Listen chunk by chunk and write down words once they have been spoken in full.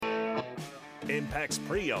Impex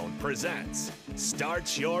Pre-Owned presents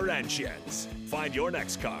Start Your Engines. Find your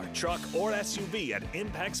next car, truck, or SUV at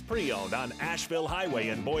Impex Pre-Owned on Asheville Highway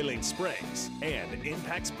in Boiling Springs and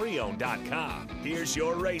ImpexPreowned.com. Here's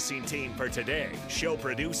your racing team for today. Show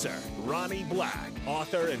producer, Ronnie Black.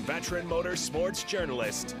 Author and veteran motorsports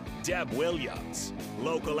journalist, Deb Williams.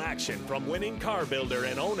 Local action from winning car builder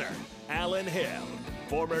and owner, Alan Hill.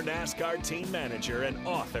 Former NASCAR team manager and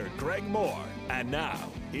author Greg Moore. And now,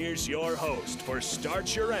 here's your host for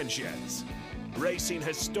Start Your Engines, racing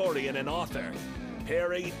historian and author,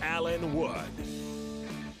 Perry Allen Wood.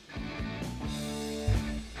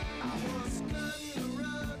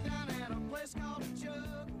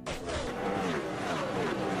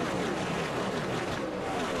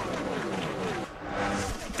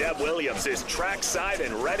 Deb Williams is trackside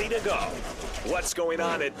and ready to go. What's going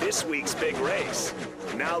on at this week's big race?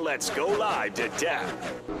 Now let's go live to Deb.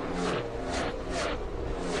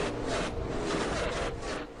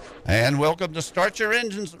 And welcome to Start Your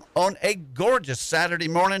Engines on a gorgeous Saturday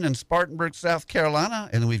morning in Spartanburg, South Carolina.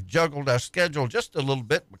 And we've juggled our schedule just a little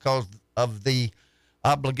bit because of the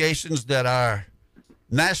obligations that our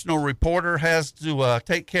national reporter has to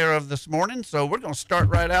take care of this morning. So we're going to start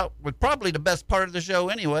right out with probably the best part of the show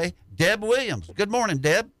anyway, Deb Williams. Good morning,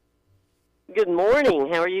 Deb. Good morning.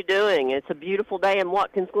 How are you doing? It's a beautiful day in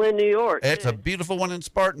Watkins Glen, New York. It's a beautiful one in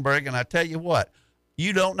Spartanburg, and I tell you what,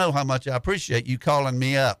 you don't know how much I appreciate you calling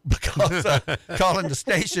me up, because calling the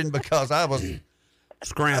station, because I was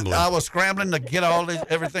scrambling. I was scrambling to get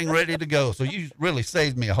everything ready to go. So you really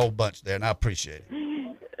saved me a whole bunch there, and I appreciate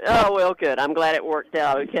it. Oh, well, good. I'm glad it worked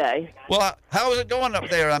out okay. Well, how is it going up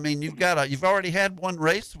there? I mean, you've already had one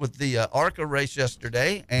race with the ARCA race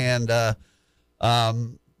yesterday, and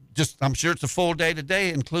I'm sure it's a full day today,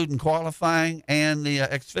 including qualifying and the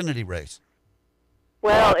Xfinity race.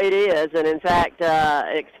 Well, it is, and in fact,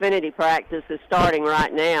 Xfinity practice is starting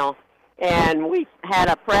right now, and we had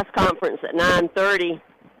a press conference at 9:30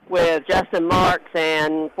 with Justin Marks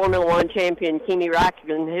and Formula One champion Kimi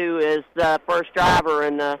Räikkönen, who is the first driver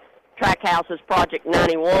in the Trackhouse's Project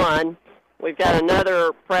 91. We've got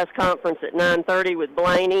another press conference at 9:30 with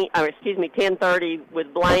 10:30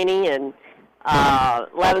 with Blaney, and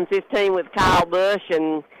 11:15 with Kyle Busch,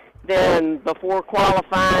 and then before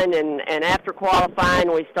qualifying and after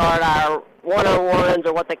qualifying, we start our one-on-ones,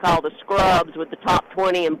 or what they call the scrubs, with the top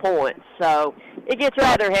 20 in points. So it gets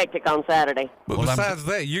rather hectic on Saturday. Well, besides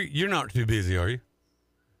that, you're not too busy, are you?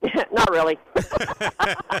 Not really.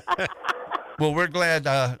 Well, we're glad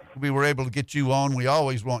we were able to get you on. We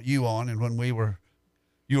always want you on, and when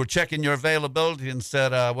you were checking your availability and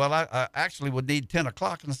said, well, I actually would need 10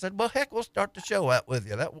 o'clock. And I said, well, heck, we'll start the show out with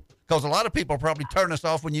you. Because a lot of people probably turn us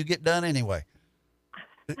off when you get done anyway.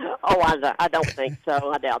 Oh, I don't think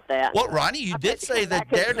so. I doubt that. Well, Ronnie, you did say that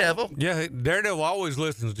Daredevil. Yeah, Daredevil always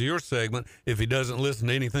listens to your segment if he doesn't listen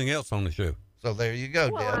to anything else on the show. So there you go,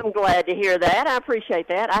 well, Deb. I'm glad to hear that. I appreciate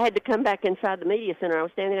that. I had to come back inside the media center. I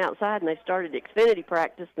was standing outside, and they started Xfinity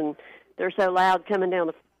practice, and they're so loud coming down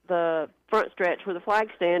the front stretch where the flag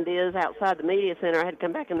stand is outside the media center. I had to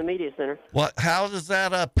come back in the media center. Well, how does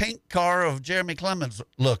that pink car of Jeremy Clemens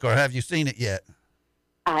look, or have you seen it yet?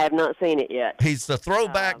 I have not seen it yet. He's the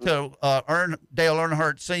throwback to Dale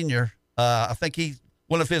Earnhardt Sr. I think he's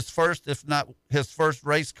one of his first, if not his first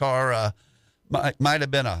race car, might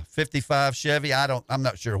have been a 55 Chevy. I'm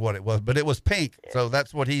not sure what it was, but it was pink. So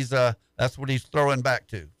that's what he's throwing back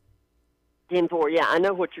to. 10-4, yeah, I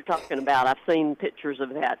know what you're talking about. I've seen pictures of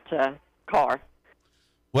that car.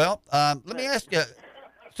 Well, let me ask you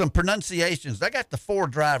some pronunciations. I got the 4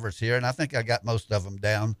 drivers here, and I think I got most of them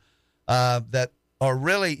down, that are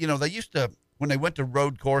really, they used to, when they went to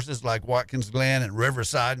road courses like Watkins Glen and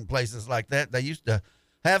Riverside and places like that, they used to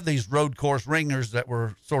have these road course ringers that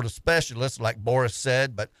were sort of specialists, like Boris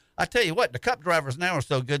said. But I tell you what, the Cup drivers now are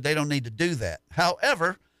so good, they don't need to do that.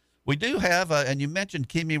 However, we do have, and you mentioned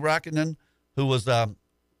Kimi Räikkönen, who was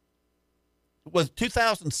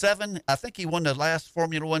 2007. I think he won the last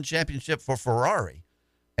Formula One championship for Ferrari,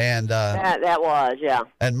 and that was, yeah.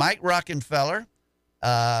 And Mike Rockenfeller,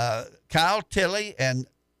 Kyle Tilley, and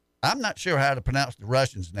I'm not sure how to pronounce the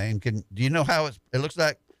Russian's name. Do you know how it looks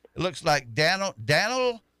like? It looks like Daniel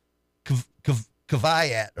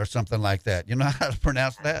Kvyat or something like that. You know how to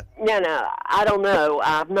pronounce that? No, I don't know.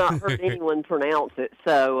 I've not heard anyone pronounce it.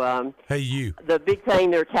 So, hey, you. The big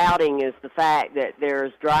thing they're touting is the fact that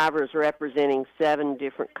there's drivers representing 7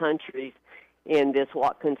 different countries in this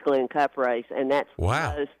Watkins Glen Cup race, and that's the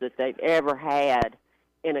most that they've ever had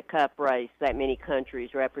in a Cup race, that many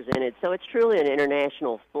countries represented. So it's truly an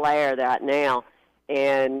international flair right now.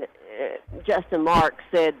 And Justin Marks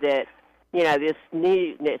said that,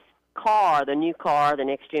 this car, the new car, the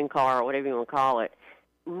next-gen car, or whatever you want to call it,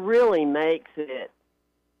 really makes it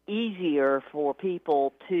easier for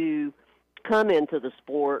people to come into the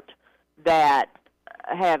sport that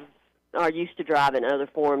are used to driving other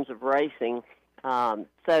forms of racing.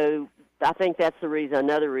 So I think that's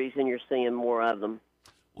another reason you're seeing more of them.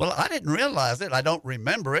 Well, I didn't realize it. I don't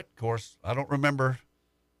remember it. Of course, I don't remember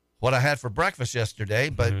what I had for breakfast yesterday,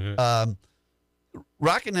 but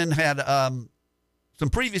Raikkonen had some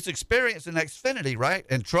previous experience in Xfinity, right?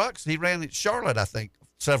 And trucks. He ran at Charlotte, I think,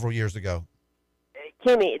 several years ago.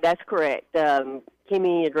 Kimi, that's correct.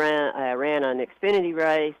 Kimi had ran an Xfinity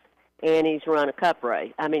race, and he's run a truck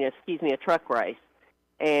race.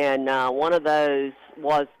 And one of those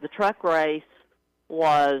was the truck race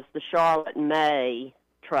was the Charlotte May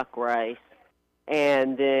truck race,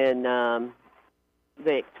 and then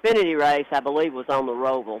the Xfinity race, I believe, was on the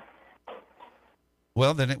Roval.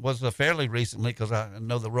 Well, then it was fairly recently, because I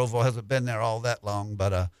know the Roval hasn't been there all that long,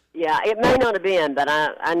 but yeah, it may not have been, but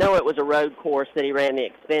I know it was a road course that he ran the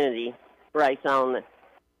Xfinity race on.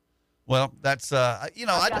 Well, that's I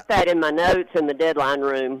got that in my notes in the deadline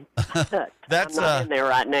room. That's I'm not in there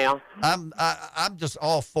right now. I'm just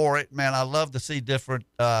all for it, man. I love to see different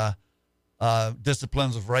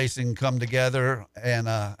disciplines of racing come together, and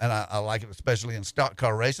I like it, especially in stock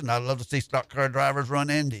car racing. I love to see stock car drivers run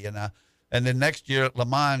Indy, and then next year at Le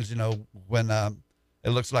Mans, when it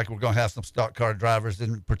looks like we're going to have some stock car drivers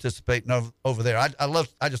participating over there.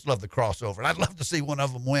 I just love the crossover. I'd love to see one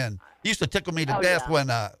of them win. It used to tickle me to death when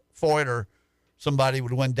Foyt or somebody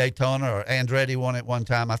would win Daytona, or Andretti won it one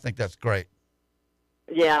time. I think that's great.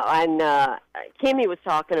 Yeah, and Kimi was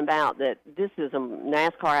talking about that this is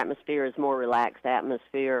NASCAR atmosphere is more relaxed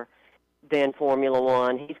atmosphere than Formula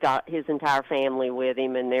One. He's got his entire family with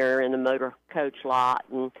him, and they're in the motor coach lot,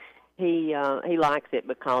 and he likes it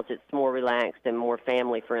because it's more relaxed and more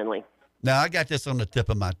family friendly. Now, I got this on the tip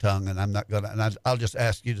of my tongue, and I'm not gonna. And I'll just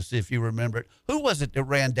ask you to see if you remember it. Who was it that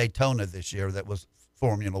ran Daytona this year that was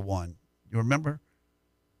Formula One? You remember?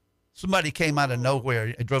 Somebody came out of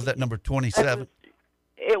nowhere and drove that number 27.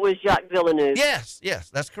 It was Jacques Villeneuve. Yes,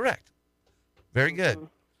 that's correct. Very good. Mm-hmm.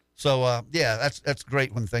 So, that's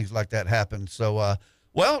great when things like that happen. So,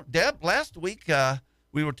 well, Deb, last week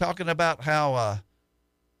we were talking about how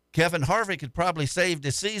Kevin Harvick had probably saved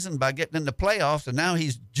his season by getting in the playoffs, and now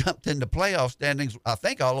he's jumped into playoff standings, I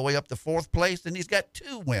think, all the way up to 4th place, and he's got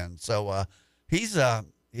 2 wins. So he's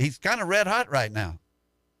kind of red hot right now.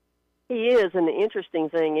 He is, and the interesting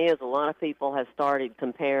thing is a lot of people have started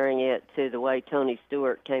comparing it to the way Tony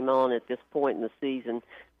Stewart came on at this point in the season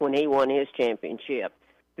when he won his championship.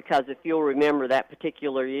 Because if you'll remember that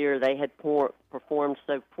particular year, they had performed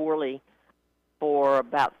so poorly for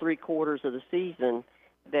about 3/4 of the season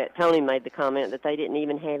that Tony made the comment that they didn't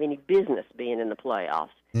even have any business being in the playoffs.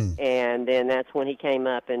 And then that's when he came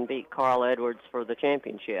up and beat Carl Edwards for the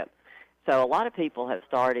championship. So a lot of people have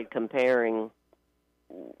started comparing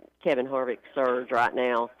Kevin Harvick's surge right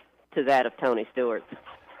now to that of Tony Stewart.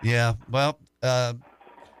 Yeah, well, of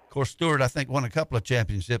course, Stewart, I think, won a couple of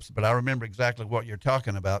championships, but I remember exactly what you're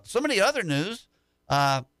talking about. Some of the other news,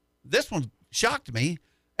 this one shocked me.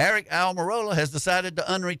 Eric Almirola has decided to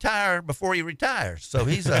unretire before he retires, so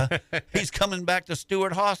he's coming back to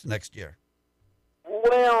Stewart-Haas next year.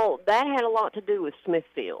 Well, that had a lot to do with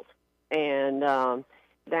Smithfield, and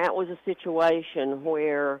that was a situation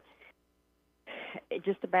where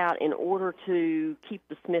just about in order to keep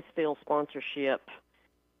the Smithfield sponsorship,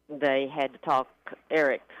 they had to talk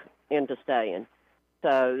Eric into staying.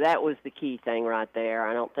 So that was the key thing right there.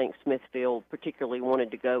 I don't think Smithfield particularly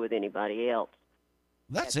wanted to go with anybody else.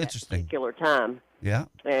 That's at interesting. That particular time. Yeah.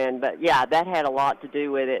 But that had a lot to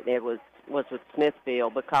do with it. It was with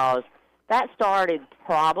Smithfield, because that started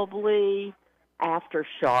probably after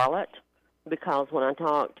Charlotte. Because when I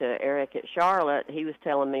talked to Eric at Charlotte, he was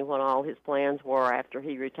telling me what all his plans were after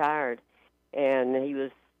he retired, and he was,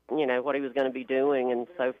 what he was going to be doing and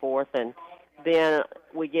so forth. And then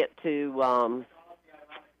we get to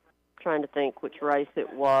trying to think which race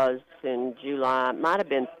it was in July. It might have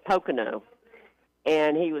been Pocono.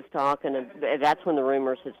 And he was talking, that's when the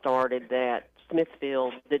rumors had started that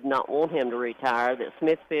Smithfield did not want him to retire, that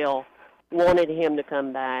Smithfield wanted him to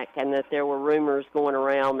come back, and that there were rumors going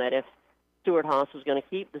around that if Stewart-Haas was going to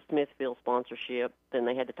keep the Smithfield sponsorship, then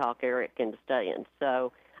they had to talk Eric into staying.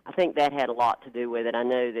 So I think that had a lot to do with it. I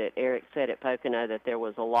know that Eric said at Pocono that there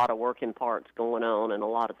was a lot of working parts going on and a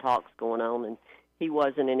lot of talks going on, and he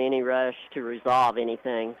wasn't in any rush to resolve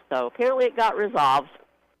anything. So apparently it got resolved.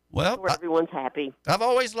 Well, where everyone's happy. I've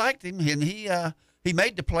always liked him, and he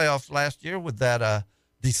made the playoffs last year with that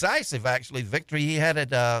decisive, actually, victory he had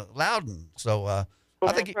at Loudon. So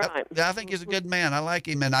I think That's right. I think he's a good man. I like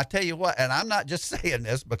him, and I tell you what, and I'm not just saying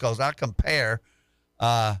this because I compare.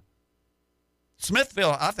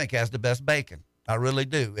 Smithville, I think, has the best bacon. I really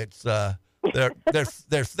do. It's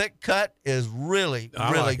their thick cut is really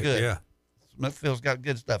I really like it, good. yeah. Smithville's got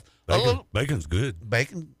good stuff. Bacon's good.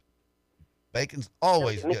 Bacon's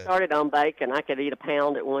always Get me good. started on bacon. I could eat a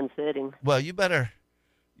pound at one sitting. Well, you better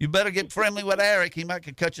get friendly with Eric. He might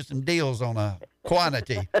could cut you some deals on a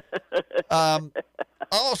quantity.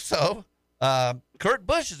 Also, Kurt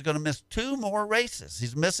Busch is going to miss 2 more races.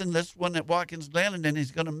 He's missing this one at Watkins Glen, and then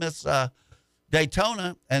he's going to miss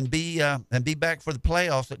Daytona and be back for the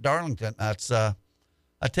playoffs at Darlington. That's I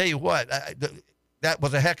tell you what, that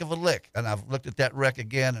was a heck of a lick. And I've looked at that wreck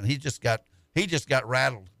again, and he just got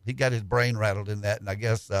rattled. He got his brain rattled in that, and I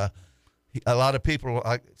guess a lot of people.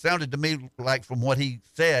 It sounded to me like from what he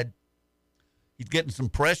said, he's getting some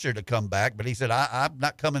pressure to come back. But he said, "I'm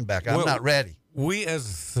not coming back. I'm not ready." We as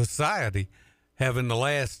a society have in the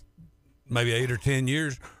last maybe 8 or 10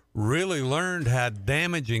 years really learned how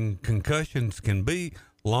damaging concussions can be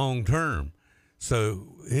long term.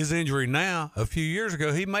 So his injury now, a few years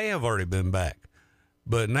ago, he may have already been back.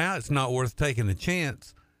 But now it's not worth taking a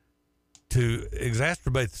chance to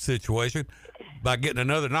exacerbate the situation by getting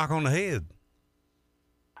another knock on the head.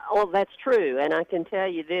 Well, that's true, and I can tell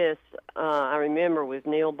you this. I remember with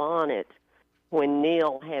Neil Bonnet, when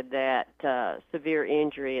Neil had that severe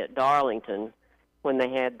injury at Darlington, when they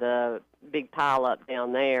had the big pile-up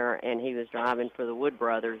down there, and he was driving for the Wood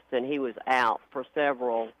Brothers, and he was out for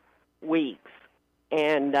several weeks.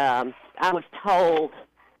 And I was told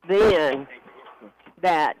then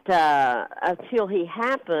that until he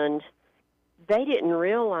happened, they didn't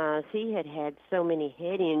realize he had had so many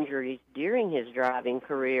head injuries during his driving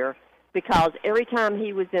career, because every time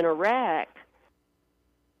he was in a wreck,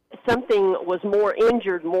 something was more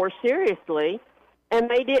injured more seriously, and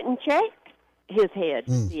they didn't check his head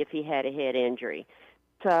to see if he had a head injury.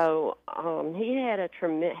 So he had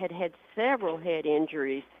had several head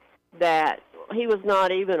injuries that he was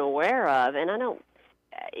not even aware of. And I don't,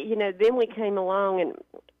 then we came along and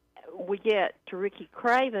we get to Ricky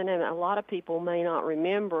Craven, and a lot of people may not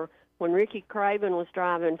remember when Ricky Craven was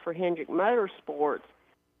driving for Hendrick Motorsports.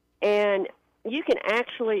 And you can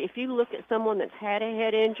actually, if you look at someone that's had a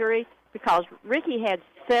head injury, because Ricky had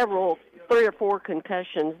 3 or 4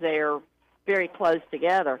 concussions there very close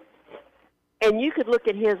together, and you could look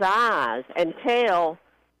at his eyes and tell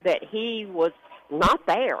that he was not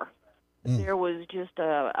there. There was just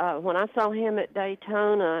when I saw him at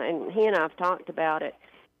Daytona, and he and I have talked about it,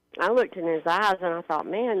 I looked in his eyes and I thought,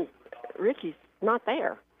 man, Ricky's not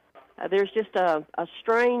there. There's just a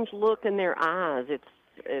strange look in their eyes.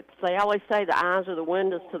 They always say the eyes are the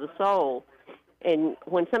windows to the soul. And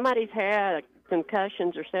when somebody's had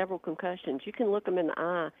concussions or several concussions, you can look them in the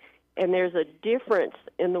eye, and there's a difference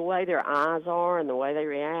in the way their eyes are and the way they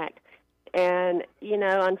react. And,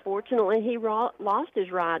 unfortunately, he lost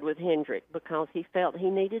his ride with Hendrick because he felt he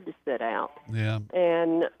needed to sit out. Yeah.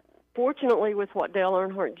 And fortunately, with what Dale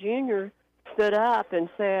Earnhardt Jr. stood up and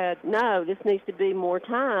said, no, this needs to be more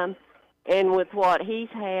time, and with what he's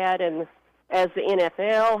had, and as the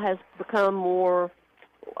NFL has become more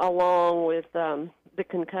along with the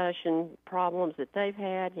concussion problems that they've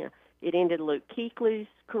had, it ended Luke Kuechly's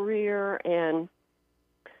career, and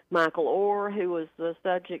Michael Orr, who was the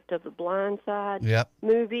subject of the Blind Side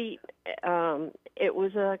movie, it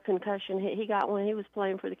was a concussion he got when he was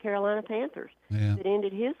playing for the Carolina Panthers. It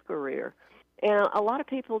ended his career. And a lot of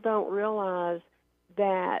people don't realize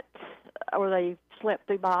that, or they slept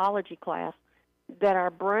through biology class, that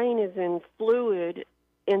our brain is in fluid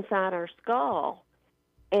inside our skull.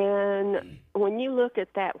 And when you look at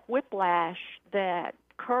that whiplash that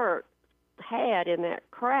Kurt had in that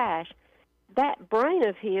crash, that brain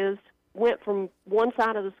of his went from one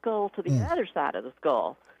side of the skull to the other side of the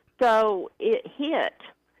skull. So it hit,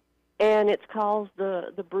 and it's caused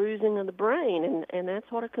the bruising of the brain, and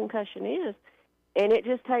that's what a concussion is. And it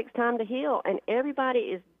just takes time to heal, and everybody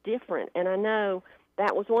is different. And I know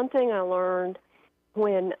that was one thing I learned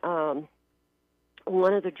when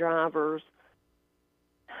one of the drivers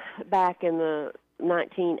back in the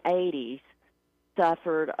 1980s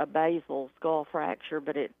suffered a basal skull fracture,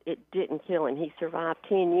 but it didn't kill him. He survived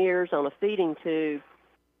 10 years on a feeding tube.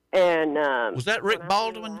 And was that Rick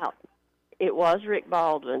Baldwin? It was Rick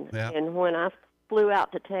Baldwin. Yeah. And when I flew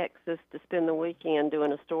out to Texas to spend the weekend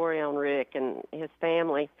doing a story on Rick and his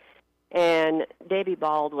family, and Debbie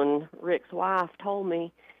Baldwin, Rick's wife, told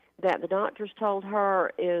me that the doctors told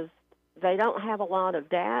her is they don't have a lot of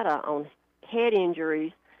data on head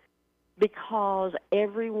injuries because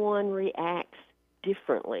everyone reacts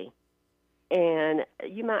differently. And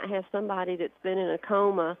you might have somebody that's been in a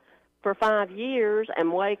coma for 5 years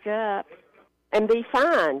and wake up and be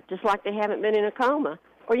fine, just like they haven't been in a coma.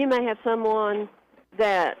 Or you may have someone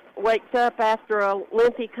that wakes up after a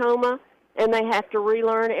lengthy coma and they have to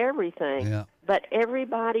relearn everything. Yeah. But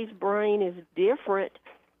everybody's brain is different,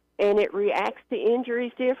 and it reacts to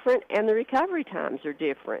injuries different, and the recovery times are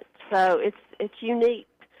different. So it's unique.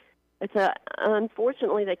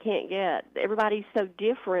 Unfortunately, they can't get. Everybody's so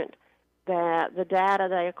different that the data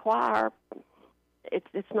they acquire,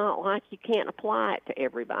 it's not like you can't apply it to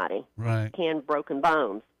everybody. Right. Can broken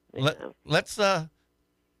bones. Let's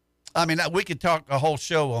I mean, we could talk a whole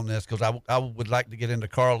show on this because I would like to get into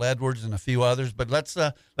Carl Edwards and a few others. But let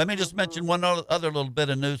me just mention one other little bit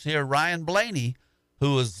of news here. Ryan Blaney,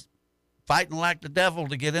 who was fighting like the devil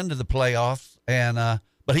to get into the playoffs, and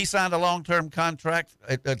but he signed a long-term contract.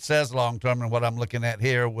 It says long-term in what I'm looking at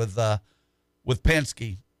here with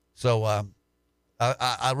Penske. So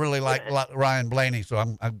I really like Ryan Blaney.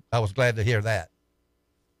 So I was glad to hear that.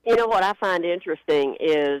 You know what I find interesting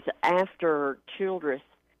is after Childress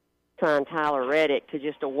signed Tyler Reddick to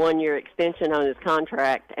just a 1-year extension on his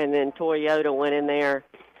contract, and then Toyota went in there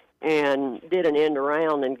and did an end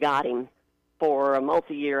around and got him for a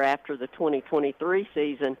multi-year after the 2023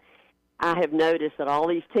 season. I have noticed that all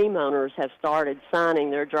these team owners have started signing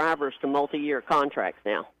their drivers to multi-year contracts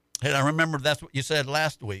now. And I remember that's what you said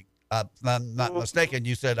last week. If I'm not mistaken,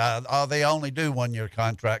 you said they only do 1-year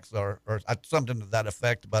contracts or something to that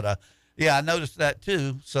effect. But yeah, I noticed that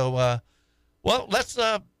too. So well, let's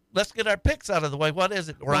get our picks out of the way. What is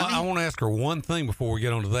it, Ronnie? Well, I want to ask her one thing before we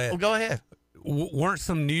get on to that. Well, go ahead. Weren't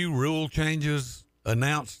some new rule changes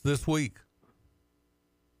announced this week?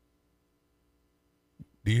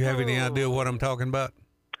 Do you have any idea what I'm talking about?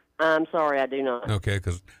 I'm sorry, I do not. Okay,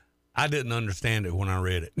 because I didn't understand it when I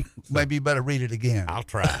read it. Maybe you better read it again. I'll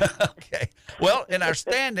try. Okay. Well, in our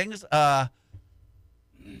standings, Alan,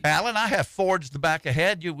 I have forged the back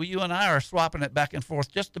ahead. You and I are swapping it back and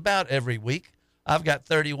forth just about every week. I've got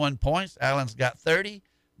 31 points. Alan's got 30.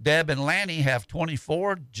 Deb and Lanny have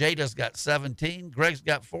 24. Jada's got 17. Greg's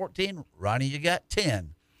got 14. Ronnie, you got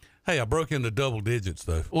 10. Hey, I broke into double digits,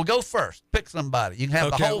 though. Well, go first. Pick somebody. You can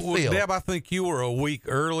have the whole field. Deb, I think you were a week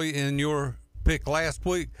early in your pick last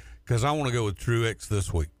week because I want to go with Truex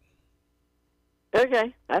this week.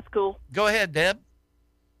 Okay, that's cool. Go ahead, Deb.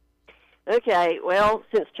 Okay, well,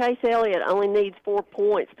 since Chase Elliott only needs 4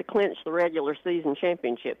 points to clinch the regular season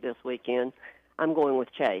championship this weekend, I'm going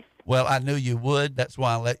with Chase. Well, I knew you would. That's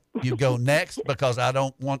why I let you go next, because I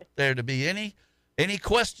don't want there to be any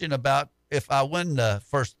question about if I win the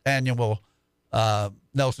first annual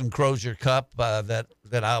Nelson Crozier Cup that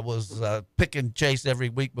I was picking Chase every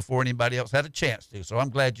week before anybody else had a chance to. So I'm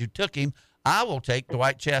glad you took him. I will take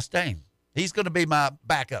Dwight Chastain. He's going to be my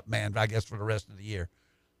backup man, I guess, for the rest of the year.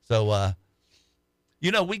 So,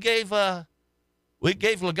 we gave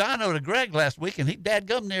Logano to Greg last week, and he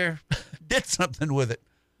dadgum near did something with it.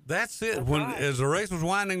 That's it. As the race was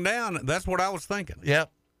winding down, that's what I was thinking. Yep.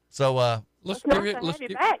 So let's have you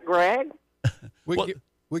back, Greg.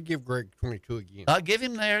 We give Greg 22 again. I'll give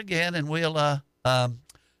him there again, and we'll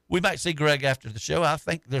we might see Greg after the show. I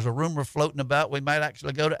think there's a rumor floating about we might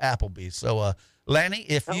actually go to Applebee's. So, Lanny,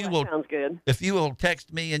 sounds good. If you will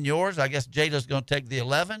text me in yours, I guess Jada's going to take the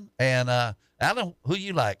 11. And Alan, who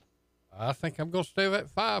you like? I think I'm going to stay with that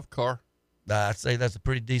 5 car. I'd say that's a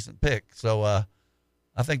pretty decent pick. So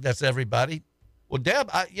I think that's everybody. Well,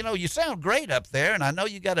 Deb, you sound great up there, and I know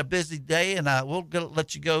you got a busy day, and we'll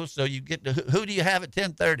let you go so you get to who do you have at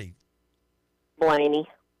 10:30? Blaney.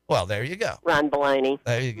 Well, there you go. Ron Blaney.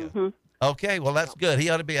 There you go. Mm-hmm. Okay, well, that's good. He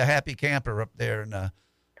ought to be a happy camper up there in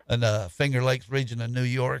the Finger Lakes region of New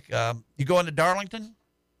York. You going to Darlington?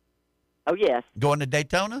 Oh, yes. Going to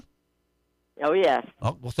Daytona? Oh, yes.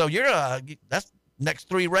 Oh, well, so you're that's next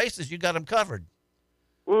 3 races. You got them covered.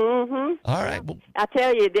 Mm-hmm. All right. Well, I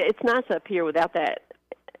tell you, it's nice up here without that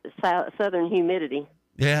southern humidity.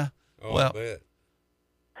 Yeah. Oh, well, I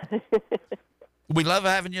bet. We love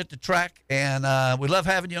having you at the track, and we love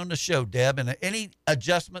having you on the show, Deb. And any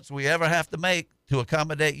adjustments we ever have to make to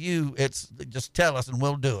accommodate you, just tell us, and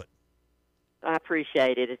we'll do it. I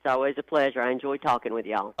appreciate it. It's always a pleasure. I enjoy talking with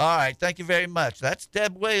y'all. All right. Thank you very much. That's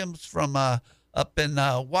Deb Williams from up in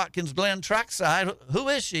Watkins Glen Trackside. Who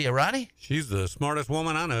is she, Ronnie? She's the smartest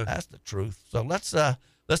woman I know. That's the truth. So let's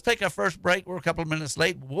take our first break. We're a couple of minutes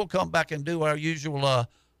late. We'll come back and do our usual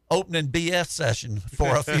opening BS session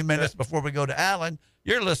for a few minutes before we go to Alan.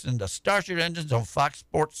 You're listening to Start Your Engines on Fox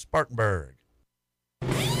Sports Spartanburg.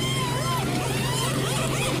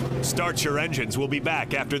 Start Your Engines will be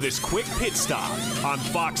back after this quick pit stop on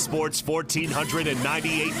Fox Sports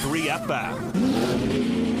 1498.3 FM.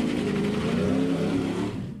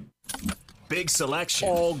 Big selection.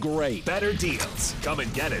 All great. Better deals. Come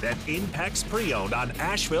and get it at Impex Pre-Owned on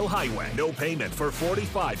Asheville Highway. No payment for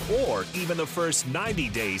 45 or even the first 90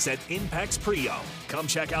 days at Impex Pre-Owned. Come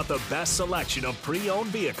check out the best selection of pre-owned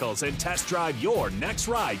vehicles and test drive your next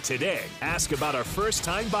ride today. Ask about our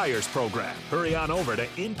first-time buyers program. Hurry on over to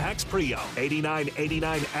Impex Pre-Owned,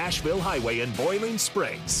 8989 Asheville Highway in Boiling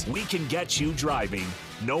Springs. We can get you driving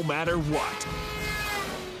no matter what.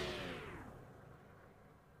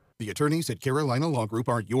 The attorneys at Carolina Law Group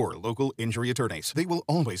are your local injury attorneys. They will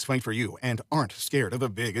always fight for you and aren't scared of the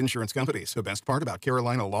big insurance companies. The best part about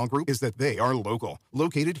Carolina Law Group is that they are local,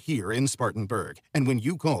 located here in Spartanburg. And when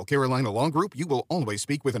you call Carolina Law Group, you will always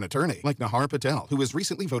speak with an attorney like Nahar Patel, who was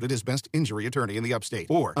recently voted as best injury attorney in the upstate,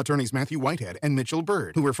 or attorneys Matthew Whitehead and Mitchell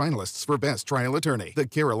Bird, who were finalists for best trial attorney. The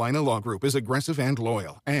Carolina Law Group is aggressive and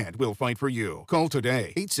loyal and will fight for you. Call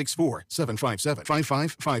today,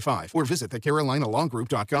 864-757-5555, or visit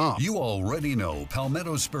thecarolinalawgroup.com. You already know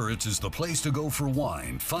Palmetto Spirits is the place to go for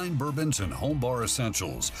wine, fine bourbons, and home bar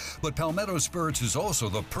essentials. But Palmetto Spirits is also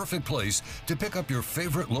the perfect place to pick up your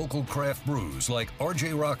favorite local craft brews like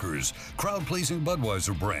R.J. Rockers, crowd-pleasing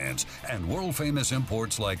Budweiser brands, and world-famous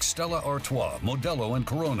imports like Stella Artois, Modelo, and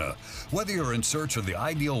Corona. Whether you're in search of the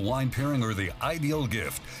ideal wine pairing or the ideal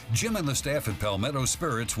gift, Jim and the staff at Palmetto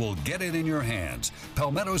Spirits will get it in your hands.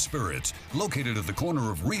 Palmetto Spirits, located at the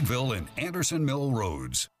corner of Reedville and Anderson Mill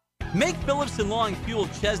Roads. Make Phillips & Long Fuel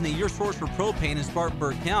Chesney your source for propane in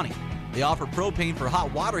Spartanburg County. They offer propane for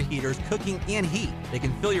hot water heaters, cooking, and heat. They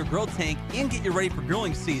can fill your grill tank and get you ready for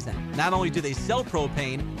grilling season. Not only do they sell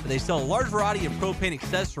propane, but they sell a large variety of propane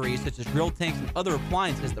accessories such as grill tanks and other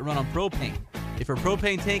appliances that run on propane. If your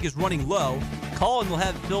propane tank is running low, call and they'll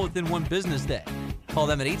have it filled within one business day. Call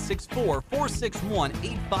them at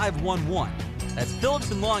 864-461-8511. That's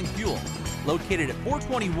Phillips & Long Fuel, located at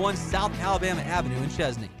 421 South Alabama Avenue in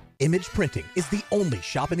Chesney. Image Printing is the only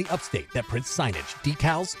shop in the upstate that prints signage,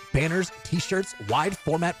 decals, banners, t-shirts, wide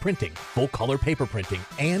format printing, full color paper printing,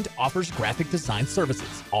 and offers graphic design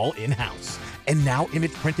services, all in-house. And now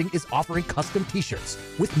Image Printing is offering custom t-shirts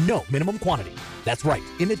with no minimum quantity. That's right,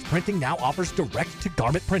 Image Printing now offers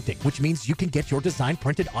direct-to-garment printing, which means you can get your design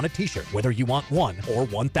printed on a t-shirt, whether you want 1 or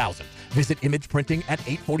 1,000. Visit Image Printing at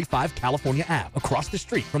 845 California Ave, across the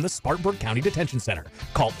street from the Spartanburg County Detention Center.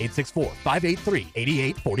 Call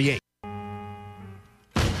 864-583-8848.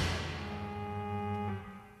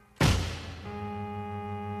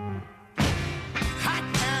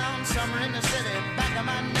 Hot town, summer in the city, back of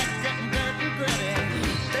my neck getting dirt and gritty.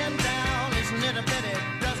 Been down, isn't it a pity?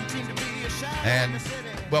 Doesn't seem to be a shadow in the city.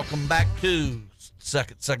 Welcome back to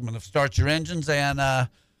second segment of Start Your Engines, and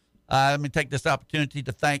let me take this opportunity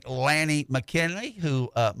to thank Lanny McKinney,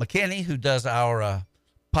 who does our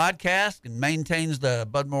podcast and maintains the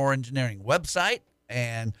Budmore Engineering website.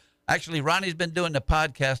 And actually, Ronnie's been doing the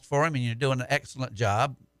podcast for him, and you're doing an excellent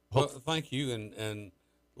job. Well, thank you, and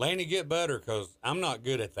Lanny, get better, because I'm not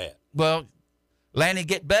good at that. Well, Lanny,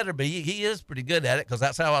 get better, but he is pretty good at it, because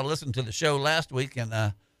that's how I listened to the show last week,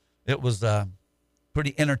 and it was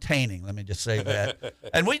pretty entertaining, let me just say that.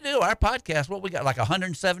 And we do our podcast, what we got, like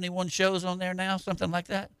 171 shows on there now, something like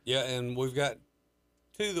that? Yeah, and we've got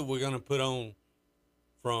 2 that we're going to put on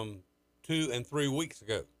from 2 and 3 weeks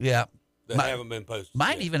ago. Yeah. That haven't been posted.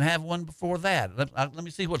 Might yet. even have one before that. Let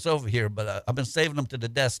me see what's over here, but I've been saving them to the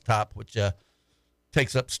desktop, which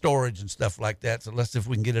takes up storage and stuff like that. So let's see if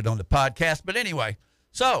we can get it on the podcast. But anyway,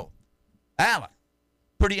 so, Alan,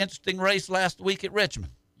 pretty interesting race last week at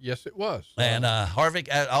Richmond. Yes, it was. And Harvick,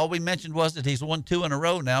 all we mentioned was that he's won 2 in a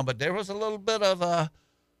row now, but there was a little bit of a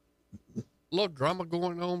little drama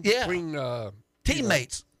going on Yeah. between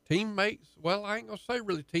teammates. Teammates? Well, I ain't going to say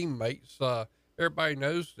really teammates. Everybody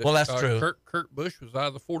knows that Well, that's true. Kurt Busch was out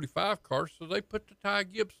of the 45 car, so they put the Ty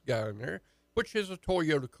Gibbs guy in there, which is a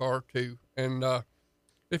Toyota car, too. And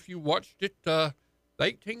if you watched it, the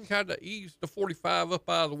 18 kind of eased the 45 up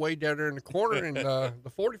out of the way down there in the corner, and the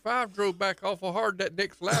 45 drove back awful hard that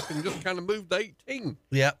next lap and just kind of moved the 18.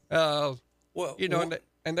 Yep. Well, you know,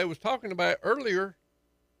 and they was talking about earlier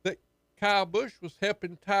that Kyle Busch was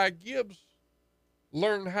helping Ty Gibbs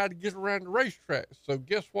learn how to get around the racetrack. So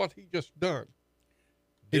guess what he just done?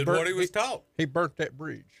 Did what he was taught. He burnt that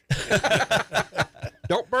bridge.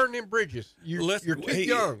 Don't burn them bridges. You're too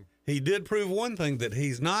young. He did prove one thing, that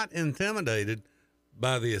he's not intimidated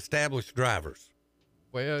by the established drivers.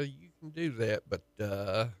 Well, you can do that, but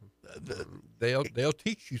they'll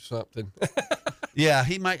teach you something. Yeah,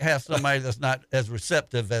 he might have somebody that's not as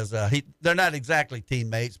receptive as they're not exactly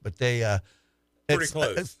teammates, but they Pretty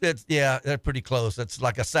close. Yeah, they're pretty close. It's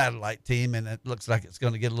like a satellite team, and it looks like it's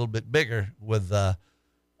going to get a little bit bigger with and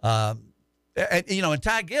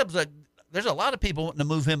Ty Gibbs. There's a lot of people wanting to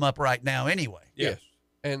move him up right now anyway. Yes.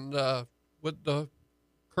 And with the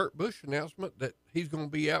Kurt Busch announcement that he's going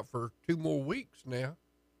to be out for 2 more weeks now,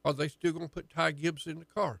 are they still going to put Ty Gibbs in the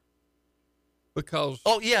car? Because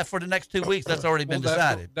for the next 2 weeks, that's already been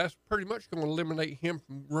decided. That's pretty much going to eliminate him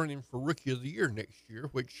from running for Rookie of the Year next year,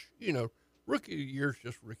 which, Rookie of the Year is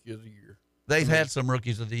just Rookie of the Year. They've had some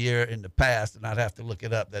Rookies of the Year in the past, and I'd have to look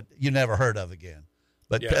it up, that you never heard of again.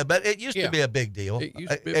 But but it used to be a big deal. It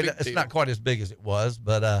used to be a big it's deal. not quite as big as it was,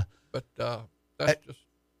 but that's just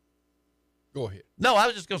go ahead. No, I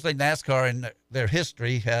was just going to say NASCAR and their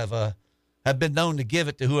history have been known to give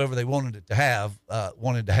it to whoever they wanted to have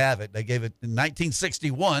it. They gave it in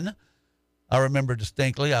 1961. I remember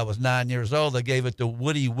distinctly. I was 9 years old. They gave it to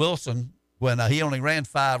Woody Wilson when he only ran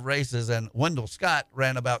 5 races, and Wendell Scott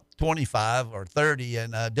ran about 25 or 30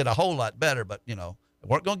 and did a whole lot better. But they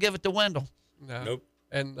weren't going to give it to Wendell. No. Nope.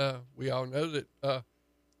 And we all know that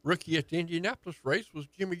rookie at the Indianapolis race was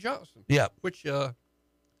Jimmy Johnson. Yeah. Which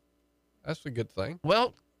that's a good thing.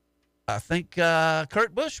 Well, I think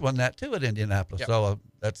Kurt Busch won that too at Indianapolis. Yep. So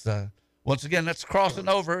that's once again, that's crossing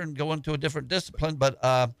over and going to a different discipline.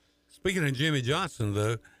 But speaking of Jimmy Johnson,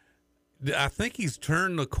 though, I think he's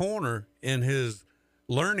turned the corner in his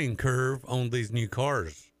learning curve on these new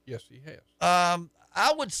cars. Yes, he has.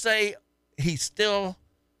 I would say he's still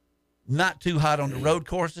not too hot on the road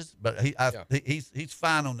courses, but he's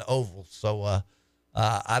fine on the ovals. So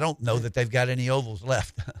I don't know that they've got any ovals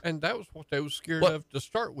left. And that was what they were scared of to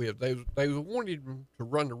start with. They wanted him to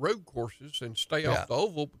run the road courses and stay off the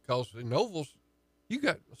oval, because in ovals you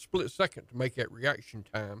got a split second to make that reaction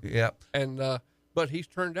time. Yeah. And but he's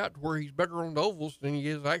turned out to where he's better on the ovals than he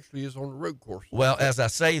is on the road course. Well, as I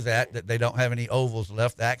say that they don't have any ovals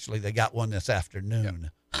left. Actually, they got one this afternoon.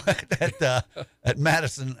 Yep. at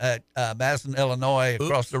Madison, Illinois,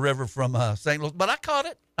 across the river from St. Louis. But I caught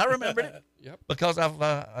it. I remembered it. Yep. Because I've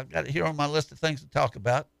got it here on my list of things to talk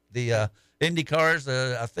about. The Indy cars.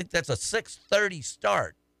 I think that's a 6:30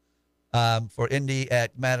 start for Indy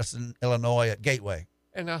at Madison, Illinois at Gateway.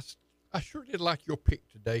 And I sure did like your pick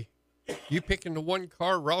today. You picking the one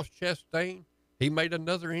car, Ross Chastain. He made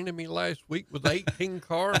another enemy last week with the 18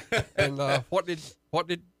 car. And what did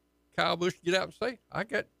Kyle Busch get out and say? I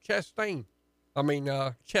got Chastain. I mean,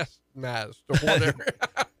 chastised or whatever.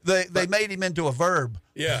 They made him into a verb.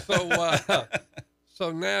 Yeah.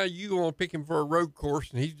 So now you want to pick him for a road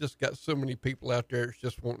course, and he's just got so many people out there that's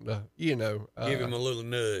just wanting to, give him a little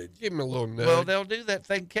nudge. Give him a little nudge. Well, they'll do that if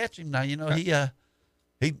they can catch him now.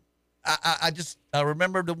 I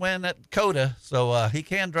remember to win at Coda, so he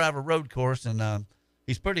can drive a road course, and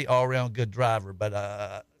he's pretty all-around good driver.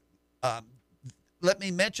 But let me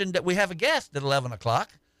mention that we have a guest at 11 o'clock.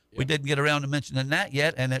 Yep. We didn't get around to mentioning that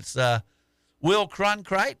yet, and it's Will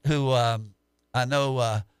Cronkrite, who I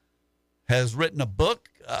know has written a book.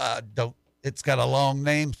 It's got a long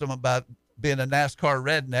name, some about being a NASCAR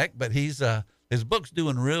redneck, but his book's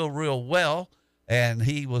doing real well, and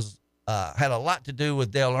he was had a lot to do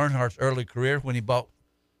with Dale Earnhardt's early career when he bought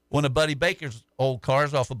one of Buddy Baker's old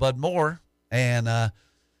cars off of Bud Moore, and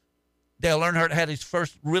Dale Earnhardt had his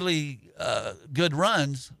first really good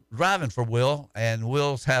runs driving for Will, and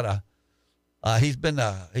Will's had he's been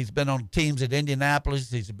on teams at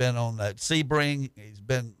Indianapolis. He's been on at Sebring. He's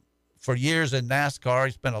been for years in NASCAR.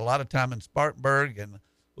 He spent a lot of time in Spartanburg and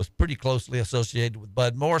was pretty closely associated with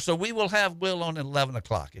Bud Moore. So we will have Will on at 11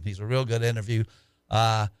 o'clock, and he's a real good interview.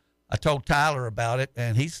 I told Tyler about it,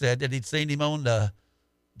 and he said that he'd seen him on the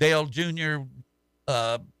Dale Jr.,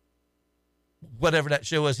 whatever that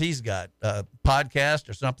show is he's got, podcast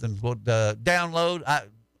or something, download.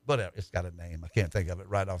 Whatever, it's got a name. I can't think of it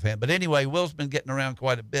right offhand. But anyway, Will's been getting around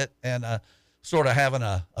quite a bit and sort of having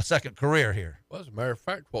a second career here. Well, as a matter of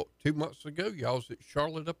fact, 2 months ago, y'all was at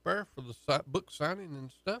Charlotte up there for the book signing and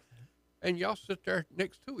stuff, and y'all sit there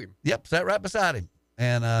next to him. Yep, sat right beside him.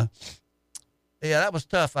 And, yeah, that was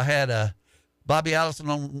tough. I had Bobby Allison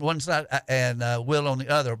on one side and Will on the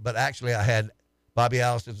other, but actually I had Bobby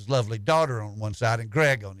Allison's lovely daughter on one side and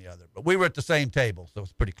Greg on the other. But we were at the same table, so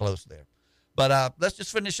it's pretty close there. But let's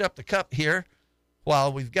just finish up the cup here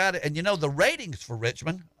while we've got it. And, the ratings for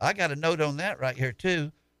Richmond, I got a note on that right here,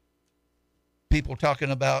 too. People talking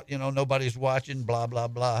about, nobody's watching, blah, blah,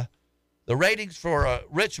 blah. The ratings for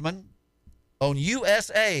Richmond on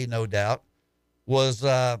USA, no doubt, was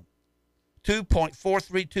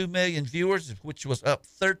 2.432 million viewers, which was up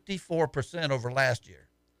 34% over last year.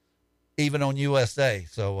 even on USA.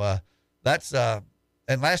 So that's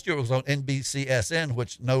and last year it was on NBCSN,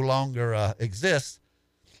 which no longer exists.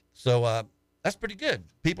 So that's pretty good.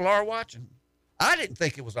 People are watching. I didn't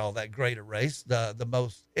think it was all that great a race. The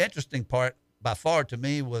most interesting part by far to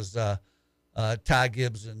me was Ty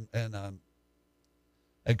Gibbs and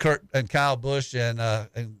Kurt and Kyle Busch and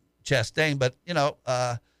Chastain. But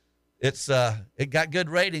it got good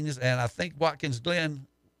ratings, and I think Watkins Glen.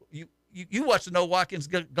 You watched the Watkins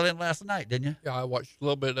Glen last night, didn't you? Yeah, I watched a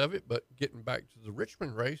little bit of it, but getting back to the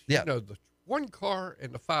Richmond race, the 1 car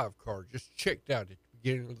and the 5 car just checked out at the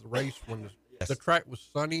beginning of the race when the track was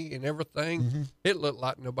sunny and everything. Mm-hmm. It looked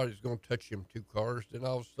like nobody's going to touch them 2 cars. Then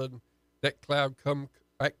all of a sudden, that cloud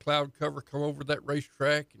cover come over that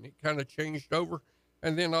racetrack, and it kind of changed over.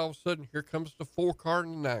 And then all of a sudden, here comes the 4 car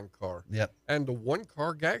and the 9 car. Yep. And the 1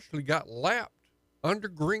 car actually got lapped under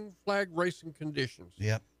green flag racing conditions.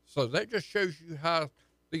 Yep. So that just shows you how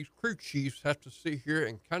these crew chiefs have to sit here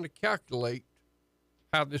and kind of calculate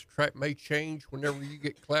how this track may change whenever you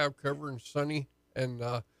get cloud cover and sunny. And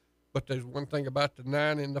but there's one thing about the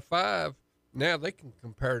 9 and the 5. Now they can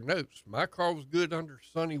compare notes. My car was good under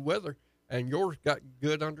sunny weather, and yours got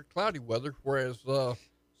good under cloudy weather, whereas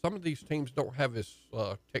some of these teams don't have this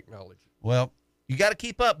technology. Well, you got to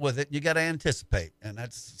keep up with it. You got to anticipate, and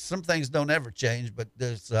that's some things don't ever change. But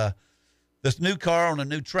there's this new car on a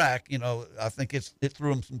new track. I think it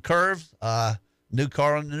threw them some curves. New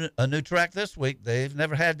car on a new track this week. They've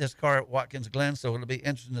never had this car at Watkins Glen, so it'll be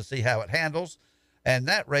interesting to see how it handles. And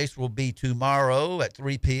that race will be tomorrow at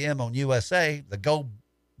 3 p.m. on USA. The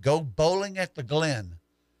Go Bowling at the Glen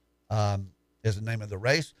is the name of the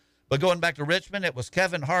race. But going back to Richmond, it was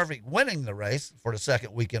Kevin Harvick winning the race for the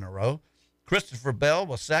 2nd week in a row. Christopher Bell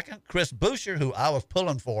was 2nd. Chris Buescher, who I was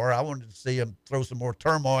pulling for, I wanted to see him throw some more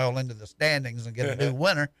turmoil into the standings and get a new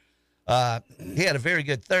winner. He had a very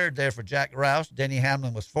good 3rd there for Jack Roush. Denny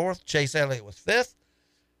Hamlin was 4th. Chase Elliott was 5th.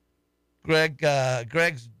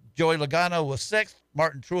 Greg's Joey Logano was 6th.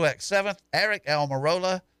 Martin Truex 7th. Eric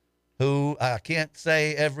Almirola, who I can't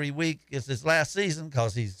say every week is his last season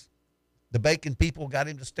because the bacon people got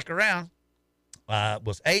him to stick around,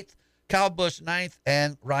 was 8th. Kyle Busch 9th,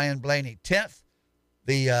 and Ryan Blaney 10th.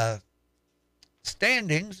 The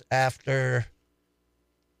standings after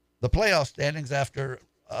the playoff standings after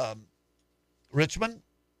Richmond.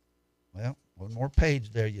 Well, one more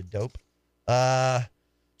page there, you dope.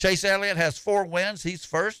 Chase Elliott has 4 wins. He's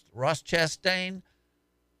 1st. Ross Chastain,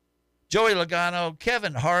 Joey Logano,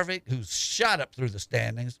 Kevin Harvick, who's shot up through the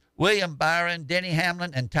standings, William Byron, Denny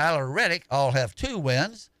Hamlin, and Tyler Reddick all have 2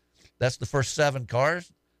 wins. That's the first 7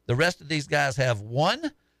 cars. The rest of these guys have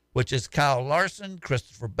 1, which is Kyle Larson,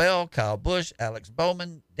 Christopher Bell, Kyle Busch, Alex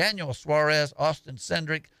Bowman, Daniel Suarez, Austin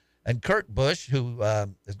Cindric, and Kurt Busch, who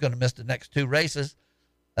is going to miss the next 2 races.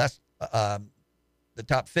 That's the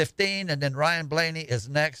top 15. And then Ryan Blaney is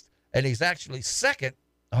next, and he's actually 2nd,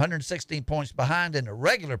 116 points behind in the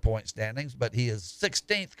regular point standings, but he is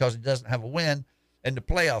 16th because he doesn't have a win in the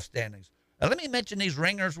playoff standings. Now, let me mention these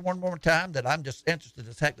ringers one more time that I'm just interested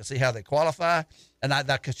as heck to see how they qualify. And I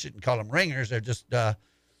shouldn't call them ringers. They're just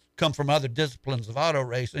come from other disciplines of auto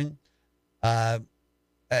racing. And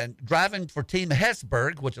driving for Team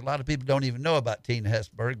Hesburgh, which a lot of people don't even know about Team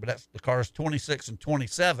Hesburgh, but that's the cars 26 and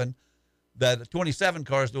 27. The 27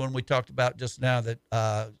 car is the one we talked about just now that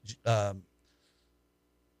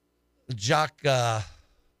Jacques, I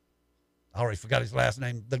already forgot his last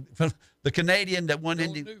name, the Canadian that won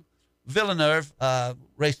Indy. Villeneuve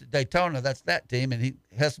raced at Daytona. That's that team, and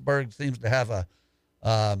Hesburgh seems to have a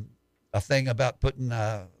thing about putting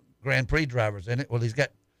Grand Prix drivers in it. Well, he's got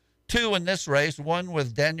 2 in this race. One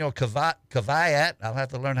with Daniel Kvyat. I'll have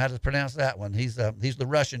to learn how to pronounce that one. He's the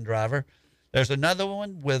Russian driver. There's another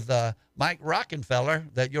one with Mike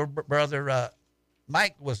Rockenfeller that your brother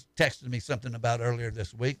Mike was texting me something about earlier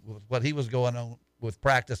this week with what he was going on with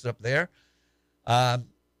practice up there.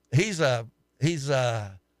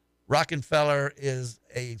 Rockenfeller is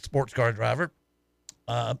a sports car driver.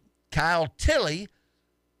 Kyle Tilley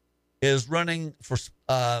is running for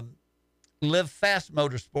Live Fast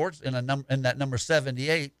Motorsports in that number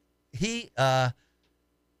 78. He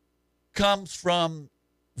comes from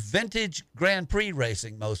vintage Grand Prix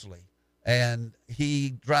racing mostly, and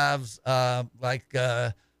he drives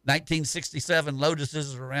 1967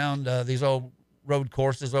 Lotuses around these old road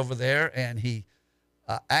courses over there, and he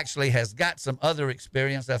actually has got some other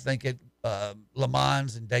experience, I think, at Le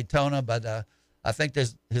Mans and Daytona, but I think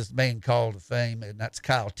there's his main call to fame, and that's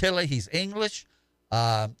Kyle Tilley. He's English.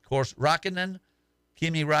 Of course,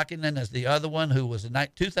 Kimi Räikkönen is the other one, who was a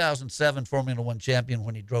 2007 Formula One champion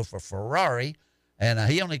when he drove for Ferrari, And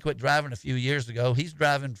he only quit driving a few years ago. He's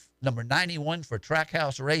driving number 91 for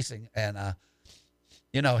Trackhouse Racing. And,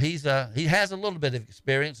 he has a little bit of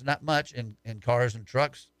experience, not much in cars and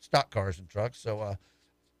trucks, stock cars and trucks. So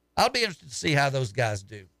I'll be interested to see how those guys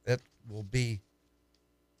do. It will be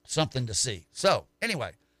something to see. So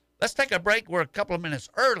anyway, let's take a break. We're a couple of minutes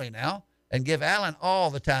early now and give Alan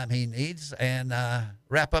all the time he needs and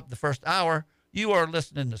wrap up the first hour. You are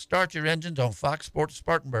listening to Start Your Engines on Fox Sports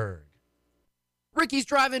Spartanburg. Ricky's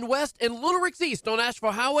Drive-In West and Little Rick's East on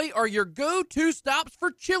Asheville Highway are your go-to stops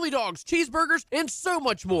for chili dogs, cheeseburgers, and so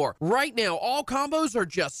much more. Right now, all combos are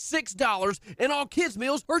just $6 and all kids'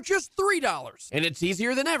 meals are just $3. And it's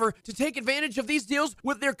easier than ever to take advantage of these deals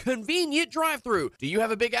with their convenient drive-thru. Do you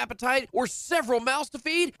have a big appetite or several mouths to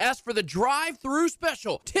feed? Ask for the drive-thru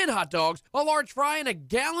special. 10 hot dogs, a large fry, and a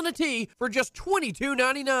gallon of tea for just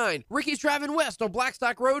 $22.99. Ricky's Drive-In West on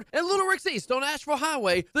Blackstock Road and Little Rick's East on Asheville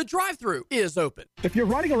Highway. The drive-thru is open. If you're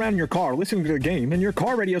riding around in your car listening to the game and your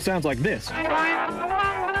car radio sounds like this,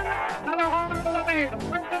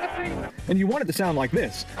 and you want it to sound like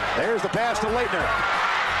this, there's the pass to Leitner.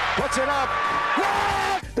 Puts it up.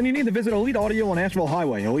 then you need to visit Elite Audio on Asheville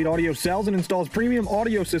Highway. Elite Audio sells and installs premium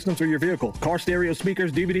audio systems for your vehicle. Car stereo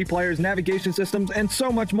speakers, DVD players, navigation systems, and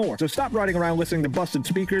so much more. So stop riding around listening to busted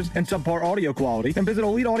speakers and subpar audio quality and visit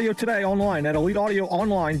Elite Audio today online at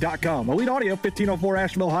EliteAudioOnline.com. Elite Audio, 1504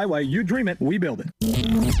 Asheville Highway. You dream it, we build it.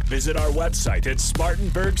 Visit our website at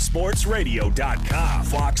SpartanburgSportsRadio.com.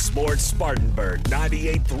 Fox Sports Spartanburg,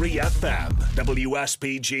 98.3 FM,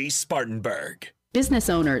 WSPG Spartanburg. Business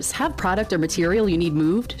owners, have product or material you need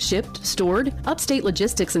moved, shipped, stored? Upstate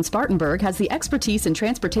Logistics in Spartanburg has the expertise in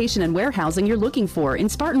transportation and warehousing you're looking for in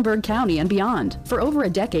Spartanburg County and beyond. For over a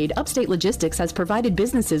decade, Upstate Logistics has provided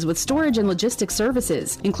businesses with storage and logistics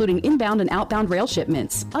services, including inbound and outbound rail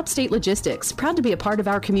shipments. Upstate Logistics, proud to be a part of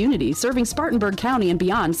our community, serving Spartanburg County and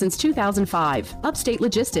beyond since 2005. Upstate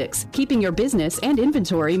Logistics, keeping your business and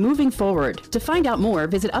inventory moving forward. To find out more,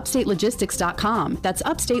 visit upstatelogistics.com. That's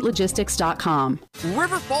upstatelogistics.com.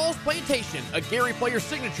 River Falls Plantation, a Gary Player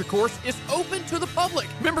signature course, is open to the public.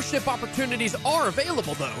 Membership opportunities are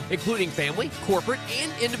available, though, including family, corporate,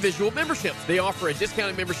 and individual memberships. They offer a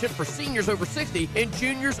discounted membership for seniors over 60 and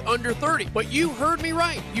juniors under 30. But you heard me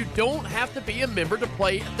right. You don't have to be a member to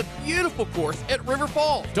play at the beautiful course at River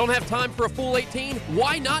Falls. Don't have time for a full 18?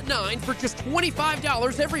 Why not 9 for just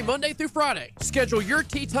 $25 every Monday through Friday? Schedule your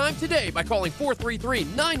tee time today by calling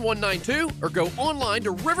 433-9192 or go online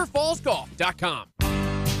to riverfallsgolf.com.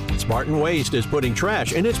 Spartan Waste is putting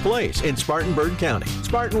trash in its place in Spartanburg County.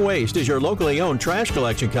 Spartan Waste is your locally owned trash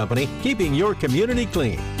collection company, keeping your community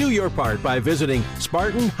clean. Do your part by visiting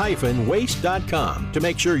Spartan-waste.com to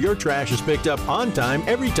make sure your trash is picked up on time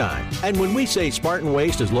every time. And when we say Spartan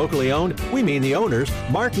Waste is locally owned, we mean the owners,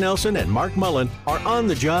 Mark Nelson and Mark Mullen, are on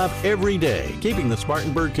the job every day, keeping the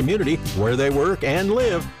Spartanburg community, where they work and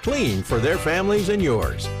live, clean for their families and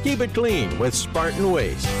yours. Keep it clean with Spartan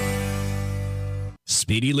Waste.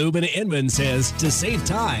 Speedy Lube in Inman says to save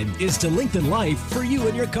time is to lengthen life for you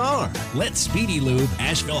and your car. Let Speedy Lube,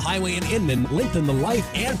 Asheville Highway in Inman, lengthen the life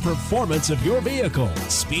and performance of your vehicle.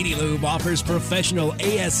 Speedy Lube offers professional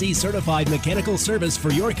ASE certified mechanical service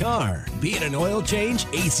for your car. Be it an oil change,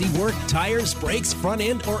 AC work, tires, brakes, front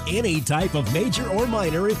end, or any type of major or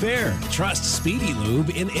minor repair. Trust Speedy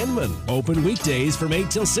Lube in Inman. Open weekdays from 8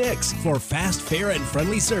 till 6. For fast, fair, and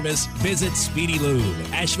friendly service, visit Speedy Lube,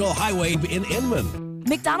 Asheville Highway in Inman.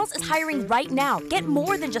 McDonald's is hiring right now. Get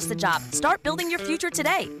more than just a job. Start building your future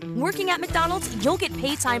today. Working at McDonald's, you'll get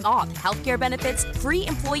paid time off, healthcare benefits, free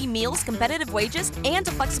employee meals, competitive wages, and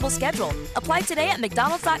a flexible schedule. Apply today at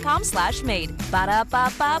mcdonalds.com/made.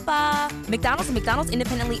 Ba-da-ba-ba-ba. McDonald's and McDonald's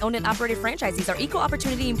independently owned and operated franchisees are equal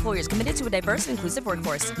opportunity employers committed to a diverse and inclusive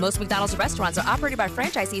workforce. Most McDonald's restaurants are operated by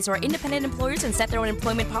franchisees who are independent employers and set their own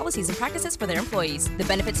employment policies and practices for their employees. The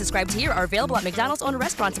benefits described here are available at McDonald's owned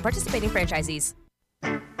restaurants and participating franchisees.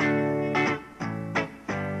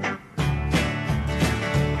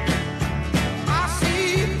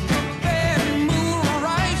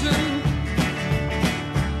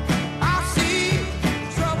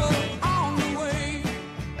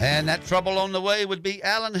 And that trouble on the way would be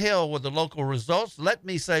Alan Hill with the local results. Let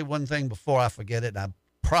me say one thing before I forget it, and I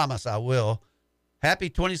promise I will.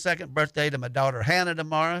 Happy 22nd birthday to my daughter Hannah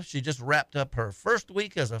tomorrow. She just wrapped up her first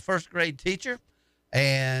week as a first grade teacher,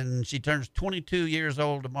 and she turns 22 years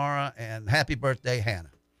old tomorrow, and happy birthday,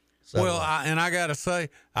 Hannah. So, well, I got to say,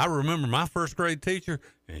 I remember my first grade teacher,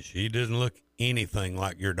 and she doesn't look anything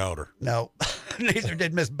like your daughter. No, neither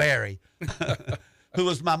did Miss Barry. who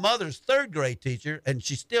was my mother's third grade teacher, and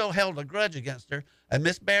she still held a grudge against her. And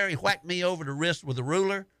Miss Barry whacked me over the wrist with a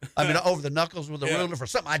ruler. I mean, over the knuckles with a ruler for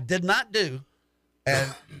something I did not do.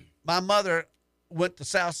 And my mother went to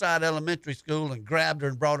Southside Elementary School and grabbed her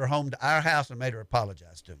and brought her home to our house and made her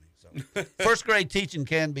apologize to me. So first grade teaching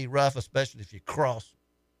can be rough, especially if you cross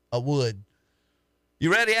a wood.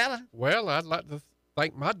 You ready, Alan? Well, I'd like to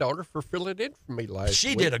thank my daughter for filling in for me last week.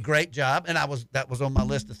 She did a great job, and that was on my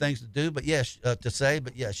list of things to do. But yes,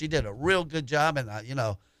 she did a real good job, and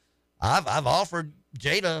I've offered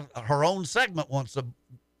Jada her own segment once a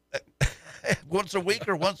week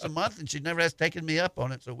or once a month, and she never has taken me up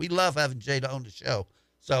on it. So we love having Jada on the show.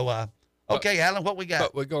 So okay, Alan, what we got?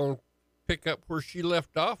 But we're going to pick up where she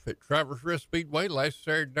left off at Traverse Rest Speedway last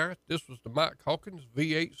Saturday night. This was the Mike Hawkins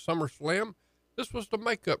V8 SummerSlam. This was the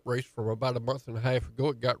makeup race from about a month and a half ago.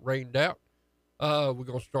 It got rained out. We're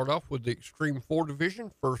going to start off with the Extreme 4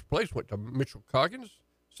 division. First place went to Mitchell Coggins.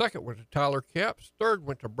 Second went to Tyler Capps. Third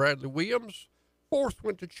went to Bradley Williams. Fourth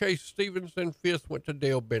went to Chase Stevens. And fifth went to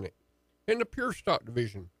Dale Bennett. In the Pure Stock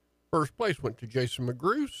division, first place went to Jason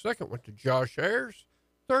McGrew. Second went to Josh Ayers.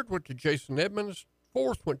 Third went to Jason Edmonds.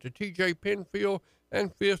 Fourth went to TJ Penfield.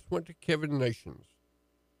 And fifth went to Kevin Nations.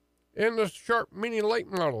 In the Sharp Mini Late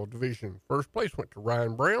Model division, first place went to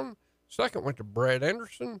Ryan Brown. Second went to Brad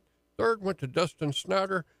Anderson. Third went to Dustin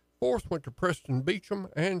Snyder. Fourth went to Preston Beecham.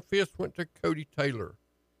 And fifth went to Cody Taylor.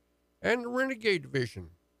 And the Renegade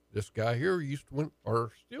division, this guy here used to win,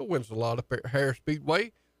 or still wins a lot up at Harris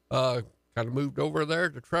Speedway. Kind of moved over there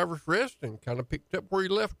to Traverse Rest and kind of picked up where he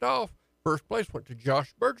left off. First place went to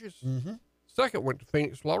Josh Burgess. Mm-hmm. Second went to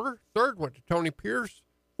Phoenix Lauder. Third went to Tony Pierce.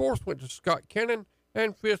 Fourth went to Scott Cannon.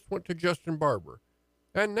 And fifth went to Justin Barber.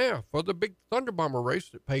 And now for the big Thunder Bomber race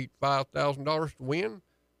that paid $5,000 to win.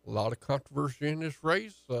 A lot of controversy in this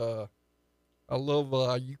race. I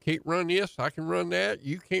love you can't run this, I can run that.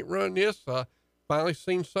 You can't run this. Finally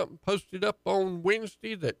seen something posted up on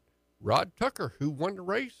Wednesday that Rod Tucker, who won the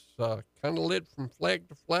race, kind of led from flag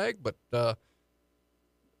to flag. But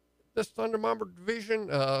this Thunder Bomber division,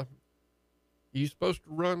 you're supposed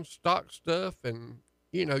to run stock stuff, and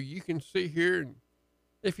you can see here and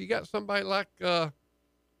if you got somebody like my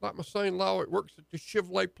son-in-law that works at the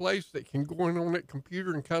Chevrolet place that can go in on that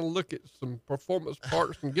computer and kind of look at some performance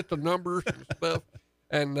parts and get the numbers and stuff,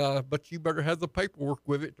 and but you better have the paperwork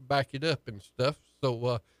with it to back it up and stuff.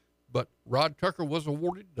 So, but Rod Tucker was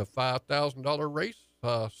awarded the $5,000 race.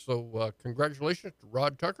 So congratulations to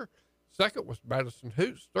Rod Tucker. Second was Madison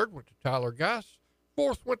Hoots. Third went to Tyler Geis.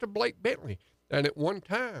 Fourth went to Blake Bentley. And at one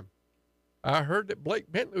time, I heard that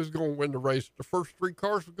Blake Bentley was going to win the race. The first three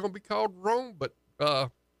cars were going to be called wrong, but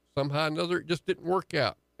somehow or another it just didn't work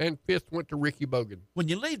out. And fifth went to Ricky Bogan. When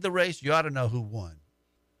you leave the race, you ought to know who won.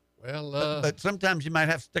 Well, but sometimes you might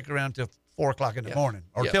have to stick around till 4 o'clock in the morning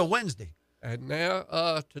or till Wednesday. And now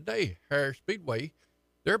today, Harris Speedway,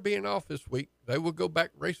 they're being off this week. They will go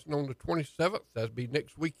back racing on the 27th. That'll be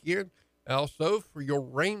next weekend. Also, for your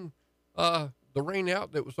rain, the rain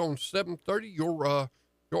out that was on 7:30, your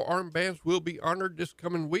armbands will be honored this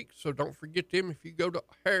coming week, so don't forget them if you go to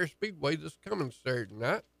Harris Speedway this coming Saturday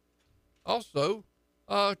night. Also,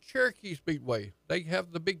 Cherokee Speedway, they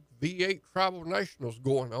have the big V8 Tribal Nationals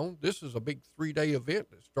going on. This is a big 3-day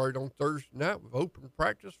event that started on Thursday night with open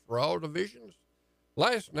practice for all divisions.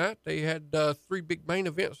 Last night, they had 3 big main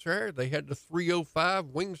events there. They had the 305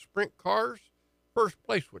 wing sprint cars. First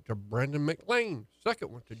place went to Brandon McLean.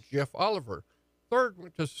 Second went to Jeff Oliver. Third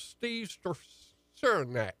went to Steve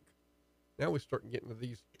Saranac. Now we're starting getting to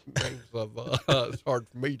these names of, it's hard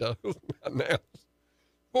for me to announce.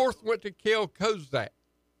 Fourth went to Kel Kozak.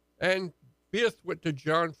 And fifth went to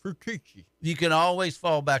John Frutucci. You can always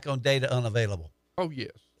fall back on data unavailable. Oh,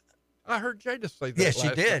 yes. I heard Jada say that. Yes, she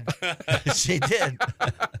did. She did.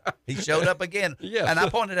 He showed up again. Yes. And I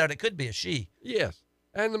pointed out it could be a she. Yes.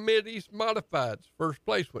 And the Mid-East Modifieds. First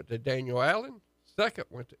place went to Daniel Allen. Second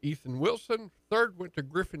went to Ethan Wilson. Third went to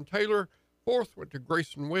Griffin Taylor. Fourth went to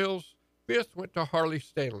Grayson Wells. Fifth went to Harley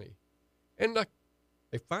Stanley. And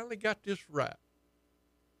they finally got this right.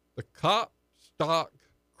 The Cop Stock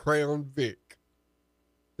Crown Vic.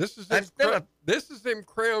 This is them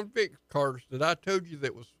Crown Vic cars that I told you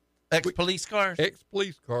that was ex-police cars.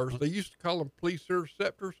 Ex-police cars. They used to call them police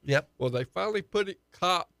interceptors. Yep. Well, they finally put it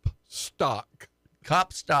Cop Stock.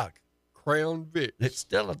 Cop Stock. Crown Vic. It's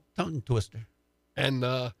still a tongue twister. And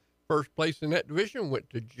first place in that division went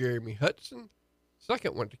to Jeremy Hudson.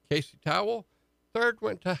 Second went to Casey Towell. Third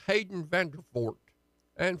went to Hayden Vanderfort.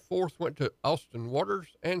 And fourth went to Austin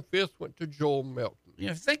Waters. And fifth went to Joel Melton. You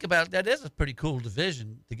know, if you think about it, that is a pretty cool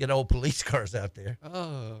division to get old police cars out there.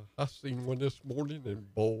 I seen one this morning,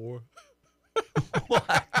 and boy,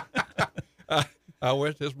 I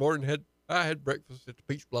went this morning. I had breakfast at the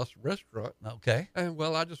Peach Blossom Restaurant. Okay. And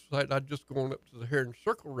well, I just decided I'd just going up to the Heron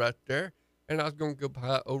Circle right there, and I was going to go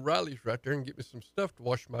by O'Reilly's right there and get me some stuff to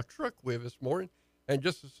wash my truck with this morning. And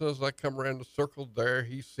just as soon as I come around the circle there,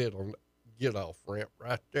 he sit on the get-off ramp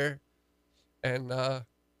right there. And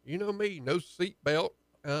you know me, no seat belt.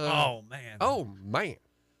 Oh man.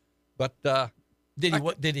 But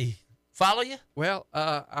did he follow you? Well,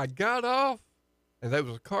 I got off, and there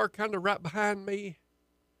was a car kind of right behind me.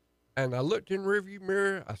 And I looked in the rearview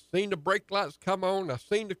mirror. I seen the brake lights come on. I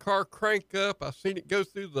seen the car crank up. I seen it go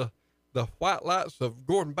through the white lights of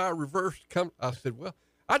going by reverse. I said, well,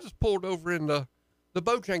 I just pulled over in the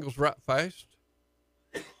Bojangles right fast.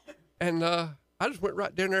 And I just went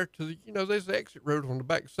right down there to the, there's the exit road on the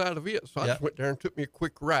back side of it. So I just went there and took me a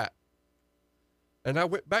quick right. And I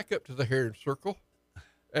went back up to the Heron Circle.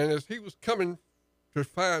 And as he was coming to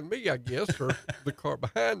find me, I guess, or the car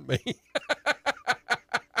behind me,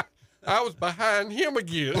 I was behind him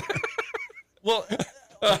again. Well,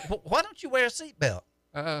 why don't you wear a seatbelt?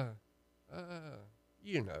 Didn't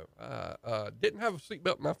have a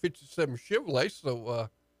seatbelt in my 57 Chevrolet, so.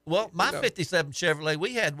 Well, my 57 Chevrolet,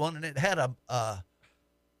 we had one, and it had a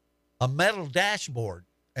metal dashboard,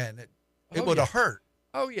 and it would have hurt.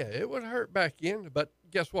 Oh, yeah, it would have hurt back in, but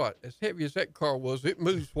guess what? As heavy as that car was, it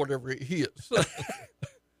moves whatever it hits.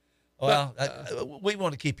 Well, we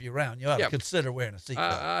want to keep you around. You ought to consider wearing a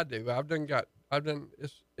seatbelt. I do.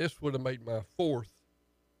 This would have made my fourth.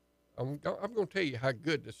 I'm going to tell you how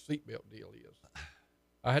good this seatbelt deal is.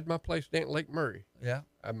 I had my place down at Lake Murray. Yeah.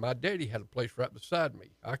 And my daddy had a place right beside me.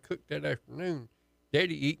 I cooked that afternoon.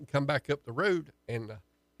 Daddy eat and come back up the road, and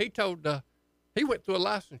he went through a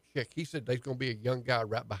license check. He said there's going to be a young guy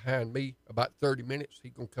right behind me about 30 minutes.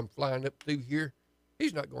 He's going to come flying up through here.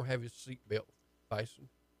 He's not going to have his seatbelt fastened.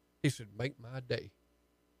 He said, make my day.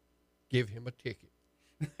 Give him a ticket.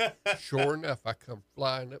 Sure enough, I come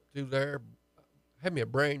flying up through there, had me a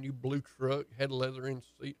brand new blue truck, had a leather in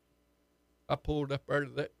seat. I pulled up out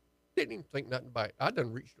of that. Didn't even think nothing about it. I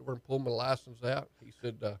done reached over and pulled my license out. He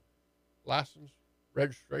said, license,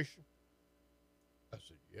 registration. I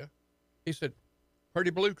said, yeah. He said,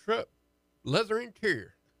 pretty blue truck, leather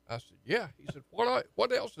interior. I said, yeah. He said,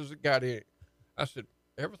 what else has it got in it? I said,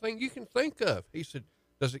 everything you can think of. He said,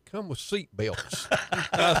 does it come with seat belts?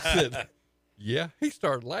 I said, yeah. He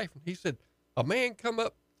started laughing. He said, a man come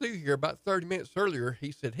up through here about 30 minutes earlier.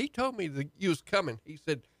 He said, he told me that you was coming. He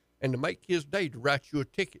said, and to make his day to write you a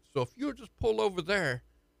ticket. So if you'll just pull over there,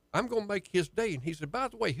 I'm going to make his day. And he said, by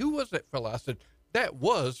the way, who was that fella? I said, that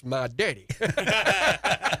was my daddy.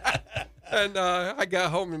 And I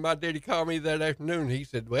got home and my daddy called me that afternoon. He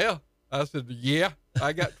said, well, I said, yeah,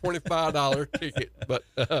 I got $25 ticket. But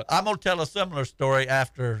I'm going to tell a similar story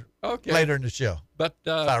later in the show. But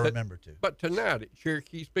if I remember to. But tonight at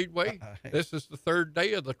Cherokee Speedway, this is the third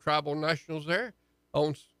day of the Tribal Nationals there.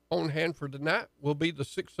 On hand for tonight will be the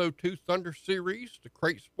 602 Thunder Series, the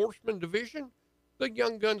Crate Sportsman Division, the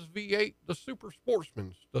Young Guns V8, the Super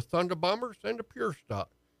Sportsmans, the Thunder Bombers, and the Pure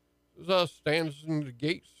Stock. The stands and the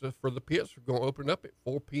gates for the pits are going to open up at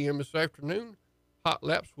 4 p.m. this afternoon. Hot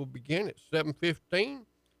laps will begin at 7:15.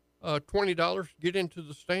 $20 to get into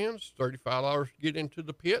the stands, $35 to get into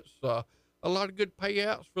the pits. A lot of good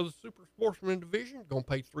payouts for the Super Sportsman Division. Going to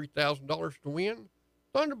pay $3,000 to win.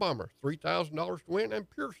 Thunder Bomber, $3,000 to win, and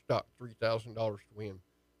Pure Stock, $3,000 to win.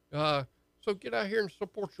 So get out here and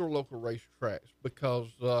support your local racetracks, because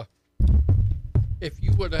if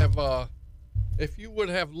you would have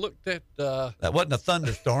looked at that wasn't a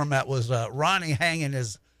thunderstorm. That was Ronnie hanging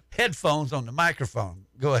his headphones on the microphone.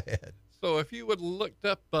 Go ahead. So if you would have looked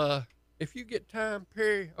up, if you get time,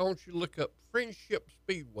 Perry, I want you to look up Friendship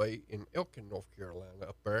Speedway in Elkin, North Carolina,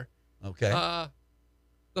 up there. Okay.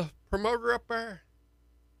 The promoter up there,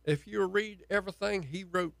 if you read everything he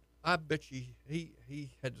wrote, I bet you he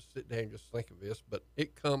had to sit down and just think of this, but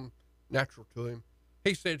it come natural to him.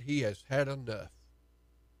 He said he has had enough.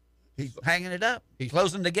 He's hanging it up. He's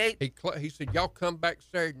closing the gate. He said, y'all come back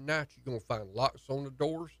Saturday night, you're going to find locks on the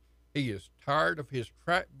doors. He is tired of his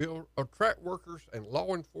track workers and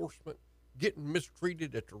law enforcement getting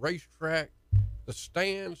mistreated at the racetrack, the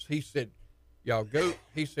stands. He said, y'all go.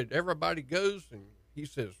 He said, everybody goes, and he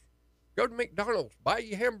says, go to McDonald's, buy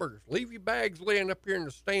your hamburgers, leave your bags laying up here in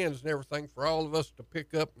the stands and everything for all of us to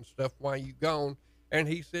pick up and stuff while you gone. And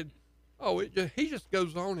he said, he just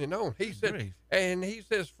goes on and on. He said, and he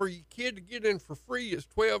says, for your kid to get in for free is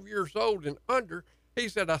 12 years old and under. He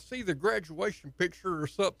said, I see the graduation picture or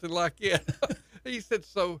something like that. He said,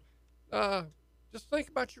 so just think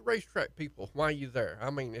about your racetrack people while you're there. I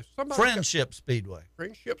mean, if somebody Friendship Speedway.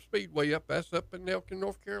 Friendship Speedway that's up in Elkin,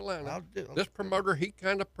 North Carolina. This promoter, he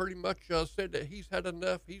kind of pretty much said that he's had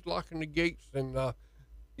enough. He's locking the gates, and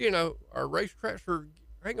you know, our racetracks are,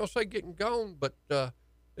 I ain't gonna say getting gone, but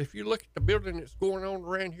if you look at the building that's going on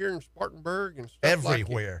around here in Spartanburg and stuff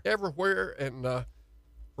everywhere, everywhere, and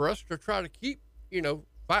for us to try to keep, you know,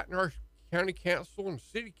 fighting our county council and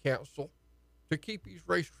city council to keep these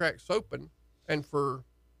racetracks open, and for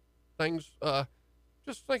things,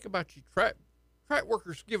 just think about you track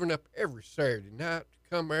workers giving up every Saturday night to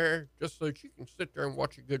come there just so that you can sit there and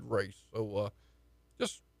watch a good race. So,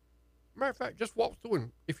 just matter of fact, just walk through,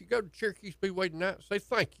 and if you go to Cherokee Speedway tonight, say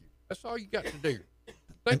thank you. That's all you got to do.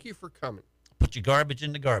 Thank you for coming. Put your garbage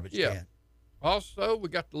in the garbage can. Also, we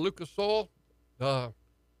got the Lucas Oil.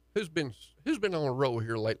 Who's been on a roll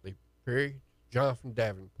here lately, Perry? Jonathan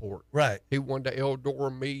Davenport. Right. He won the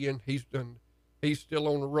Eldora Million. He's still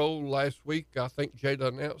on the roll. Last week, I think Jada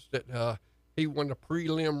announced that he won the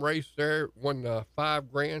prelim race there, won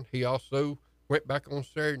 $5,000. He also went back on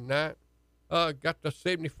Saturday night, got the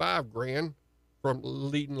 $75,000 from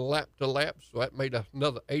leading lap to lap. So that made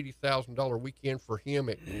another $80,000 weekend for him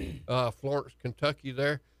at Florence, Kentucky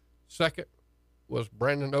there. Second was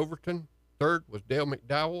Brandon Overton. Third was Dale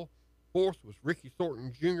McDowell. Fourth was Ricky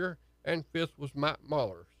Thornton Jr. And fifth was Mike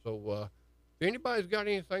Mahler. So if anybody's got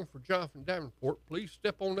anything for Jonathan Davenport, please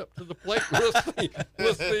step on up to the plate and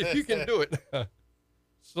we'll see if you can do it.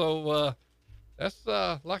 So that's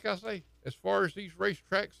like I say, as far as these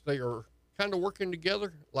racetracks, they are kind of working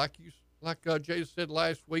together. Like Jay said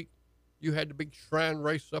last week, you had the big shrine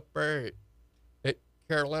race up there at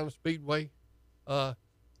Carolina Speedway.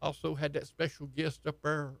 Also had that special guest up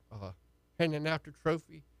there handing out the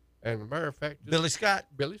trophy. And as a matter of fact, Billy Scott.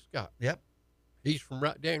 Yep. He's from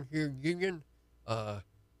right down here in Union.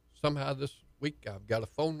 Somehow this week I've got a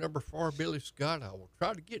phone number for Billy Scott. I will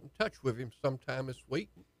try to get in touch with him sometime this week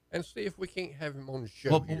and see if we can't have him on the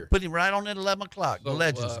show here. We'll put him right on at 11 o'clock, the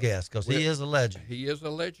Legends guest, because he is a legend. He is a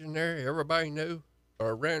legend there. Everybody knew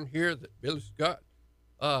around here that Billy Scott,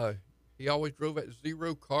 he always drove that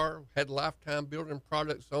Zero car, had Lifetime Building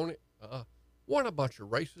Products on it. Won a bunch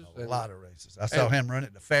of races. A lot of races. I saw him run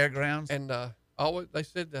at the fairgrounds. And always they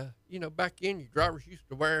said, you know, back then, you drivers used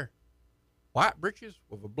to wear white breeches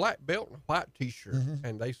with a black belt and a white T-shirt. Mm-hmm.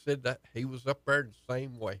 And they said that he was up there the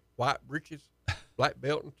same way. White breeches, black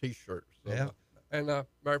belt, and T-shirt. So, yeah. And matter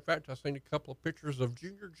of fact, I seen a couple of pictures of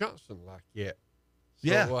Junior Johnson like that. So,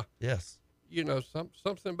 yeah. Yes. You know,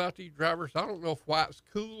 something about these drivers. I don't know if white's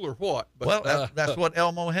cool or what. But, well, that's what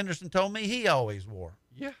Elmo Henderson told me he always wore.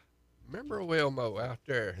 Yeah. Remember Elmo out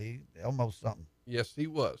there? Elmo's something. Yes, he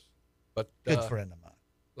was. But good friend of mine.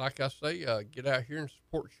 Like I say, get out here and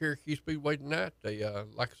support Cherokee Speedway tonight. They,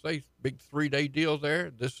 like I say, big 3-day deal there.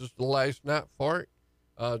 This is the last night for it.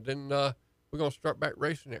 Then we're gonna start back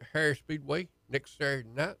racing at Harris Speedway next Saturday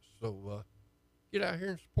night. So get out here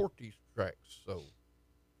and support these tracks. So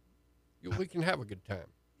we can have a good time.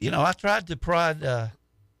 You know, I tried to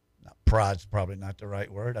pride's probably not the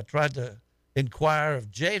right word. I tried to inquire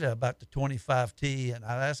of Jada about the 25T, and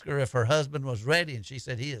I asked her if her husband was ready, and she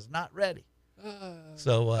said he is not ready.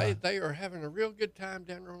 So they are having a real good time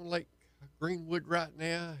down there on Lake Greenwood right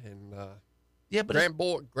now, and yeah, but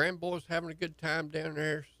grandboy's having a good time down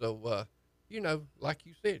there. So you know, like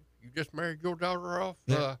you said, you just married your daughter off.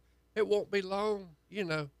 Yeah. It won't be long. You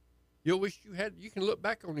know, you'll wish you had. You can look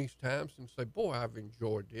back on these times and say, "Boy, I've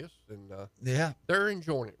enjoyed this," and yeah, they're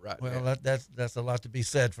enjoying it right now. Well, that's a lot to be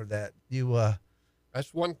said for that.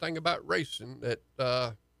 That's one thing about racing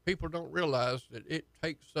that people don't realize, that it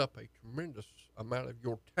takes up a tremendous amount of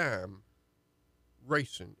your time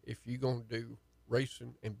racing if you're going to do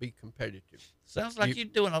racing and be competitive. Sounds like you're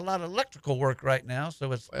doing a lot of electrical work right now,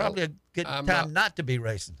 so it's probably a good time not to be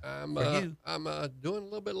racing. I'm doing a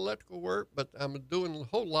little bit of electrical work, but I'm doing a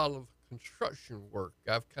whole lot of construction work.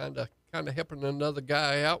 I've kind of helping another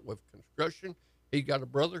guy out with construction. He got a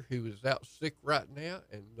brother who is out sick right now,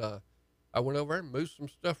 and I went over and moved some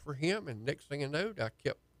stuff for him, and next thing I know, I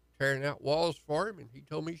kept tearing out walls for him, and he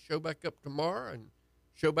told me show back up tomorrow, and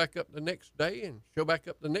show back up the next day, and show back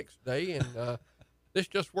up the next day, and this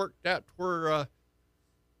just worked out to where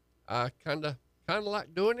I kind of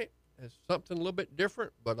like doing it. It's something a little bit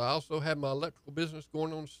different, but I also have my electrical business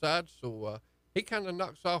going on the side, so he kind of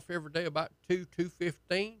knocks off every day about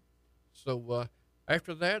 2:15. So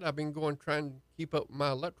after that, I've been trying to keep up with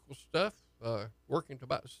my electrical stuff, working to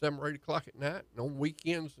about 7 or 8 o'clock at night, and on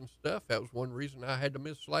weekends and stuff. That was one reason I had to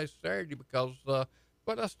miss last Saturday, because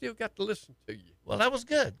but I still got to listen to you. Well, that was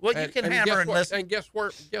good. Well, you can hammer and listen. And guess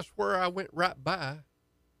where I went right by?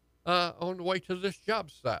 on the way to this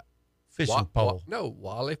job site. Fishing pole. No,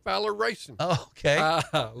 Wally Fowler Racing. Oh, okay.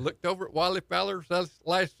 Looked over at Wally Fowler's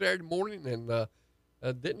last Saturday morning and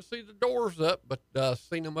didn't see the doors up, but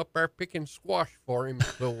seen him up there picking squash for him.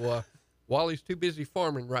 So Wally's too busy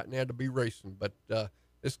farming right now to be racing, but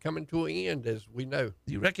it's coming to an end, as we know.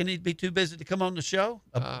 You reckon he'd be too busy to come on the show?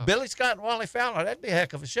 Billy Scott and Wally Fowler, that'd be a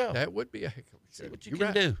heck of a show. That would be a heck of a show. See what you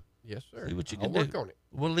can do. Yes, sir. See what you I'll can do. work on it.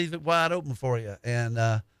 We'll leave it wide open for you. And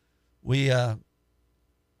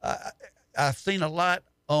I've seen a lot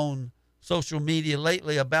on social media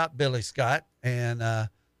lately about Billy Scott, and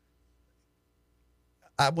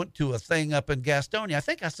I went to a thing up in Gastonia. I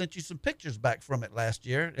think I sent you some pictures back from it last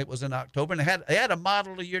year. It was in October, and they had a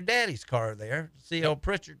model of your daddy's car there, C.L.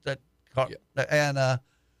 Pritchard, that car, and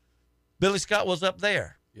Billy Scott was up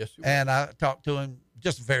there. Yes, he was. And I talked to him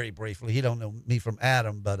just very briefly. He don't know me from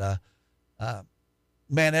Adam, but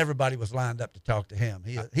man, everybody was lined up to talk to him.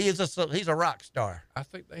 He's a rock star. I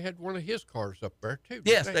think they had one of his cars up there too.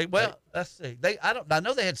 Yes, let's see. I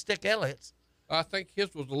know they had Stick Elliott's. I think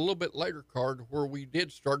his was a little bit later car to where we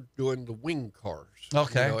did start doing the wing cars.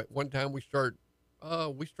 Okay. At one time we started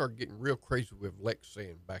getting real crazy with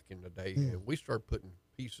Lexan back in the day, and we started putting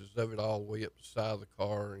pieces of it all the way up the side of the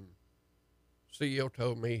car. And CEO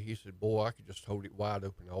told me, he said, "Boy, I could just hold it wide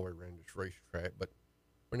open all the way around this racetrack." But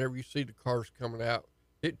whenever you see the cars coming out,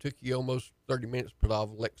 it took you almost 30 minutes to put all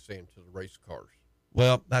the Lexan to the race cars.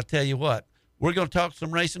 Well, I tell you what. We're going to talk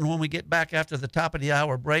some racing when we get back after the top of the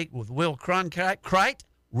hour break with Will Cronkite,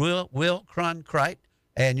 Will Cronkite,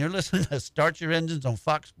 and you're listening to Start Your Engines on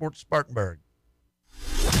Fox Sports Spartanburg.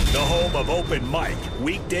 The home of Open Mic,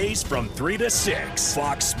 weekdays from 3 to 6.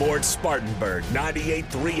 Fox Sports Spartanburg,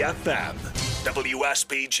 98.3 FM.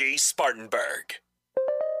 WSPG Spartanburg.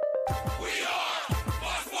 We are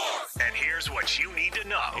Fox Sports. And here's what you need to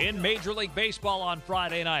know. In Major League Baseball on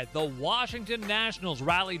Friday night, the Washington Nationals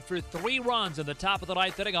rallied for 3 runs in the top of the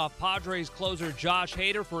ninth inning off Padres closer Josh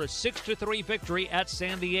Hader for a 6-3 victory at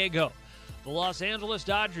San Diego. The Los Angeles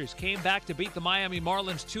Dodgers came back to beat the Miami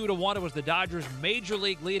Marlins 2-1. It was the Dodgers' Major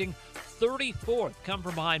League leading 34th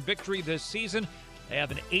come-from-behind victory this season. They have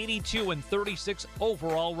an 82-36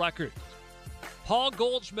 overall record. Paul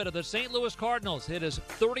Goldschmidt of the St. Louis Cardinals hit his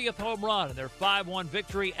 30th home run in their 5-1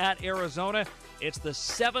 victory at Arizona. It's the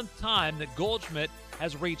 7th time that Goldschmidt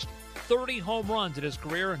has reached 30 home runs in his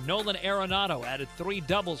career. Nolan Arenado added 3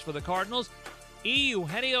 doubles for the Cardinals.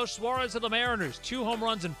 Eugenio Suarez of the Mariners, 2 home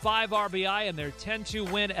runs and 5 RBI in their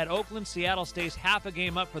 10-2 win at Oakland. Seattle stays half a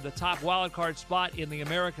game up for the top wildcard spot in the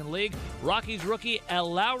American League. Rockies rookie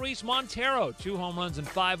Eleuris Montero, 2 home runs and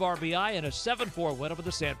 5 RBI in a 7-4 win over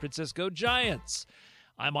the San Francisco Giants.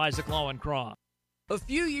 I'm Isaac Lowenkron. A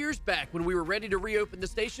few years back, when we were ready to reopen the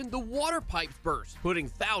station, the water pipes burst, putting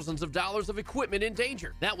thousands of dollars of equipment in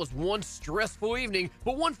danger. That was one stressful evening,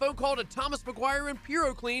 but one phone call to Thomas McGuire and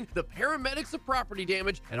PuroClean, the paramedics of property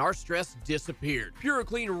damage, and our stress disappeared.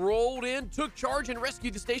 PuroClean rolled in, took charge, and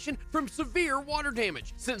rescued the station from severe water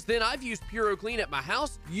damage. Since then, I've used PuroClean at my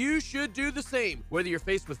house. You should do the same. Whether you're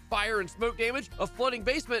faced with fire and smoke damage, a flooding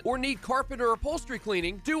basement, or need carpet or upholstery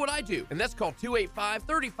cleaning, do what I do, and that's called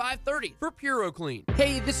 285-3530 for PuroClean.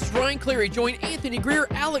 Hey, this is Ryan Cleary. Join Anthony Greer,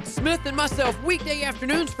 Alex Smith, and myself weekday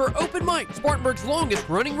afternoons for Open Mic, Spartanburg's longest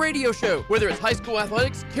running radio show. Whether it's high school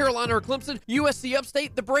athletics, Carolina or Clemson, USC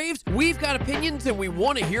Upstate, the Braves, we've got opinions and we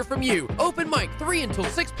want to hear from you. Open Mic 3 until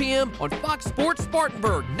 6 p.m. on Fox Sports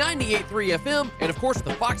Spartanburg, 98.3 FM, and of course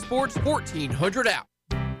the Fox Sports 1400 app.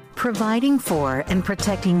 Providing for and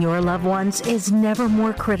protecting your loved ones is never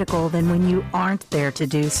more critical than when you aren't there to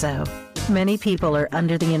do so. Many people are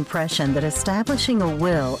under the impression that establishing a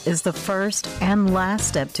will is the first and last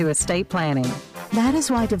step to estate planning. That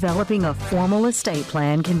is why developing a formal estate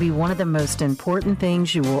plan can be one of the most important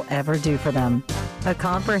things you will ever do for them. A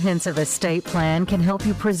comprehensive estate plan can help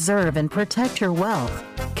you preserve and protect your wealth,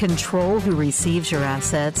 control who receives your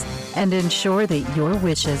assets, and ensure that your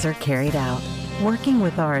wishes are carried out. Working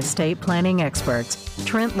with our estate planning experts,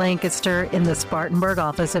 Trent Lancaster in the Spartanburg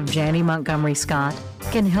office of Janney Montgomery Scott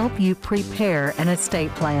can help you prepare an estate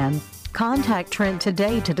plan. Contact Trent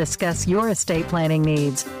today to discuss your estate planning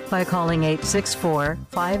needs by calling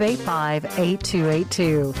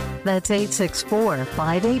 864-585-8282. That's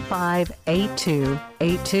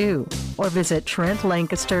 864-585-8282. Or visit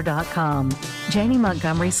TrentLancaster.com. Janney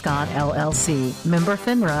Montgomery Scott, LLC. Member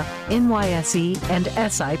FINRA, NYSE, and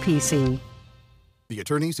SIPC. The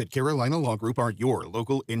attorneys at Carolina Law Group are your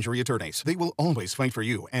local injury attorneys. They will always fight for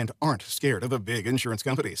you and aren't scared of the big insurance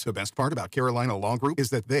companies. The best part about Carolina Law Group is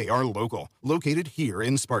that they are local, located here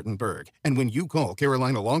in Spartanburg. And when you call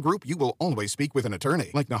Carolina Law Group, you will always speak with an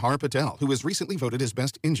attorney like Nahar Patel, who was recently voted as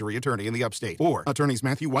best injury attorney in the upstate, or attorneys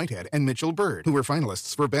Matthew Whitehead and Mitchell Bird, who were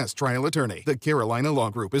finalists for best trial attorney. The Carolina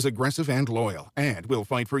Law Group is aggressive and loyal and will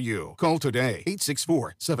fight for you. Call today,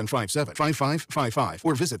 864-757-5555,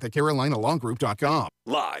 or visit thecarolinalawgroup.com.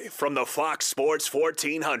 Live from the Fox Sports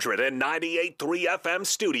 1400 and 98.3 FM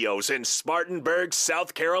studios in Spartanburg,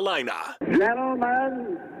 South Carolina.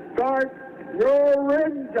 Gentlemen, start your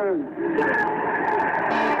engines.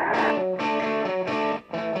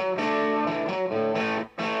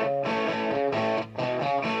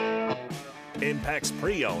 Impex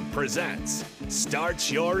Pre-Owned presents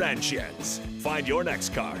Start Your Engines. Find your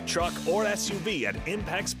next car, truck, or SUV at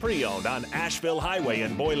Impex Pre-Owned on Asheville Highway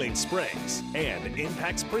in Boiling Springs and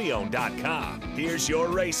ImpexPreowned.com. Here's your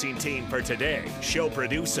racing team for today. Show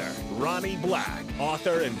producer, Ronnie Black.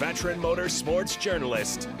 Author and veteran motorsports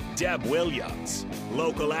journalist, Deb Williams.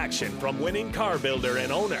 Local action from winning car builder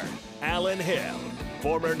and owner, Alan Hill.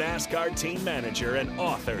 Former NASCAR team manager and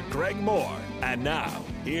author Greg Moore. And now,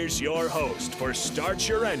 here's your host for Start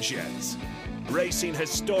Your Engines, racing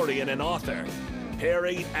historian and author,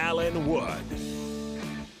 Perry Allen Wood.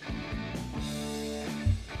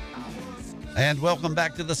 And welcome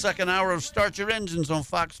back to the second hour of Start Your Engines on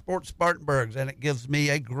Fox Sports Spartanburg. And it gives me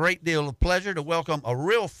a great deal of pleasure to welcome a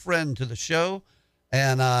real friend to the show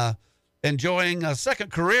and enjoying a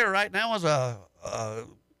second career right now as a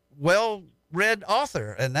well-read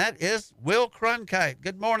author, and that is Will Cronkite.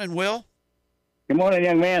 Good morning, Will. Good morning,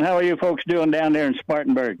 young man. How are you folks doing down there in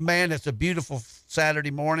Spartanburg? Man, it's a beautiful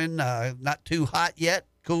Saturday morning. Not too hot yet,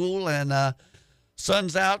 cool, and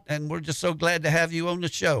sun's out, and we're just so glad to have you on the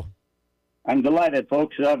show. I'm delighted,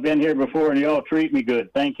 folks. I've been here before, and you all treat me good.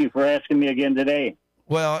 Thank you for asking me again today.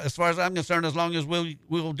 Well, as far as I'm concerned, as long as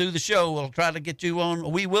we'll do the show, we'll try to get you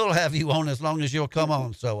on. We will have you on as long as you'll come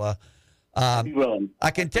on. So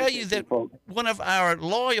I can tell you that one of our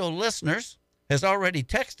loyal listeners has already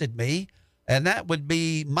texted me, and that would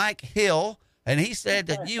be Mike Hill, and he said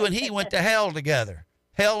that you and he went to Hell together,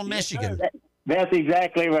 Hell, Michigan. That's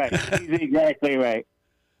exactly right. He's exactly right.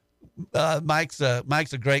 Mike's a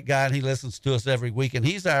great guy, and he listens to us every week, and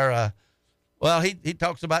he's our he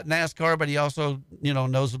talks about NASCAR, but he also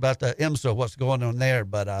knows about the IMSA, what's going on there.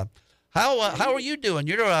 But how are you doing?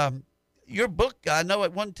 Your book, I know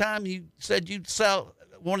at one time you said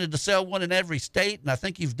wanted to sell one in every state, and I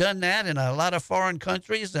think you've done that in a lot of foreign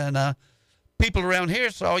countries, and people around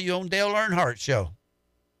here saw you on Dale Earnhardt's show.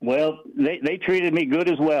 Well, they treated me good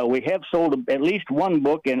as well. We have sold at least one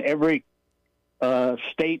book in every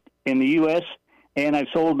state in the U.S., and I've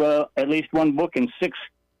sold at least one book in 6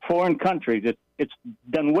 foreign countries. It's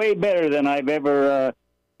done way better than I've ever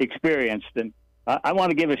experienced, and I want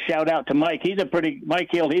to give a shout out to Mike. Mike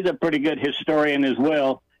Hill. He's a pretty good historian as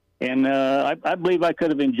well, and I believe I could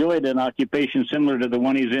have enjoyed an occupation similar to the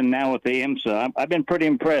one he's in now with the IMSA. I've been pretty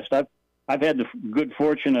impressed. I've had the good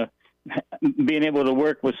fortune of being able to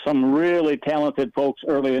work with some really talented folks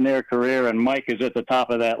early in their career, and Mike is at the top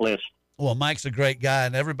of that list. Well, Mike's a great guy,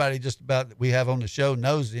 and everybody just about that we have on the show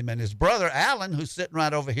knows him. And his brother, Alan, who's sitting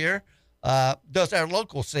right over here, does our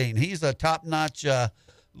local scene. He's a top-notch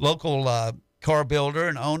local car builder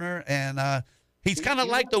and owner, and he's kind of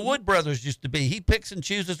like the Wood brothers used to be. He picks and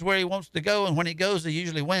chooses where he wants to go, and when he goes, he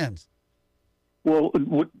usually wins. Well,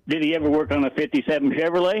 did he ever work on a 57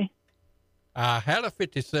 Chevrolet? I had a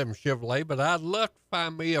 57 Chevrolet, but I'd love to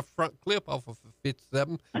find me a front clip off of a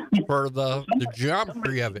 57 for the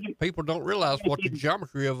geometry of it. People don't realize what the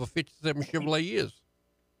geometry of a 57 Chevrolet is.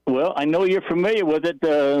 Well, I know you're familiar with it.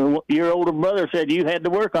 Your older brother said you had to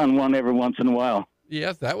work on one every once in a while.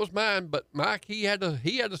 Yes, that was mine. But Mike, he had a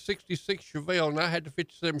 66 Chevelle, and I had the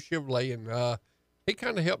 57 Chevrolet, and he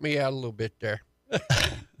kind of helped me out a little bit there.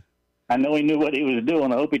 I know he knew what he was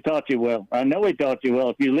doing. I hope he taught you well. I know he taught you well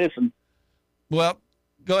if you listen. Well,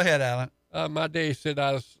 go ahead, Alan. My daddy said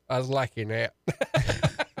I was liking that.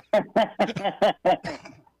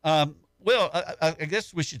 Well, I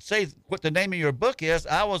guess we should say what the name of your book is.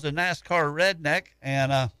 I Was a NASCAR Redneck,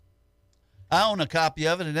 and I own a copy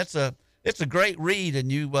of it, and it's a great read, and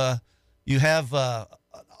you have an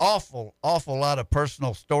awful lot of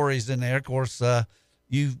personal stories in there. Of course,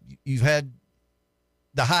 you've had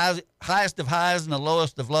the highest of highs and the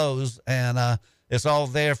lowest of lows, and it's all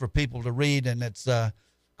there for people to read, and it's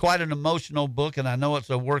quite an emotional book, and I know it's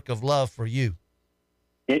a work of love for you.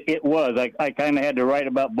 It was. I kind of had to write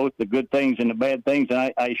about both the good things and the bad things,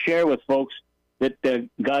 and I share with folks that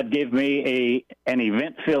God gave me an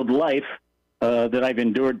event-filled life, that I've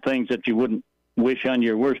endured things that you wouldn't wish on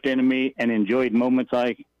your worst enemy and enjoyed moments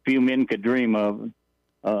few men could dream of.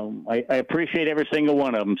 I appreciate every single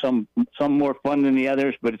one of them. Some more fun than the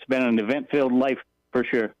others, but it's been an event-filled life for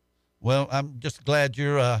sure. Well, I'm just glad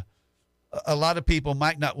you're. A lot of people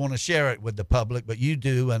might not want to share it with the public, but you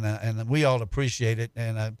do, and we all appreciate it.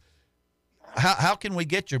 And how can we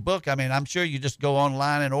get your book? I mean, I'm sure you just go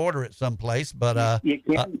online and order it someplace, but you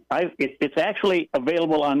can. It's actually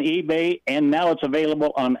available on eBay, and now it's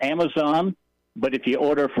available on Amazon. But if you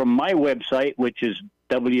order from my website, which is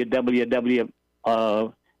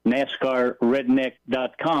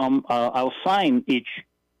www.NASCARredneck.com, I'll sign each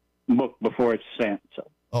book before it's sent. So.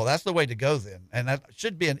 Oh, that's the way to go then. And that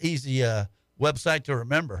should be an easy website to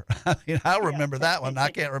remember. I mean, I'll remember that one.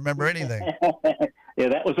 I can't remember anything. Yeah,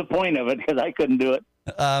 that was the point of it, because I couldn't do it.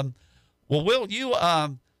 Well, Will, you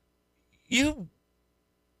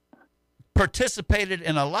participated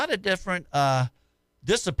in a lot of different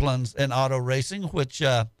disciplines in auto racing, which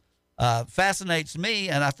fascinates me.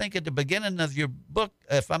 And I think at the beginning of your book,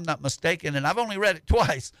 if I'm not mistaken, and I've only read it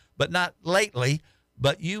twice, but not lately,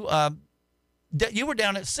 but you were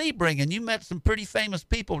down at Sebring, and you met some pretty famous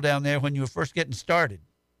people down there when you were first getting started.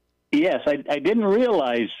 Yes, I didn't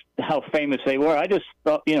realize how famous they were. I just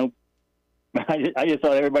thought, I just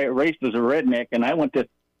thought everybody that raced was a redneck. And I went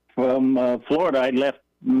from Florida. I left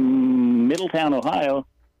Middletown, Ohio,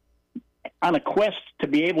 on a quest to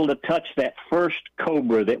be able to touch that first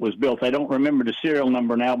Cobra that was built. I don't remember the serial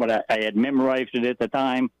number now, but I had memorized it at the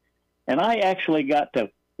time. And I actually got to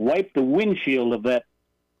wipe the windshield of that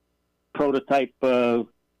prototype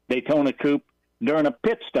Daytona coupe during a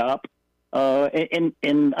pit stop.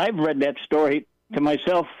 And I've read that story to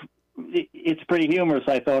myself. It's pretty humorous.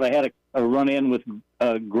 I thought I had a run-in with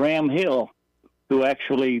Graham Hill, who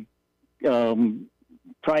actually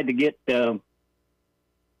tried to get, I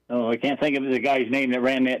can't think of the guy's name that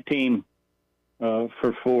ran that team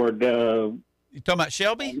for Ford. You talking about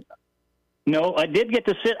Shelby? No, I did get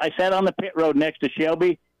to sit. I sat on the pit road next to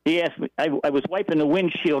Shelby. He asked me, I was wiping the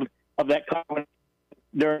windshield of that car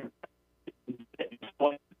during.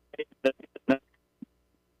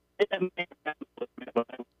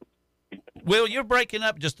 Will, you're breaking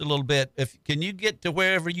up just a little bit. Can you get to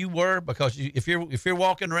wherever you were? Because if you're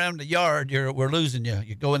walking around the yard, we're losing you.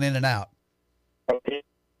 You're going in and out.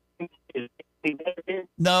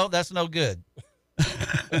 No, that's no good.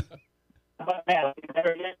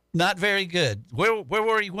 Not very good. Where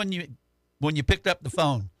were you when you picked up the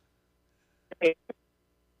phone?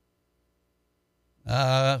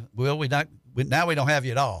 Will, now we don't have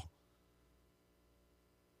you at all.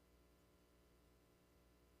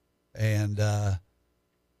 And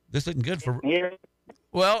this isn't good for.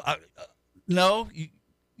 Well, no,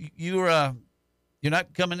 you're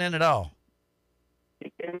not coming in at all.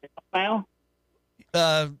 Now,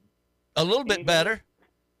 a little bit better.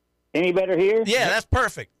 Any better here? Yeah, that's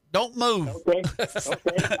perfect. Don't move. Okay.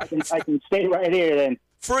 I can stay right here then.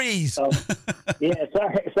 Freeze. Yeah,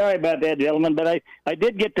 sorry about that, gentlemen. But I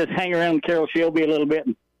did get to hang around Carroll Shelby a little bit,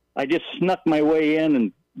 and I just snuck my way in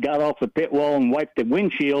and got off the pit wall and wiped the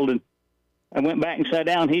windshield, and I went back and sat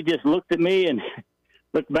down. He just looked at me and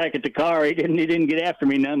looked back at the car. He didn't get after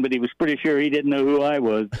me none, but he was pretty sure he didn't know who I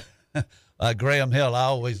was. Graham Hill, I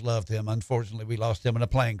always loved him. Unfortunately, we lost him in a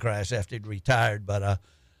plane crash after he'd retired. But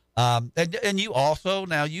and you also,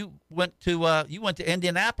 now you went to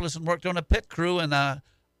Indianapolis and worked on a pit crew, and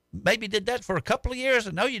maybe did that for a couple of years.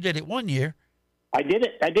 I know you did it 1 year. I did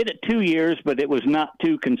it 2 years, but it was not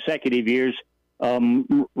 2 consecutive years.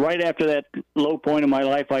 Right after that low point of my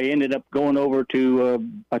life, I ended up going over to,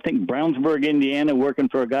 I think, Brownsburg, Indiana, working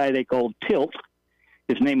for a guy they called Tilt.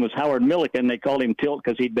 His name was Howard Milliken. They called him Tilt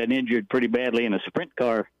because he'd been injured pretty badly in a sprint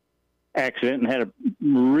car accident and had a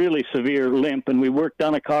really severe limp. And we worked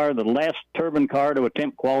on a car. The last turbine car to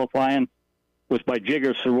attempt qualifying was by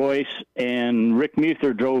Jigger Sorois, and Rick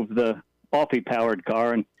Muther drove the Offie-powered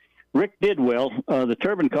car. And Rick did well. The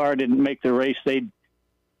turbine car didn't make the race. They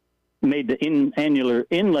made the annular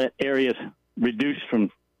inlet area reduced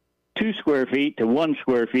from 2 square feet to 1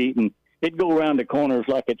 square feet, and it'd go around the corners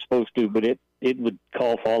like it's supposed to, but it would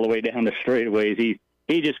cough all the way down the straightaways.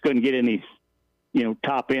 He just couldn't get any,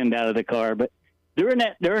 top end out of the car. But during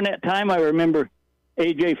that time, I remember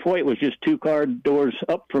A.J. Foyt was just 2 car doors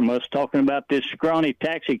up from us talking about this scrawny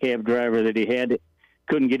taxi cab driver that he had that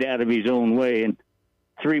couldn't get out of his own way. And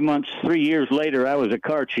 3 years later, I was a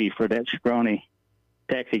car chief for that scrawny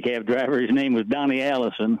taxi cab driver. His name was Donnie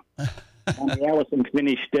Allison. Donnie Allison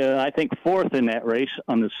finished, I think, 4th in that race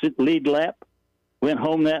on the lead lap. Went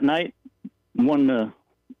home that night, won the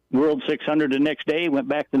World 600 the next day, went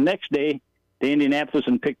back the next day to Indianapolis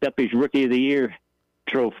and picked up his Rookie of the Year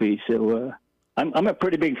trophy. So I'm a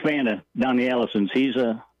pretty big fan of Donnie Allison's.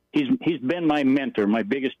 He's been my mentor. My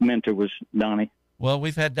biggest mentor was Donnie. Well,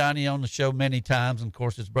 we've had Donnie on the show many times, and of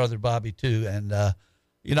course his brother Bobby too. And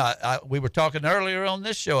we were talking earlier on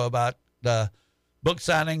this show about the book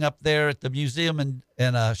signing up there at the museum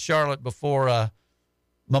in Charlotte before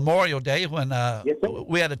Memorial Day when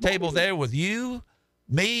we had a table there with you,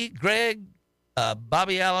 me, Greg,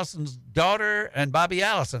 Bobby Allison's daughter, and Bobby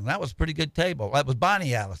Allison. That was a pretty good table. That was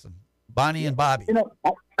Bonnie Allison, Bonnie and Bobby.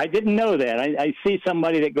 I didn't know that. I see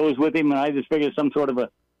somebody that goes with him, and I just figured some sort of a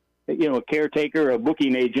caretaker or a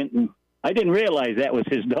booking agent, and I didn't realize that was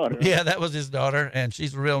his daughter. Yeah, that was his daughter, and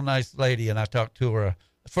she's a real nice lady, and I talked to her.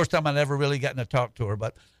 First time I'd ever really gotten to talk to her.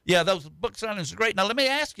 But, yeah, those book signings are great. Now, let me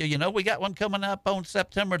ask you, we got one coming up on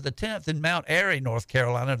September the 10th in Mount Airy, North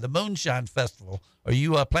Carolina, the Moonshine Festival. Are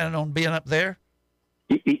you planning on being up there?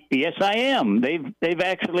 Yes, I am. They've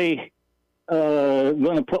actually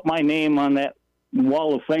going to put my name on that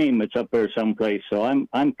wall of fame that's up there someplace. So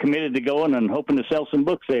I'm committed to going and hoping to sell some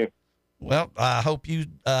books there. Well, I hope you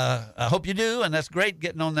do, and that's great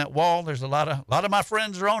getting on that wall. There's a lot of my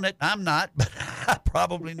friends are on it. I'm not, but I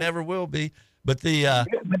probably never will be. But Bill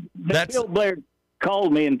Blair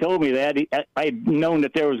called me and told me that I'd known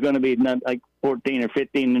that there was going to be like 14 or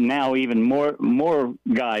 15, and now even more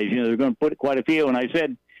guys. They're going to put quite a few. And I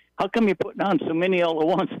said, "How come you're putting on so many all at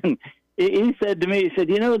once?" And he said to me,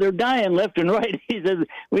 they're dying left and right. He says,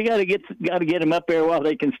 we got to get them up there while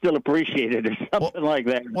they can still appreciate it, or something like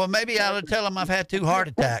that. Well, maybe I would tell them I've had 2 heart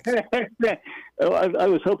attacks. I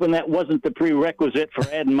was hoping that wasn't the prerequisite for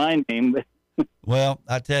adding my name. Well,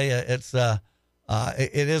 I tell you, it's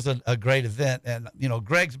it is a great event, and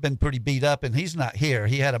Greg's been pretty beat up, and he's not here.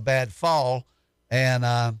 He had a bad fall, and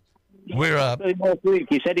we're last week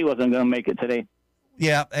he said he wasn't going to make it today.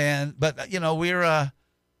 Yeah, but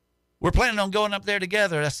we're planning on going up there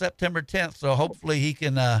together. That's September 10th, so hopefully he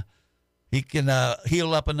can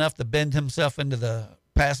heal up enough to bend himself into the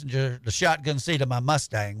shotgun seat of my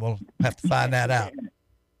Mustang. We'll have to find that out.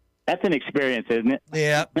 That's an experience, isn't it?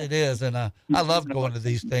 Yeah, it is, and I love going to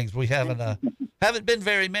these things. We haven't been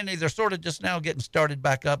very many. They're sort of just now getting started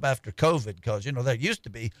back up after COVID, because there used to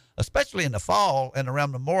be, especially in the fall and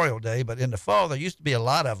around Memorial Day, but in the fall there used to be a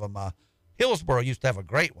lot of them. Hillsboro used to have a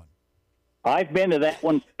great one. I've been to that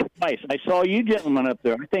one twice. I saw you gentlemen up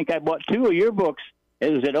there. I think I bought 2 of your books.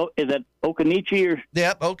 Is it Okanichi or?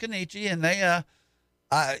 Yep, Okanichi, and they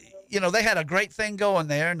had a great thing going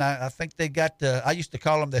there, and I think they got I used to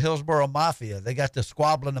call them the Hillsboro Mafia. They got to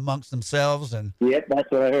squabbling amongst themselves, and yep, that's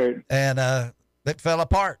what I heard. And it fell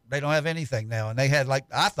apart. They don't have anything now, and they had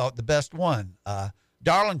I thought the best one.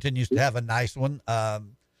 Darlington used to have a nice one.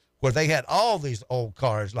 Where they had all these old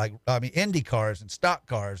cars, Indy cars and stock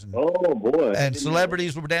cars, and oh boy, and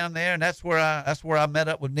celebrities were down there, and that's where I met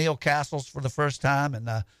up with Neil Castles for the first time, and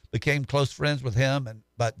became close friends with him.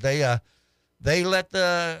 But they let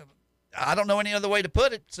I don't know any other way to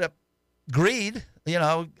put it except greed.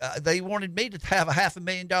 They wanted me to have a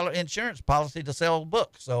 $500,000 insurance policy to sell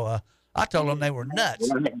books, so I told them they were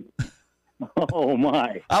nuts. Oh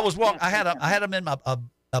my! I had them in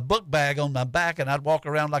a book bag on my back, and I'd walk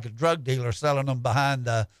around like a drug dealer selling them behind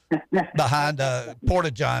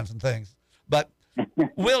porta-johns and things. But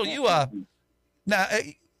Will, you now,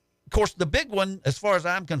 of course, the big one, as far as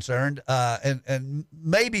I'm concerned, and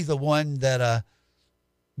maybe the one that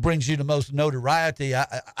brings you the most notoriety.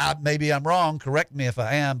 Maybe I'm wrong. Correct me if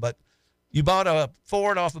I am. But you bought a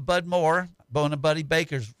Ford off of Bud Moore, one of Buddy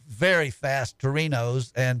Baker's very fast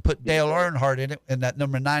Torinos, and put Dale Earnhardt in it in that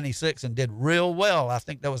number 96 and did real well. I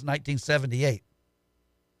think that was 1978.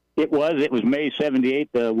 It was May 78,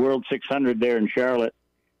 the World 600 there in Charlotte.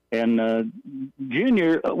 And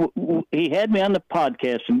Junior, he had me on the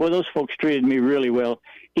podcast, and boy, those folks treated me really well.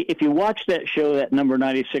 If you watch that show, that number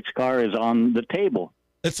 96 car is on the table.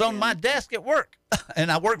 It's on my desk at work,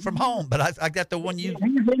 and I work from home, but I got the one you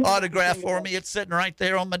autographed for me. It's sitting right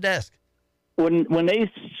there on my desk. When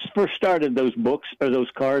they first started those books or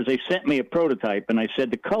those cars, they sent me a prototype, and I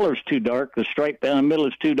said the color's too dark, the stripe down the middle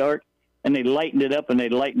is too dark, and they lightened it up, and they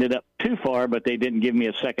lightened it up too far, but they didn't give me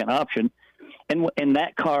a second option. And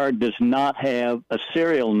that car does not have a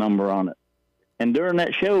serial number on it. And during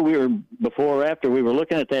that show, before or after, we were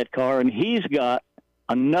looking at that car, and he's got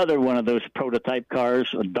another one of those prototype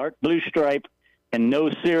cars, a dark blue stripe, and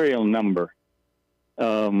no serial number.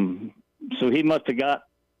 So he must have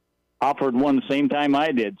offered one the same time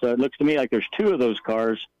I did. So it looks to me like there's 2 of those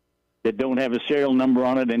cars that don't have a serial number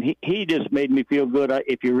on it. And he just made me feel good.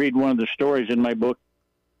 If you read one of the stories in my book,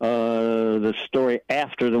 the story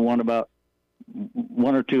after the one about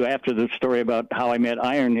one or two after the story about how I met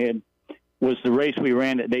Ironhead was the race we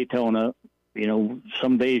ran at Daytona. You know,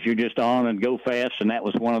 some days you're just on and go fast, and that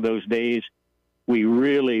was one of those days. We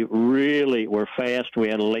really, really were fast. We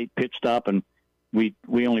had a late pit stop, and we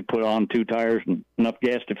only put on 2 tires and enough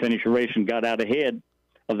gas to finish a race and got out ahead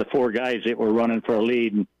of the 4 guys that were running for a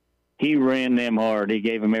lead. And he ran them hard. He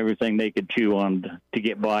gave them everything they could chew on to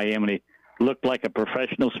get by him, and he looked like a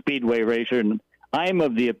professional speedway racer. And I'm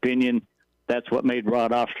of the opinion that's what made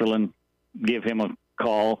Rod Osterlund give him a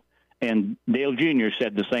call. And Dale Jr.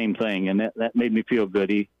 said the same thing, and that made me feel good.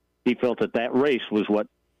 He felt that race was what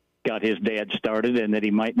got his dad started, and that he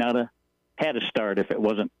might not have had a start if it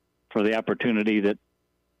wasn't for the opportunity that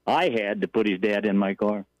I had to put his dad in my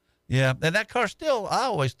car. Yeah, and that car still, I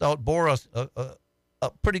always thought, bore a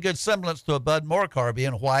pretty good semblance to a Bud Moore car,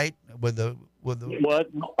 being white with the. Well,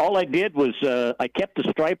 all I did was I kept the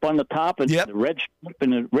stripe on the top and the red stripe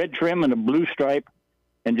and the red trim and the blue stripe,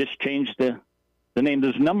 and just changed the name.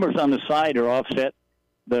 Those numbers on the side are offset.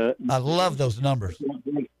 I love those numbers.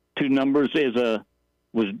 2 numbers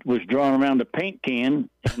was drawn around a paint can,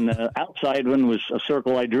 and the outside one was a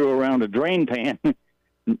circle I drew around a drain pan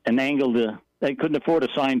and angled. They couldn't afford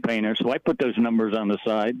a sign painter, so I put those numbers on the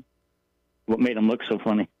side. What made them look so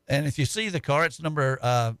funny? And if you see the car, it's number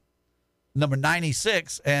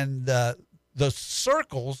 96, and the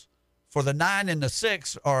circles for the 9 and the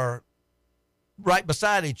 6 are right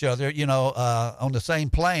beside each other, you know, on the same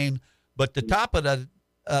plane. But the top of the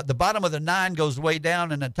bottom of the 9 goes way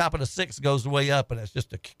down, and the top of the 6 goes way up, and it's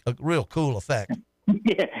just a real cool effect.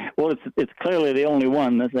 Yeah, well, it's clearly the only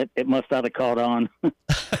one that it must not have caught on.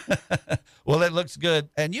 Well, it looks good,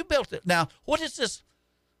 and you built it. Now, what is this?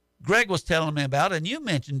 Greg was telling me about, and you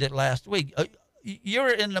mentioned it last week.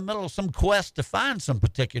 You're in the middle of some quest to find some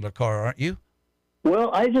particular car, aren't you?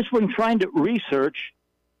 Well, I just been trying to research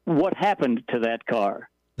what happened to that car.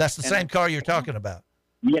 That's the same car you're talking about.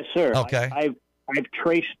 Yes, sir. Okay. I've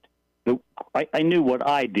traced I knew what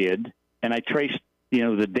I did, and I traced, you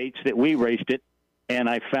know, the dates that we raced it, and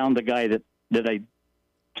I found the guy that I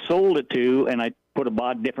sold it to, and I put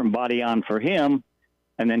a different body on for him,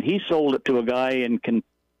 and then he sold it to a guy in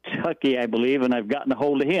Kentucky, I believe, and I've gotten a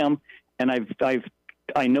hold of him, and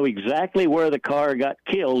I know exactly where the car got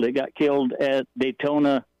killed. It got killed at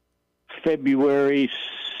Daytona, February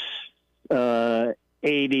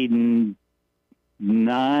 89.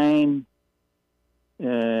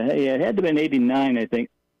 Yeah, it had to have been 89, I think.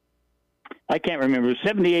 I can't remember. It was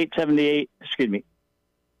 78, excuse me,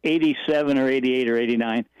 87 or 88 or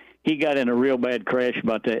 89. He got in a real bad crash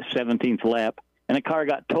about the 17th lap, and the car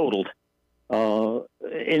got totaled.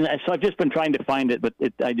 And so I've just been trying to find it, but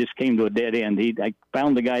I just came to a dead end. I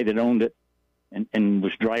found the guy that owned it and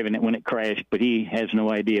was driving it when it crashed, but he has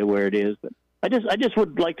no idea where it is. But I just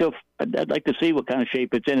would like to. I'd like to see what kind of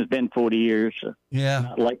shape it's in. It's been 40 years. So yeah,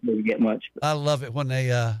 not likely to get much. But. I love it when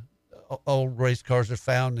they old race cars are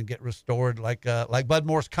found and get restored, like Bud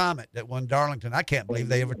Moore's Comet that won Darlington. I can't believe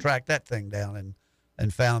they ever tracked that thing down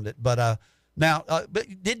and found it. But now, but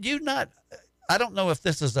did you not? I don't know if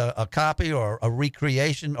this is a copy or a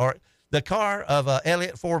recreation or the car of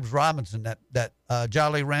Elliott Forbes Robinson, that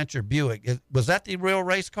Jolly Rancher Buick. Was that the real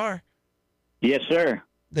race car? Yes, sir.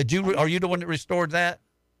 Are you the one that restored that?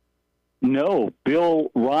 No, Bill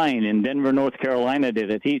Ryan in Denver, North Carolina did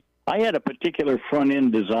it. I had a particular front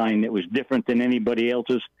end design that was different than anybody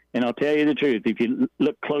else's, and I'll tell you the truth. If you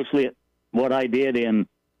look closely at what I did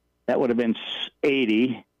that would have been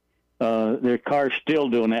 80. Their car's still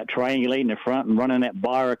doing that, triangulating the front and running that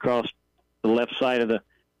bar across the left side of the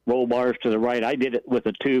roll bars to the right. I did it with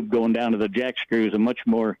a tube going down to the jack screws, a much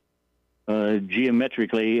more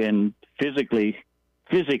geometrically and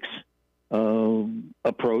physics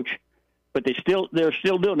approach. But they're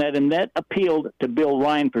still doing that, and that appealed to Bill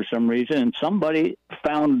Ryan for some reason. And somebody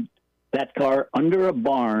found that car under a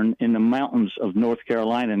barn in the mountains of North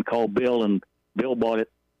Carolina and called Bill, and Bill bought it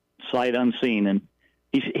sight unseen. And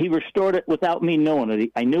he restored it without me knowing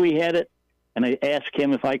it. I knew he had it, and I asked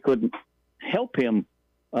him if I could help him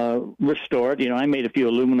restore it. You know, I made a few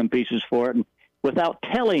aluminum pieces for it, and without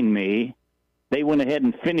telling me, they went ahead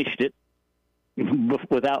and finished it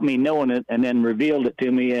without me knowing it, and then revealed it to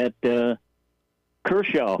me at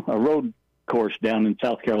Kershaw, a road course down in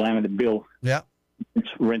South Carolina that Bill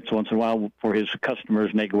rents once in a while for his customers,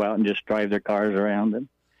 and they go out and just drive their cars around. And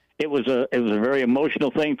it was a very emotional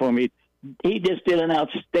thing for me. He just did an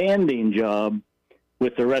outstanding job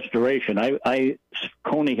with the restoration.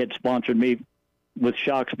 Coney had sponsored me with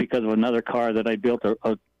shocks because of another car that I built,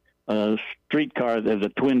 a street car. There's a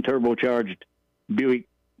twin turbocharged Buick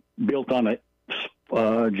built on a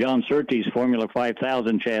John Surtees Formula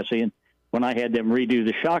 5000 chassis, and when I had them redo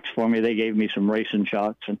the shocks for me, they gave me some racing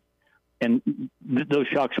shocks, and those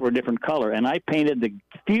shocks were a different color. And I painted the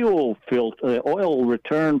fuel filter, the oil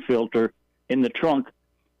return filter in the trunk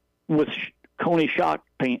with Coney shock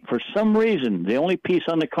paint for some reason. The only piece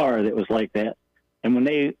on the car that was like that. And when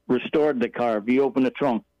they restored the car, if you open the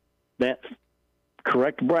trunk, that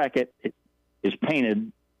correct bracket is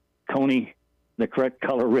painted Coney, the correct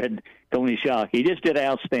color red Coney shock. He just did an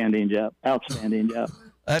outstanding job. Outstanding job.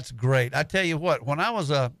 That's great. I tell you what, when I was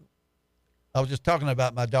just talking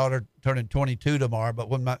about my daughter turning 22 tomorrow, but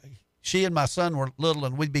when she and my son were little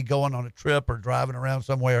and we'd be going on a trip or driving around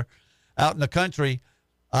somewhere out in the country,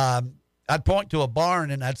 I'd point to a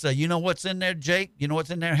barn and I'd say, you know what's in there, Jake? You know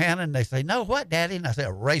what's in there, Hannah? And they say, no, what, Daddy? And I say,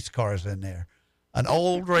 a race car's in there, an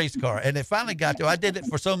old race car. And it finally got to, I did it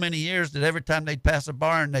for so many years that every time they'd pass a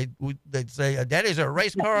barn, they'd say, Daddy, is there a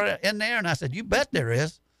race car in there? And I said, you bet there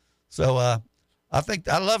is. So I think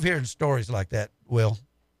I love hearing stories like that, Will.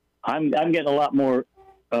 I'm getting a lot more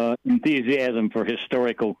enthusiasm for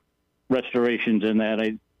historical restorations in that.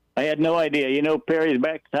 I had no idea. You know, Perry,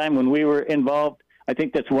 back time when we were involved, I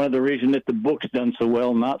think that's one of the reasons that the book's done so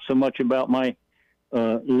well, not so much about my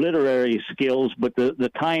literary skills, but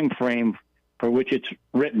the time frame for which it's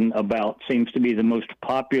written about seems to be the most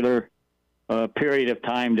popular period of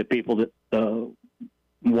time to people that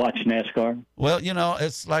watch NASCAR. Well, you know,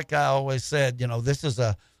 it's like I always said, you know,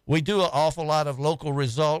 we do an awful lot of local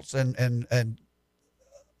results and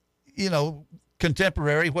you know,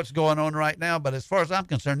 contemporary, what's going on right now. But as far as I'm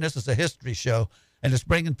concerned, this is a history show. And it's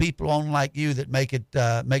bringing people on like you that make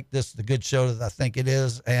this the good show that I think it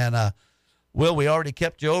is. And Will, we already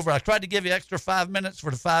kept you over. I tried to give you extra 5 minutes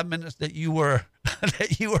for the 5 minutes that you were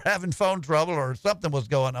having phone trouble or something was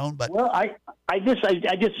going on. But well, I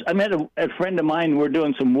met a friend of mine. We're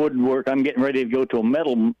doing some woodwork. I'm getting ready to go to a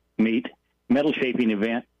metal shaping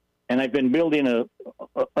event, and I've been building just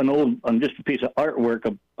a piece of artwork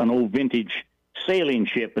of an old vintage sailing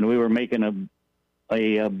ship, and we were making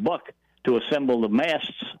a buck to assemble the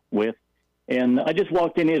masts with. And I just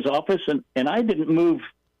walked in his office and I didn't move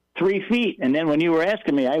 3 feet. And then when you were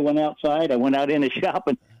asking me, I went outside, I went out in the shop,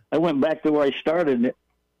 and I went back to where I started,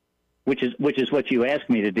 which is what you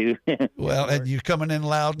asked me to do. Well, and you're coming in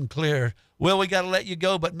loud and clear. Well, we got to let you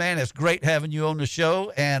go, but man, it's great having you on the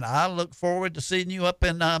show. And I look forward to seeing you up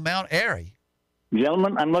in Mount Airy.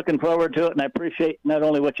 Gentlemen, I'm looking forward to it, and I appreciate not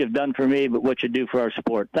only what you've done for me, but what you do for our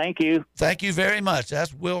sport. Thank you. Thank you very much.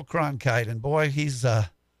 That's Will Cronkite, and boy, he's.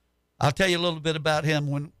 I'll tell you a little bit about him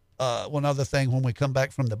when one other thing when we come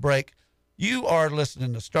back from the break. You are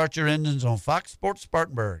listening to Start Your Engines on Fox Sports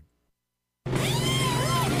Spartanburg.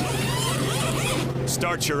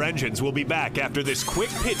 Start Your Engines will be back after this quick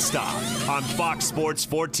pit stop on Fox Sports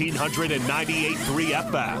 1498.3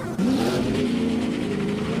 FM.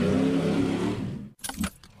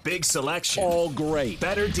 Big selection. All great.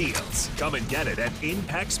 Better deals. Come and get it at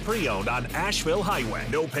Impex Pre-Owned on Asheville Highway.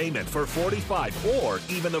 No payment for 45 or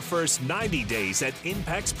even the first 90 days at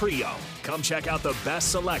Impex Pre-Owned. Come check out the best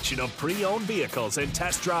selection of pre-owned vehicles and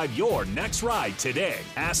test drive your next ride today.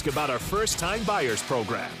 Ask about our first-time buyers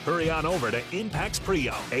program. Hurry on over to Impex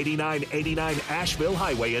Pre-Owned, 8989 Asheville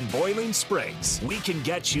Highway in Boiling Springs. We can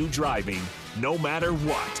get you driving no matter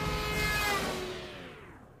what.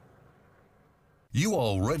 You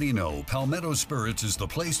already know Palmetto Spirits is the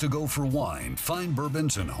place to go for wine, fine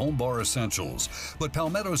bourbons, and home bar essentials. But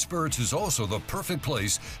Palmetto Spirits is also the perfect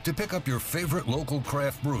place to pick up your favorite local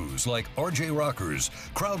craft brews like RJ Rockers,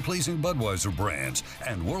 crowd-pleasing Budweiser brands,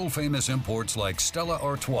 and world-famous imports like Stella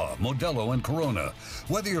Artois, Modelo, and Corona.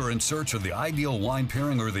 Whether you're in search of the ideal wine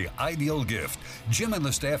pairing or the ideal gift, Jim and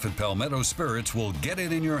the staff at Palmetto Spirits will get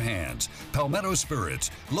it in your hands. Palmetto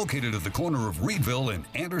Spirits, located at the corner of Reedville and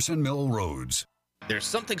Anderson Mill Roads. There's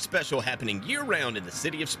something special happening year-round in the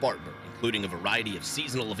city of Spartanburg, including a variety of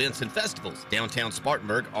seasonal events and festivals. Downtown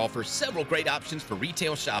Spartanburg offers several great options for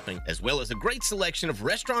retail shopping, as well as a great selection of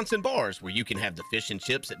restaurants and bars where you can have the fish and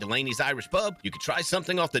chips at Delaney's Irish Pub, you could try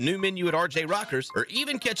something off the new menu at RJ Rockers, or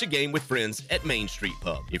even catch a game with friends at Main Street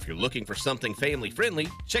Pub. If you're looking for something family-friendly,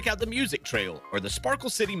 check out the Music Trail or the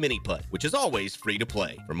Sparkle City Mini Putt, which is always free to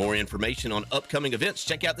play. For more information on upcoming events,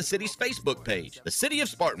 check out the city's Facebook page. The City of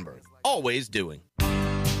Spartanburg, always doing.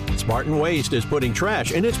 Spartan Waste is putting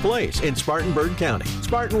trash in its place in Spartanburg County.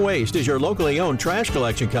 Spartan Waste is your locally owned trash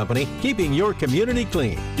collection company, keeping your community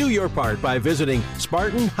clean. Do your part by visiting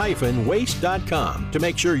Spartan-Waste.com to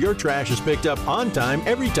make sure your trash is picked up on time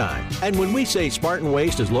every time. And when we say Spartan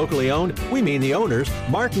Waste is locally owned, we mean the owners,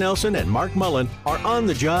 Mark Nelson and Mark Mullen, are on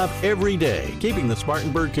the job every day, keeping the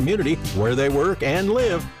Spartanburg community where they work and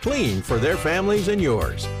live clean for their families and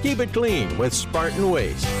yours. Keep it clean with Spartan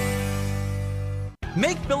Waste.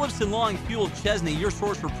 Make Phillips and Long Fuel Chesney your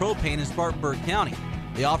source for propane in Spartanburg County.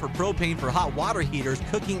 They offer propane for hot water heaters,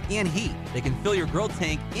 cooking, and heat. They can fill your grill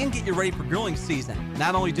tank and get you ready for grilling season.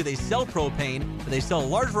 Not only do they sell propane, but they sell a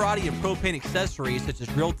large variety of propane accessories such as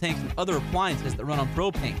grill tanks and other appliances that run on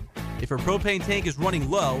propane. If your propane tank is running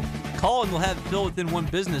low, call and they'll have it filled within one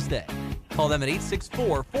business day. Call them at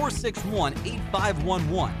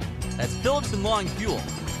 864-461-8511. That's Phillips and Long Fuel,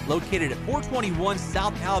 located at 421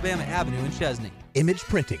 South Alabama Avenue in Chesney. Image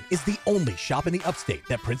Printing is the only shop in the upstate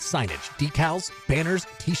that prints signage, decals, banners,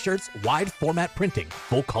 t-shirts, wide format printing,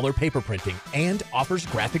 full color paper printing, and offers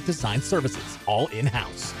graphic design services, all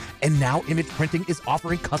in-house. And now Image Printing is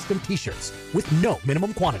offering custom t-shirts with no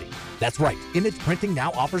minimum quantity. That's right, Image Printing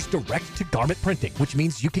now offers direct-to-garment printing, which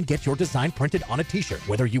means you can get your design printed on a t-shirt,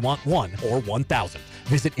 whether you want 1 or 1,000.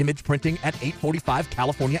 Visit Image Printing at 845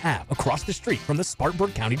 California Ave, across the street from the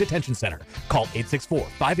Spartanburg County Detention Center. Call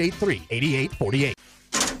 864-583-8848.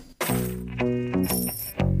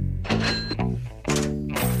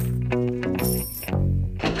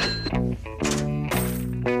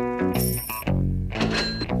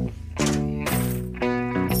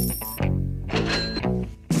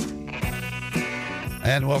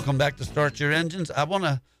 And welcome back to Start Your Engines. I want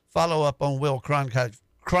to follow up on Will Cronkite.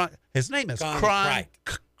 His name is Cronkite.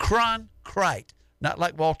 Not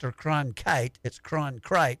like Walter Cronkite. It's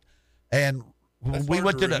Cronkite. And when we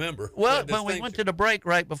went to the break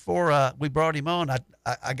right before we brought him on, I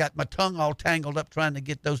got my tongue all tangled up trying to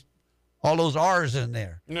get all those R's in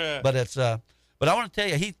there. Yeah. But but I want to tell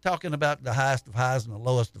you, he's talking about the highest of highs and the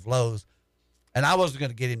lowest of lows. And I wasn't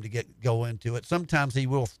going to get him to go into it. Sometimes he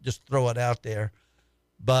will just throw it out there.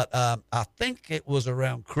 But I think it was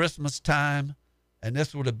around Christmas time, and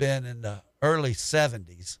this would have been in the early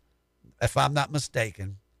 70s, if I'm not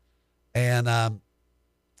mistaken. And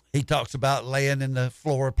he talks about laying in the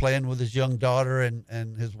floor playing with his young daughter,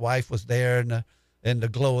 and his wife was there in the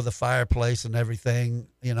glow of the fireplace and everything,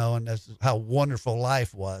 and that's how wonderful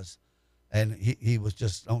life was. And he was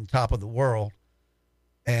just on top of the world,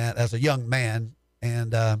 and as a young man.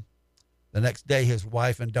 And the next day, his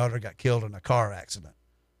wife and daughter got killed in a car accident.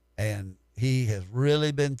 And he has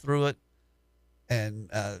really been through it.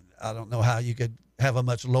 And I don't know how you could have a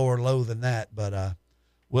much lower low than that. But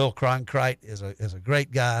Will Cronkite is a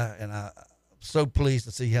great guy, and I'm so pleased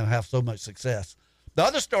to see him have so much success. The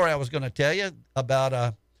other story I was going to tell you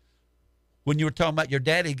about when you were talking about your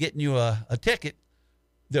daddy getting you a ticket,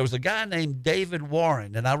 there was a guy named David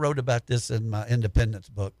Warren, and I wrote about this in my Independence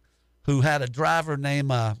book, who had a driver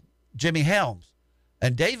named Jimmy Helms.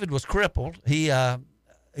 And David was crippled.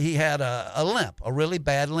 He had a limp, a really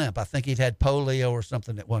bad limp. I think he'd had polio or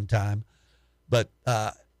something at one time. But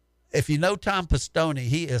if you know Tom Pistone,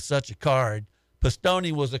 he is such a card.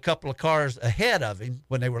 Pistone was a couple of cars ahead of him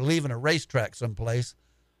when they were leaving a racetrack someplace.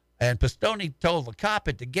 And Pistone told the cop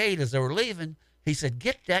at the gate as they were leaving, he said,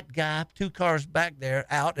 get that guy 2 cars back there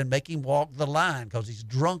out and make him walk the line because he's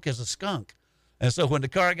drunk as a skunk. And so when the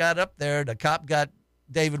car got up there, the cop got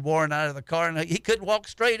David Warren out of the car, and he couldn't walk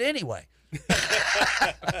straight anyway.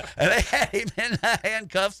 And they had him in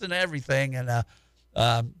handcuffs and everything. And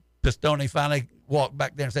Pistone finally walked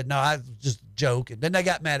back there and said, no, I was just joking. Then they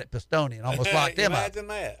got mad at Pistone and almost locked him up. Imagine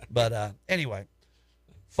that. But anyway,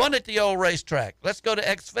 fun at the old racetrack. Let's go to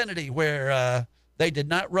Xfinity, where they did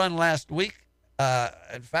not run last week.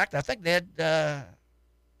 In fact, I think they had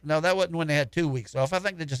no, that wasn't when they had 2 weeks off. I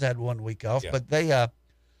think they just had 1 week off. Yeah. But they are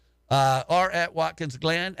at Watkins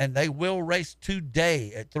Glen, and they will race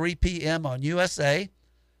today at 3 p.m. on USA,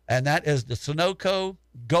 and that is the Sunoco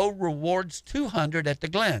Go Rewards 200 at the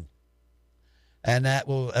Glen. And that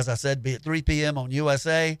will, as I said, be at 3 p.m. on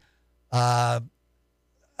USA. I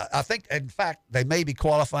think, in fact, they may be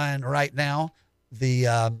qualifying right now.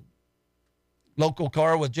 The local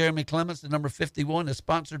car with Jeremy Clements, the number 51, is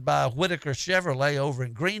sponsored by Whitaker Chevrolet over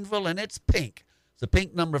in Greenville, and it's pink. It's a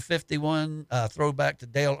pink number 51, throwback to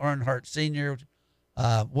Dale Earnhardt Sr.,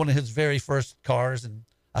 one of his very first cars. And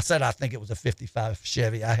I think it was a 55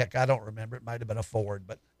 Chevy. I don't remember. It might have been a Ford.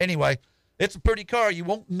 But anyway, it's a pretty car. You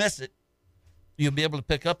won't miss it. You'll be able to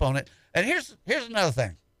pick up on it. And here's another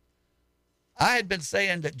thing. I had been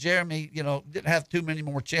saying that Jeremy, didn't have too many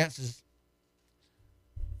more chances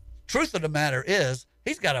truth of the matter is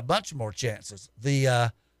he's got a bunch more chances.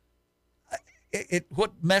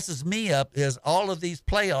 What messes me up is all of these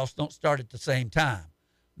playoffs don't start at the same time.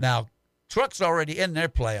 Now, Truck's already in their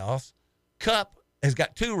playoffs. Cup has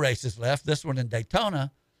got 2 races left, this one in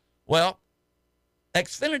Daytona. Well,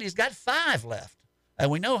 Xfinity's got 5 left. And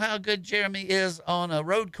we know how good Jeremy is on a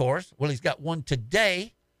road course. Well, he's got one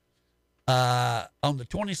today on the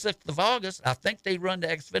 26th of August. I think they run the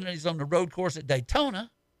Xfinities on the road course at Daytona.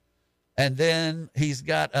 And then he's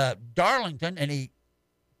got Darlington, and he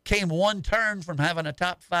came one turn from having a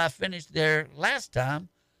top 5 finish there last time.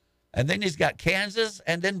 And then he's got Kansas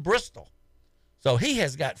and then Bristol. So he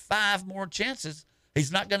has got 5 more chances.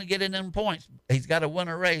 He's not going to get in them points. He's got to win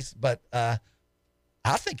a race, but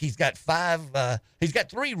I think he's got 5. He's got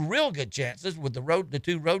 3 real good chances with the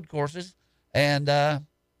 2 road courses, and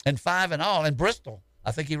 5 in all. And Bristol,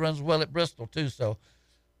 I think he runs well at Bristol too. So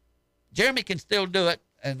Jeremy can still do it,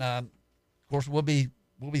 and of course we'll be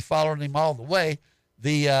following him all the way.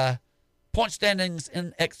 The point standings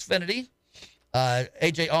in Xfinity,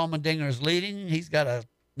 AJ Allmendinger is leading. He's got a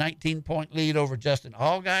 19-point lead over Justin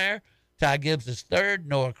Allgaier. Ty Gibbs is 3rd.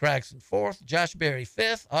 Noah Cragson 4th. Josh Berry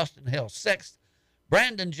 5th. Austin Hill 6th.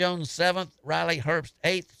 Brandon Jones 7th. Riley Herbst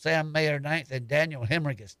 8th. Sam Mayer 9th. And Daniel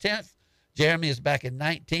Hemrick is 10th. Jeremy is back in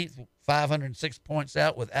 19th, 506 points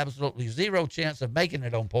out with absolutely 0 chance of making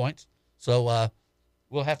it on points. So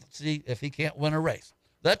we'll have to see if he can't win a race.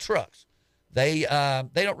 The Trucks, they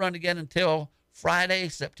don't run again until Friday,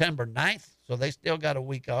 September 9th. So they still got a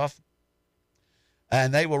week off.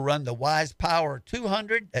 And they will run the Wise Power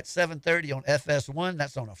 200 at 7:30 on FS1.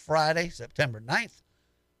 That's on a Friday, September 9th.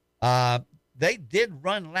 They did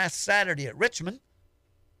run last Saturday at Richmond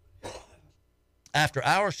after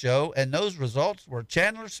our show, and those results were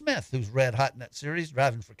Chandler Smith, who's red hot in that series,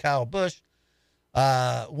 driving for Kyle Busch,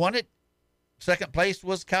 won it. Second place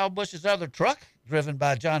was Kyle Busch's other truck, driven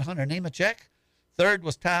by John Hunter Nemechek. 3rd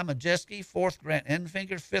was Ty Majeski. 4th, Grant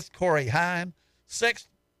Enfinger. 5th, Corey Heim. 6th,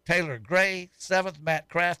 Taylor Gray. 7th, Matt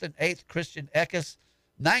Crafton. 8th, Christian Eckes.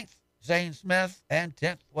 9th, Zane Smith. And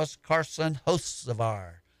 10th was Carson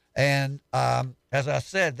Hocevar. And as I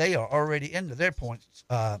said, they are already into their points,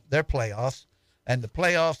 their playoffs. And the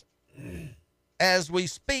playoffs, as we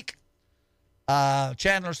speak,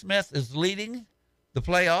 Chandler Smith is leading the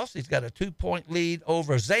playoffs. He's got a 2-point lead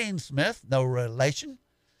over Zane Smith, no relation.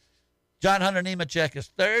 John Hunter Nemechek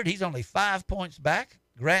is 3rd. He's only 5 points back.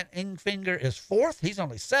 Grant Enfinger is 4th. He's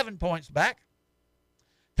only 7 points back.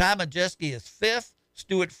 Ty Majeski is 5th.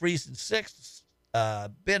 Stuart Friesen 6th.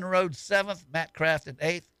 Ben Rhodes 7th. Matt Crafton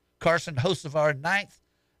 8th. Carson Hocevar 9th.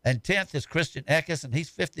 And 10th is Christian Eckes, and he's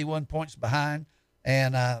 51 points behind.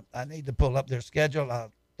 And I need to pull up their schedule. I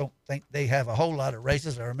don't think they have a whole lot of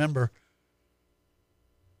races. I remember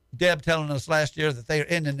Deb telling us last year that they are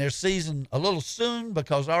ending their season a little soon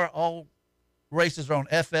because all races are on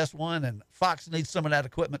FS1, and Fox needs some of that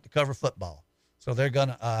equipment to cover football. So they're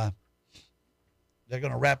gonna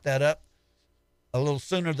wrap that up a little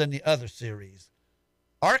sooner than the other series.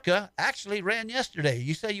 ARCA actually ran yesterday.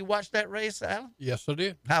 You say you watched that race, Alan? Yes, I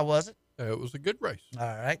did. How was it? It was a good race. All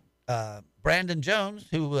right. Brandon Jones,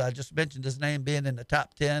 who I just mentioned his name being in the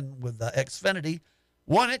top 10 with Xfinity,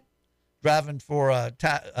 won it, driving for,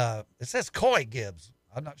 it says Coy Gibbs.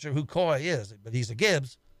 I'm not sure who Coy is, but he's a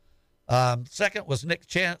Gibbs. Second was Nick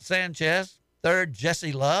Sanchez. 3rd,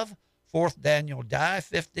 Jesse Love. 4th, Daniel Dye.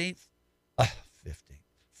 5th,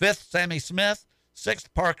 Sammy Smith.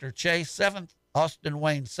 6th, Parker Chase. 7th, Austin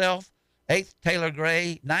Wayne Self. 8th, Taylor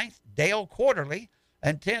Gray. 9th, Dale Quarterly.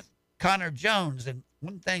 And 10th, Connor Jones. And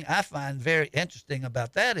one thing I find very interesting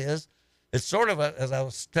about that is it's sort of, as I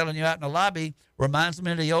was telling you out in the lobby, reminds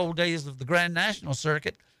me of the old days of the Grand National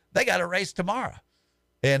Circuit. They got a race tomorrow.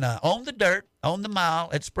 And on the dirt, on the mile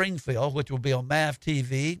at Springfield, which will be on MAV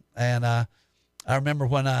TV. And I remember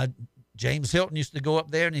when James Hilton used to go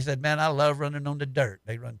up there, and he said, man, I love running on the dirt.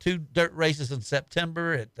 They run 2 dirt races in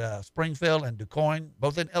September at Springfield and DuQuoin,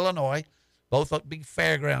 both in Illinois, both big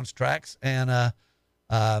fairgrounds tracks. And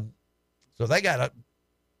so they got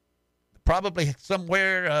probably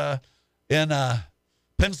somewhere in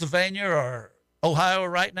Pennsylvania or Ohio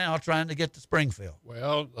right now trying to get to Springfield.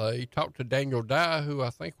 Well, he talked to Daniel Dye, who I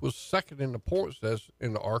think was 2nd in the points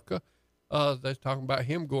in the ARCA. They're talking about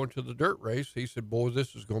him going to the dirt race. He said, boy,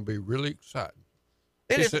 this is going to be really exciting.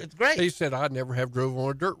 It's great. He said, I never have drove on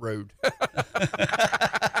a dirt road.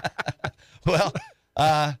 Well,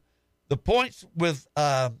 the points with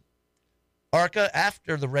ARCA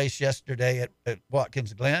after the race yesterday at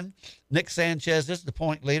Watkins Glen, Nick Sanchez is the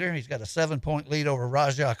point leader. He's got a 7-point lead over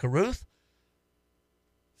Rajah Caruth.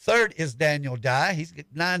 3rd is Daniel Dye. He's got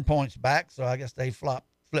 9 points back, so I guess they flopped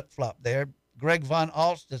flip-flop there. Greg Von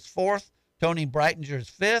Alst is 4th. Tony Breitinger is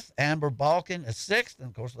 5th. Amber Balkin is 6th. And,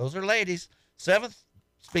 of course, those are ladies. 7th,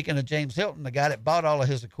 speaking of James Hilton, the guy that bought all of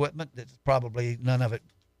his equipment, that's probably none of it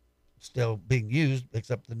still being used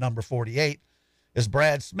except the number 48, is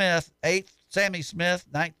Brad Smith. 8th, Sammy Smith.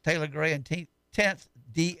 9th, Taylor Gray. And 10th,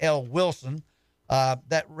 D.L. Wilson.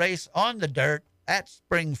 That race on the dirt at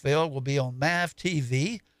Springfield will be on MAV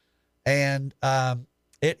TV. And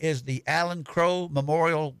it is the Alan Crow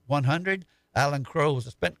Memorial 100. Alan Crow was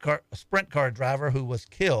a sprint car driver who was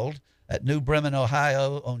killed at New Bremen,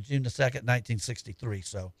 Ohio on June the 2nd, 1963.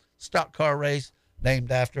 So stock car race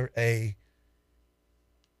named after a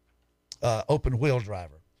open wheel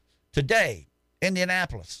driver. Today,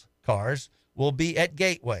 Indianapolis cars will be at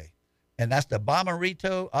Gateway. And that's the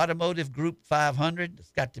Bomarito Automotive Group 500.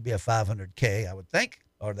 It's got to be a 500K, I would think,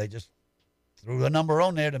 or they just threw a number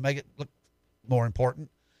on there to make it look more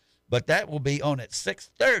important. But that will be on at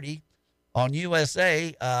 6:30 on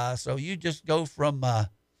USA. So you just go from the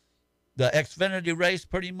Xfinity race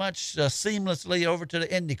pretty much seamlessly over to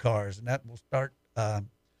the Indy cars, and that will start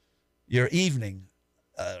your evening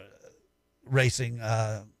racing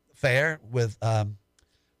fair with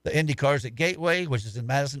the Indy cars at Gateway, which is in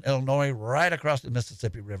Madison, Illinois, right across the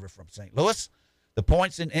Mississippi River from St. Louis. The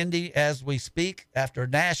points in Indy as we speak after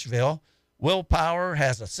Nashville. Will Power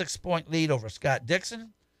has a 6-point lead over Scott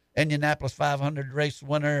Dixon. Indianapolis 500 race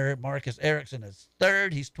winner Marcus Ericsson is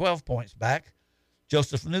 3rd. He's 12 points back.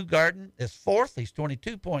 Joseph Newgarden is 4th. He's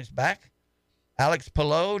 22 points back. Alex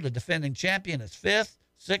Palou, the defending champion, is 5th.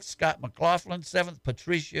 6th, Scott McLaughlin. 7th,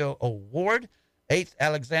 Patricio O'Ward. 8th,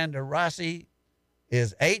 Alexander Rossi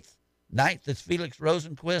is 8th. 9th is Felix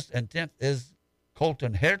Rosenquist. And 10th is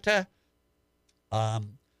Colton Herta. Of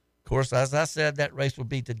course, as I said, that race will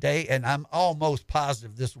be today, and I'm almost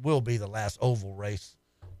positive this will be the last oval race.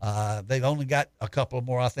 They've only got a couple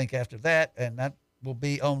more, I think, after that, and that will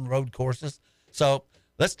be on road courses. So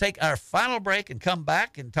let's take our final break and come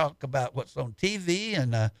back and talk about what's on TV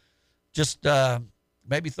and just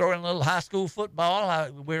maybe throw in a little high school football.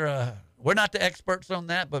 We're not the experts on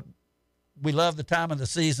that, but we love the time of the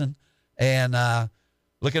season. And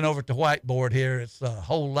looking over at the whiteboard here, it's a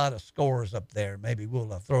whole lot of scores up there. Maybe we'll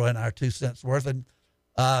throw in our 2 cents worth and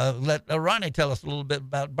let Ronnie tell us a little bit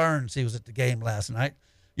about Burns. He was at the game last night.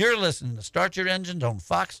 You're listening to Start Your Engines on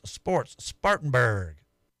Fox Sports Spartanburg.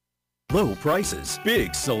 Low prices,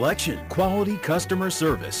 big selection, quality customer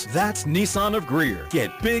service. That's Nissan of Greer.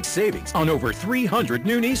 Get big savings on over 300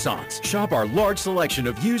 new Nissans. Shop our large selection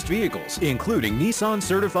of used vehicles, including Nissan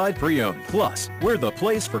Certified Pre-Owned. Plus, we're the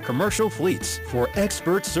place for commercial fleets for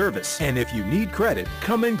expert service. And if you need credit,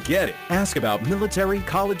 come and get it. Ask about military,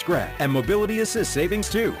 college grad, and mobility assist savings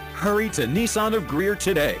too. Hurry to Nissan of Greer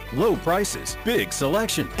today. Low prices, big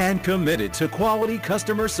selection, and committed to quality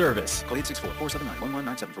customer service. Call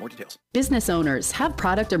 864-479-1197 for more details. Business owners, have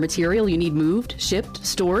product or material you need moved, shipped,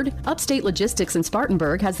 stored? Upstate Logistics in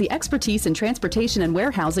Spartanburg has the expertise in transportation and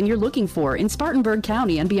warehousing you're looking for in Spartanburg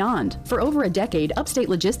County and beyond. For over a decade, Upstate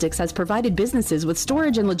Logistics has provided businesses with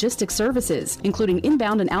storage and logistics services, including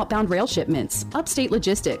inbound and outbound rail shipments. Upstate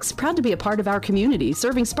Logistics, proud to be a part of our community,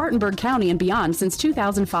 serving Spartanburg County and beyond since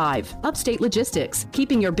 2005. Upstate Logistics,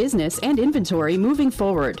 keeping your business and inventory moving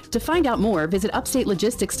forward. To find out more, visit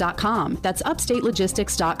upstatelogistics.com. That's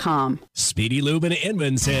upstatelogistics.com. Speedy Lube in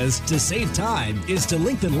Inman says to save time is to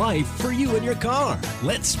lengthen life for you and your car.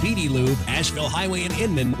 Let Speedy Lube, Asheville Highway in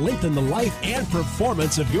Inman, lengthen the life and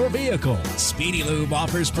performance of your vehicle. Speedy Lube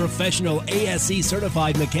offers professional ASE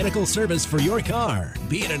certified mechanical service for your car.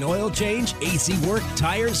 Be it an oil change, AC work,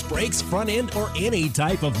 tires, brakes, front end, or any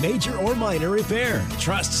type of major or minor repair.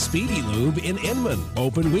 Trust Speedy Lube in Inman.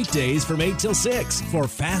 Open weekdays from 8 till 6. For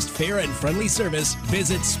fast, fair, and friendly service,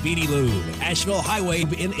 visit Speedy Lube, Asheville Highway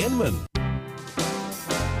in Inman.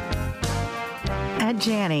 At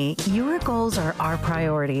Janney, your goals are our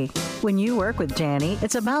priority. When you work with Janney,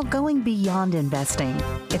 it's about going beyond investing.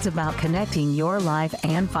 It's about connecting your life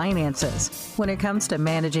and finances. When it comes to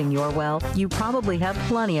managing your wealth, you probably have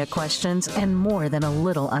plenty of questions and more than a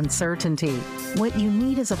little uncertainty. What you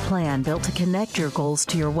need is a plan built to connect your goals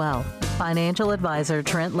to your wealth. Financial advisor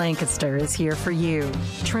Trent Lancaster is here for you.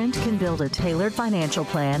 Trent can build a tailored financial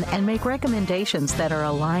plan and make recommendations that are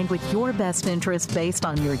aligned with your best interests based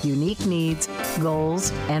on your unique needs,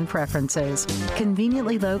 goals, and preferences.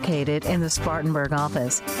 Conveniently located in the Spartanburg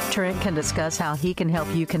office, Trent can discuss how he can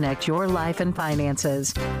help you connect your life and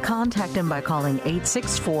finances. Contact him by calling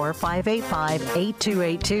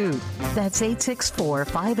 864-585-8282. That's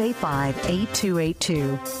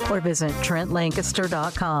 864-585-8282. Or visit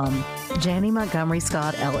TrentLancaster.com. Janney Montgomery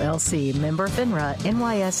Scott, LLC, member FINRA,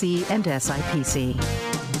 NYSE, and SIPC.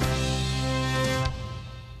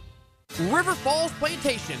 River Falls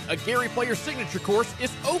Plantation, a Gary Player signature course,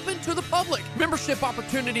 is open to the public. Membership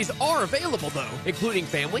opportunities are available, though, including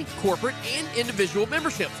family, corporate, and individual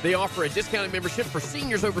memberships. They offer a discounted membership for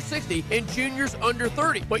seniors over 60 and juniors under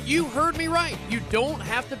 30. But you heard me right. You don't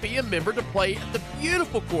have to be a member to play at the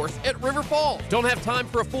beautiful course at River Falls. Don't have time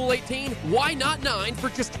for a full 18? Why not 9 for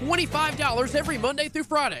just $25 every Monday through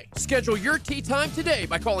Friday? Schedule your tee time today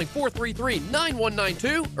by calling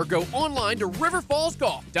 433-9192 or go online to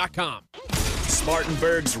riverfallsgolf.com.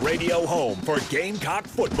 Spartanburg's radio home for Gamecock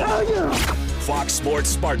football. Fox Sports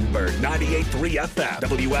Spartanburg, 98.3 FM,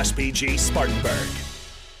 WSBG Spartanburg.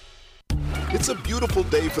 It's a beautiful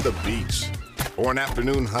day for the beach, or an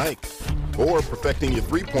afternoon hike, or perfecting your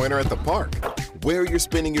three-pointer at the park. Where you're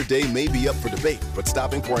spending your day may be up for debate, but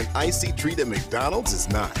stopping for an icy treat at McDonald's is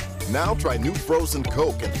not. Now try new frozen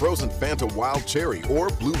Coke and frozen Fanta Wild Cherry or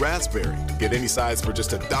Blue Raspberry. Get any size for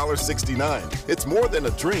just $1.69. It's more than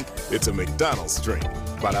a drink, it's a McDonald's drink.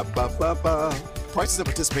 Ba-da-ba-ba-ba. Prices and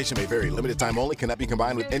participation may vary. Limited time only. Cannot be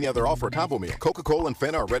combined with any other offer or combo meal. Coca-Cola and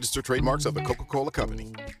Fanta are registered trademarks of the Coca-Cola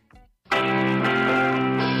Company.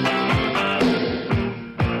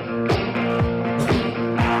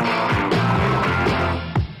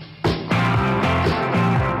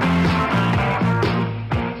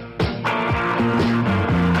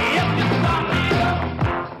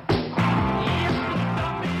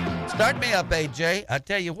 Start me up, AJ. I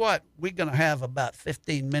tell you what, we're going to have about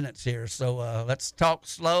 15 minutes here, so let's talk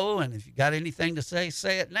slow, and if you got anything to say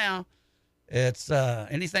it now. It's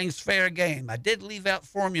anything's fair game. I did leave out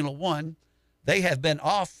Formula One. They have been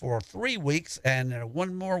off for 3 weeks, and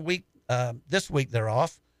one more week. This week they're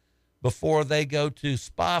off before they go to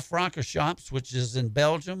Spa-Francorchamps, which is in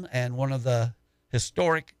Belgium, and one of the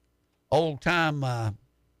historic old-time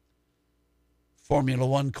Formula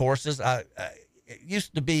One courses. It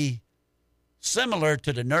used to be similar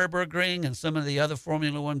to the Nürburgring and some of the other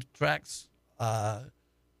Formula One tracks,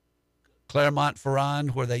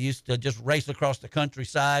 Clermont-Ferrand, where they used to just race across the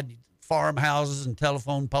countryside, farmhouses and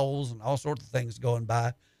telephone poles and all sorts of things going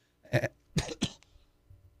by.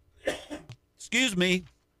 Excuse me.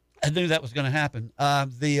 I knew that was going to happen.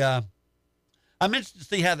 I'm interested to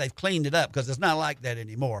see how they've cleaned it up because it's not like that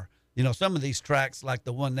anymore. You know, some of these tracks, like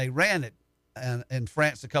the one they ran at in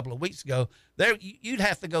France a couple of weeks ago, there you'd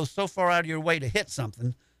have to go so far out of your way to hit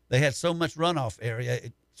something. They had so much runoff area.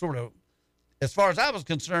 It sort of, as far as I was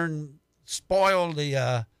concerned, spoiled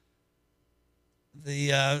the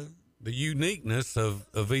uniqueness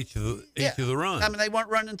of each of the runs. I mean, they weren't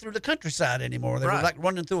running through the countryside anymore. They were like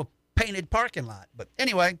running through a painted parking lot. But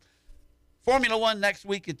anyway, Formula One next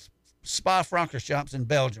week, it's Spa-Francorchamps in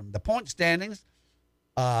Belgium. The point standings,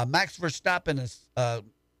 Max Verstappen is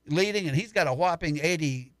leading, and he's got a whopping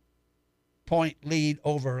 80-point lead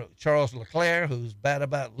over Charles Leclerc, who's bad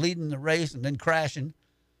about leading the race and then crashing.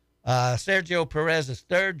 Sergio Perez is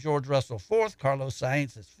third, George Russell fourth, Carlos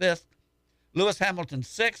Sainz is fifth, Lewis Hamilton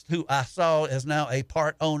sixth, who I saw is now a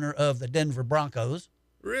part owner of the Denver Broncos.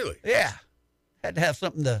 Really? Yeah. Had to have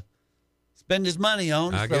something to spend his money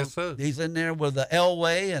on. I guess so. He's in there with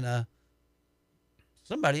Elway and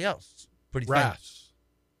somebody else. Pretty famous.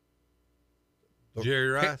 Jerry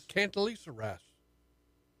Rice? Cantalisa Rice.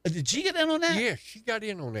 Did she get in on that? Yeah, she got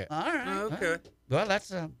in on that. All right. Okay. All right. Well,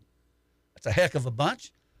 that's a heck of a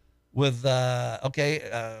bunch. With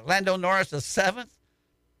Lando Norris is seventh,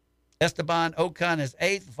 Esteban Ocon is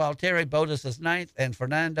eighth, Valtteri Bottas is ninth, and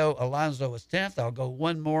Fernando Alonso is 10th. I'll go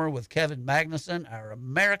one more with Kevin Magnussen, our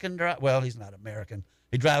American driver. Well, he's not American.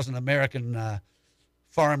 He drives an American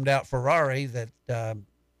farmed out Ferrari that I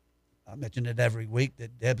mention it every week.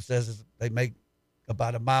 That Deb says they make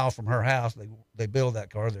about a mile from her house. They build that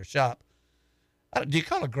car, their shop. Do you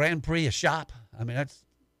call a Grand Prix a shop? I mean, that's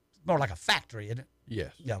more like a factory, isn't it?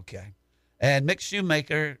 Yes. Okay. And Mick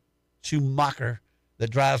Schumacher, that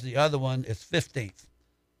drives the other one, is 15th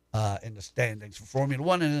in the standings for Formula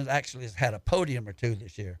One, and it actually has had a podium or two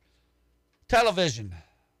this year. Television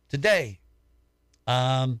today.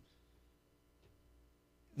 There's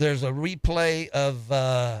a replay of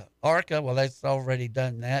ARCA. Well, that's already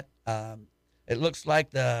done that. It looks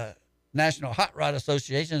like the National Hot Rod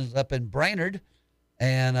Association is up in Brainerd,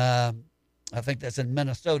 and I think that's in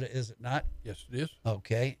Minnesota, is it not? Yes, it is.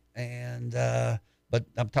 Okay. And but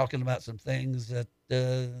I'm talking about some things that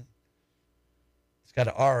it's got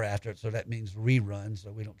an R after it, so that means rerun,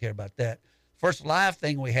 so we don't care about that. First live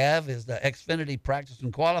thing we have is the Xfinity practice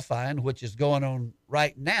and qualifying, which is going on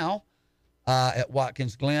right now at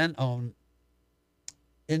Watkins Glen on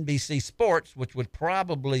NBC Sports, which would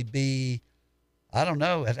probably be, I don't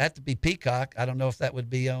know, it'd have to be Peacock. I don't know if that would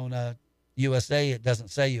be on USA. It doesn't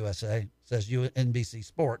say USA. It says NBC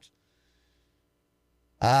Sports.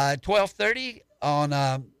 12:30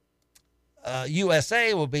 on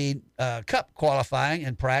USA will be Cup qualifying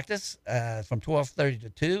and practice from 12:30 to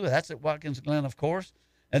 2. That's at Watkins Glen, of course.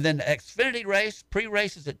 And then the Xfinity race,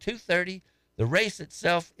 pre-race is at 2:30. The race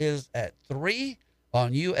itself is at 3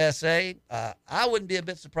 on USA. I wouldn't be a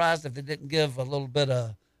bit surprised if they didn't give a little bit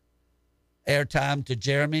of airtime to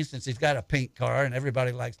Jeremy, since he's got a pink car and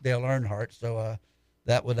everybody likes Dale Earnhardt. So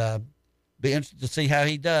that would be interesting to see how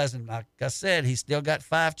he does. And like I said, he's still got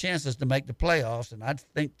 5 chances to make the playoffs, and I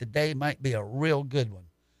think today might be a real good one.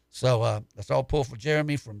 So let's all pull for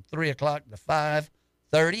Jeremy from 3 o'clock to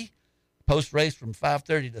 5:30. Post race from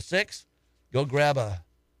 5:30 to 6. Go grab a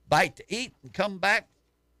bite to eat and come back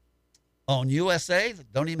on USA.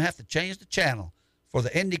 Don't even have to change the channel for the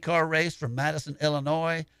IndyCar race from Madison,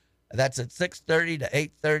 Illinois. That's at 6:30 to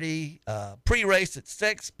 8:30. Pre-race at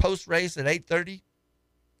 6, post-race at 8:30.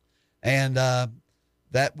 And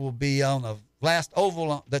that will be on the last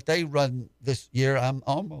oval that they run this year. I'm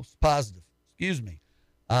almost positive. Excuse me.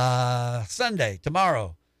 Sunday,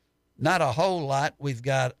 tomorrow. Not a whole lot. We've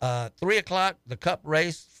got 3 o'clock, the Cup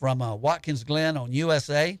race from Watkins Glen on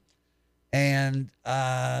USA. And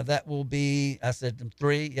that will be, I said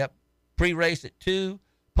 3, yep. Pre-race at 2,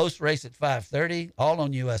 post-race at 5:30, all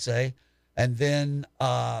on USA. And then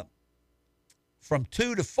from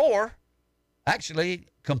 2 to 4, actually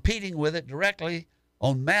competing with it directly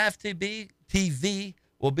on MAV TV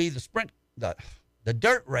will be the sprint, the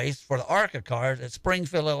dirt race for the ARCA cars at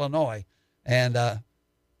Springfield, Illinois. And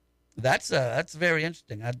that's very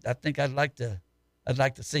interesting. I think I'd like to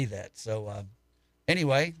see that. So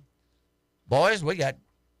anyway, boys, we got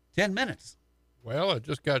 10 minutes. Well, I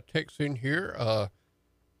just got a text in here.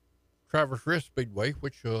 Traverse Rest Speedway,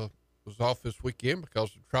 which was off this weekend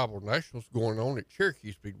because of Tribal Nationals going on at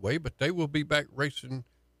Cherokee Speedway, but they will be back racing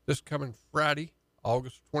this coming Friday,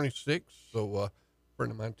 August 26th. So a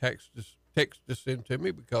friend of mine texted this in to me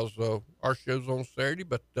because our show's on Saturday,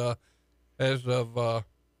 but as of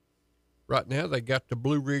right now, they got the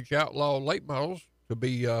Blue Ridge Outlaw late models to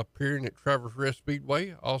be appearing at Traverse Rest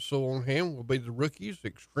Speedway. Also on hand will be the rookies,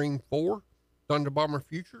 Extreme 4, Thunder Bomber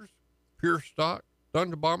Futures, Pure Stock,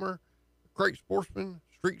 Thunder Bomber, Crate Sportsman,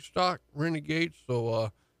 Street Stock, Renegades.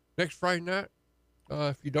 So next Friday night,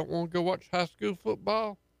 if you don't want to go watch high school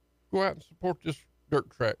football, go out and support this dirt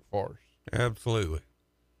track for us. Absolutely.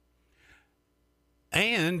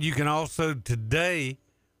 And you can also today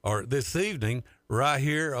or this evening right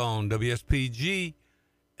here on WSPG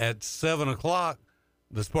at 7 o'clock,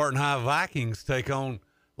 the Spartan High Vikings take on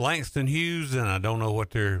Langston Hughes, and I don't know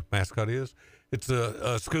what their mascot is. It's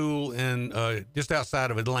a school in just outside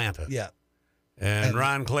of Atlanta. Yeah. And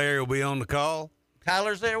Ryan Clary will be on the call.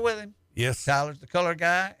 Tyler's there with him. Yes. Tyler's the color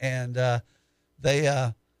guy. And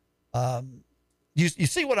they, you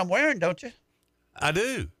see what I'm wearing, don't you? I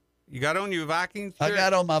do. You got on your Vikings shirt? I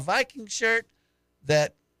got on my Viking shirt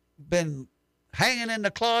that been hanging in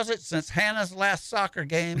the closet since Hannah's last soccer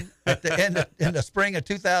game at the end in the spring of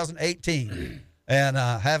 2018. And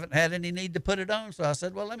haven't had any need to put it on. So I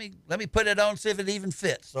said, well, let me put it on, see if it even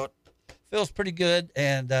fits. So it feels pretty good.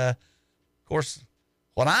 And, of course,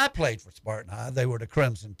 when I played for Spartan High, they were the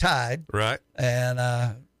Crimson Tide. Right. And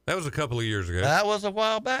that was a couple of years ago. That was a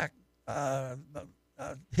while back.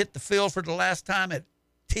 Hit the field for the last time at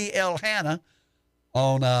T.L. Hannah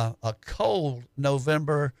on a cold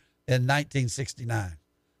November in 1969.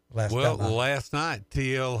 Last night,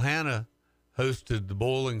 T.L. Hannah hosted the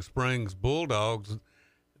Boiling Springs Bulldogs.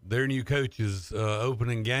 Their new coach's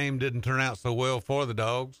opening game didn't turn out so well for the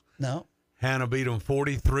Dogs. No. Hannah beat them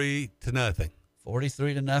 43-0.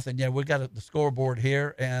 43-0. Yeah, we got the scoreboard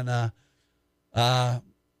here, and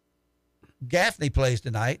Gaffney plays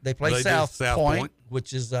tonight. They play South Point,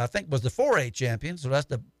 which is I think was the 4A champions. So that's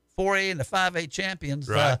the 4A and the 5A champions.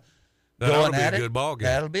 Right. Going at it. That'll be a good ball game.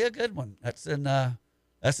 That'll be a good one. That's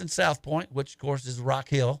in South Point, which of course is Rock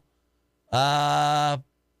Hill.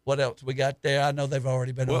 What else we got there? I know they've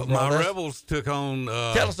already been. Well, my Rebels took on.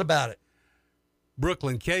 Tell us about it.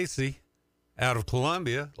 Brooklyn Casey out of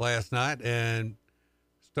Columbia last night and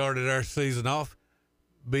started our season off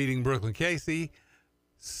beating Brooklyn Casey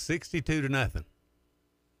 62-0.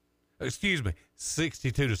 Excuse me,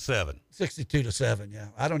 62-7. 62-7. Yeah,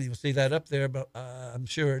 I don't even see that up there, but I'm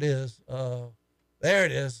sure it is. There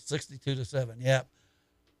it is, 62-7. Yeah,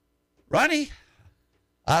 Ronnie.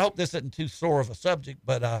 I hope this isn't too sore of a subject,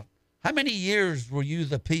 but how many years were you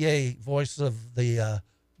the PA voice of the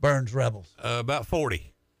Burns Rebels? About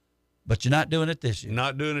 40. But you're not doing it this year.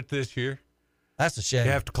 Not doing it this year. That's a shame.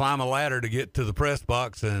 You have to climb a ladder to get to the press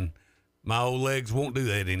box, and my old legs won't do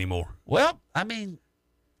that anymore. Well, I mean,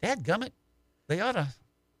 dadgummit, they ought to.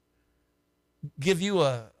 give you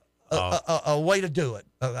a way to do it.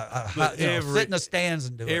 Sit in the stands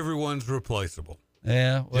and do it. Everyone's replaceable.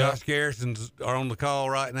 Yeah. Well, Josh Garrison's are on the call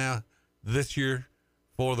right now this year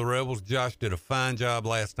for the Rebels. Josh did a fine job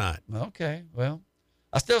last night. Okay. Well,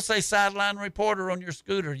 I still say sideline reporter on your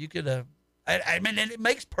scooter. You could. I mean, it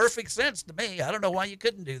makes perfect sense to me. I don't know why you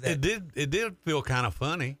couldn't do that. It did feel kind of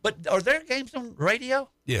funny. But are there games on radio?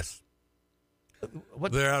 Yes.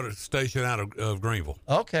 They're out at a station out of Greenville.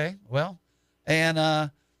 Okay. Well,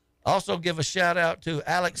 and also give a shout out to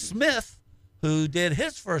Alex Smith, who did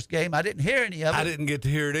his first game. I didn't hear any of it. I didn't get to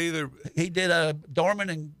hear it either. He did Dorman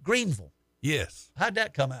and Greenville. Yes. How'd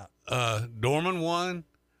that come out? Dorman won.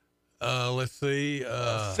 Let's see.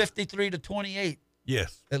 53-28.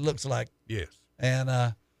 Yes. It looks like. Yes. And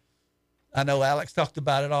I know Alex talked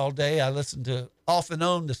about it all day. I listened to off and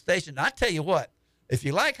on the station. I tell you what, if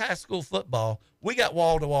you like high school football, we got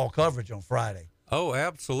wall-to-wall coverage on Friday. Oh,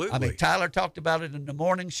 absolutely. I mean, Tyler talked about it in the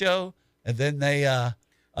morning show, and then they got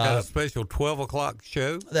a special 12 o'clock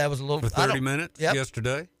show. That was a little for 30 minutes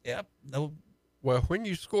yesterday. Yep. No. Well, when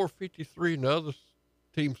you score 53 and the other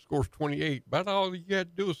team scores 28, about all you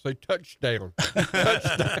had to do is say touchdown.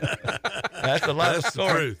 That's a lot of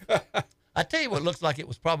scoring. True. I tell you what, looks like it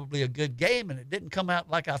was probably a good game, and it didn't come out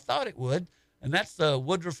like I thought it would, and that's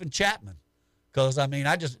Woodruff and Chapman. Because, I mean,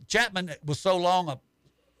 Chapman was so long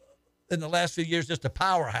in the last few years just a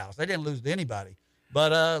powerhouse. They didn't lose to anybody.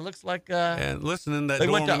 But looks like and listening that they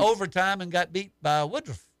went to overtime and got beat by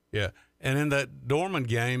Woodruff. Yeah, and in that Dorman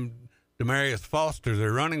game, Demarius Foster,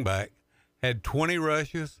 their running back, had 20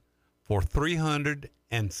 rushes for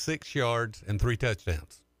 306 yards and 3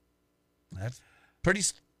 touchdowns. That's pretty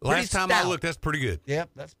Last time stout. I looked, that's pretty good. Yep,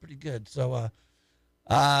 that's pretty good. So,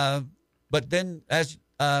 but then as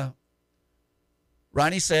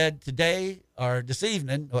Ronnie said, today or this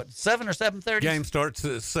evening, 7 or 7:30? Game starts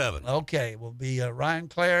at 7. Okay, will be Ryan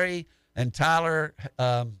Clary and Tyler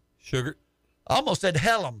Sugar. I almost said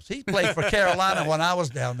Helms. He played for Carolina when I was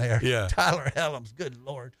down there. Yeah. Tyler Helms. Good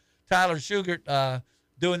Lord. Tyler Shugart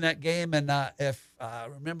doing that game. And if I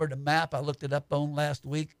remember the map, I looked it up on last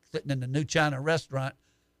week, sitting in the New China restaurant.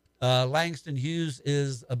 Langston Hughes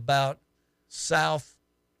is about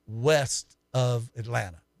southwest of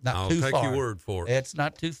Atlanta. Not too far. I'll take your word for it. It's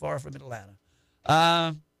not too far from Atlanta.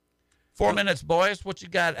 4 minutes, boys. What you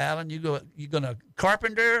got, Alan? You gonna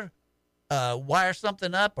carpenter, wire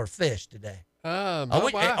something up, or fish today?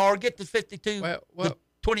 Or get the 52, the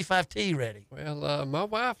 25T ready. Well, my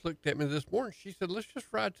wife looked at me this morning. She said, "Let's just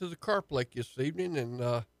ride to the Carp Lake this evening and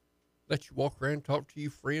let you walk around and talk to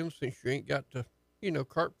your friends since you ain't got to,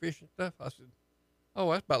 carp fish and stuff." I said,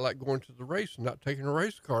 "Oh, that's about like going to the race and not taking a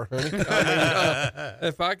race car, honey." I mean,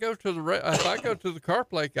 if I go to the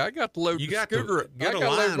Carp Lake, I got to load the scooter.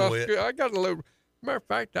 I got to load. Matter of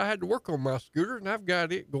fact, I had to work on my scooter, and I've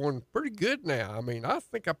got it going pretty good now. I mean, I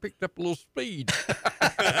think I picked up a little speed.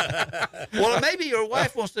 Well, maybe your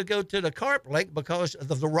wife wants to go to the Carp Lake because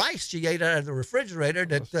of the rice she ate out of the refrigerator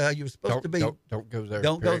that you were supposed to be. Don't go there.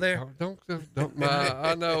 Don't go there. Don't.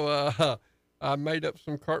 I know. I made up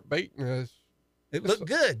some carp bait, and it looked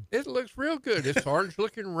good. It looks real good. It's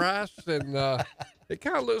orange-looking rice, and it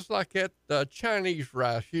kind of looks like that Chinese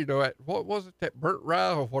rice. What was it? That burnt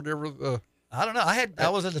rice or whatever. I don't know. I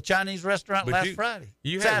was at a Chinese restaurant last Friday.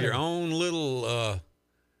 You have your own little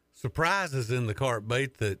surprises in the carp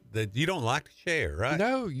bait that you don't like to share, right?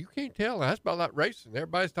 No, you can't tell. That's about like racing.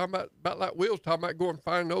 Everybody's talking about like Will's talking about going and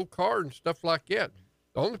find an old car and stuff like that.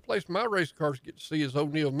 The only place my race cars get to see is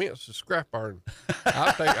O'Neill Mintz, the scrap iron.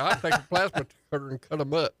 I take a plasma cutter and cut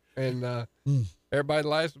them up. And everybody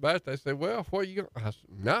laughs about it. They say, "Well, what are you going?" I said,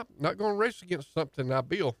 "No, not going to race against something I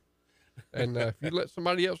build." And if you let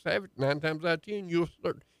somebody else have it, 9 times out of 10, you'll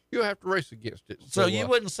have to race against it. So you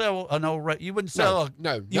wouldn't sell you wouldn't sell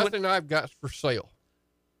nothing I've got's for sale.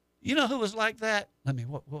 You know who was like that? I mean,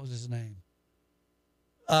 what was his name?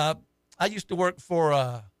 I used to work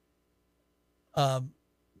for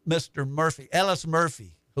Mr. Murphy, Ellis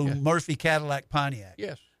Murphy, Murphy Cadillac Pontiac.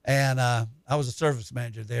 Yes. And I was a service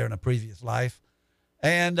manager there in a previous life.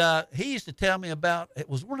 And he used to tell me about, it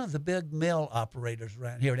was one of the big mill operators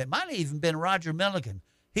around here. And it might have even been Roger Milligan.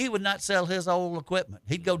 He would not sell his old equipment.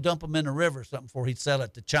 He'd go dump them in the river or something before he'd sell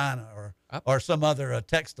it to China or some other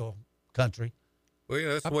textile country. Well,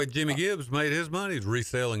 yeah, that's the way Jimmy Gibbs made his money, is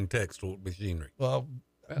reselling textile machinery. Well,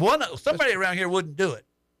 somebody around here wouldn't do it.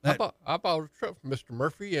 I bought a truck from Mr.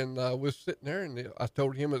 Murphy, and was sitting there, and I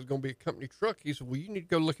told him it was going to be a company truck. He said, "Well, you need to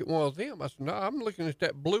go look at one of them." I said, "No, I'm looking at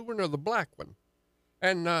that blue one or the black one."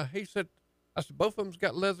 And he said, "Both of them's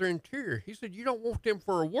got leather interior." He said, "You don't want them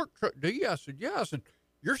for a work truck, do you?" I said, "Yeah." I said,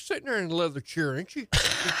 you're sitting there in the leather chair, ain't you?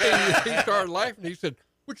 And he started laughing. He said,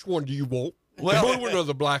 which one do you want? Well, the blue one or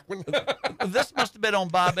the black one? This must have been on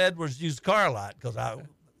Bob Edwards' used car lot because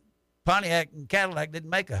Pontiac and Cadillac didn't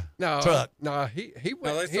make a truck. No, he went.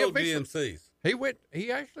 No, they sold GMCs. He went.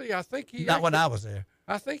 He actually, I think he. Not when I was there.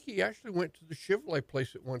 I think he actually went to the Chevrolet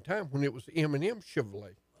place at one time when it was M&M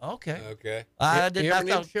Chevrolet. Okay. I didn't. I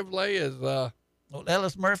thought Chevrolet is.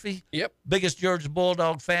 Ellis Murphy. Yep. Biggest Georgia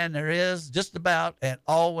Bulldog fan there is, just about, and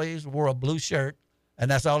always wore a blue shirt,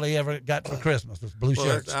 and that's all he ever got for Christmas was blue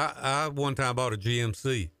shirts. I one time bought a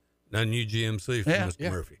GMC, a new GMC from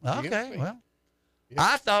Mr. Murphy. Okay, GMC. well,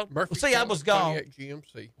 I thought. Murphy See, I was gone.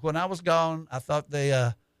 GMC. When I was gone, I thought they.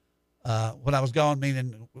 When I was gone,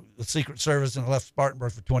 meaning the Secret Service, and I left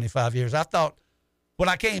Spartanburg for 25 years. I thought when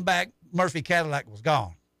I came back, Murphy Cadillac was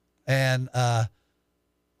gone, and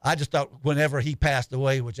I just thought whenever he passed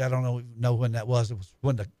away, which I don't know when that was, it was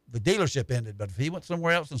when the dealership ended. But if he went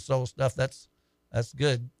somewhere else and sold stuff, that's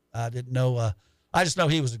good. I didn't know. I just know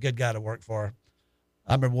he was a good guy to work for.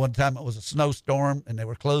 I remember one time it was a snowstorm and we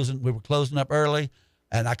were closing up early,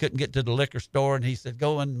 and I couldn't get to the liquor store, and he said,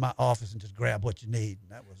 "Go in my office and just grab what you need." And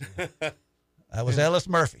that was Ellis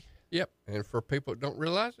Murphy. Yep. And for people that don't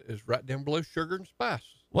realize it, it's right down below Sugar and Spice.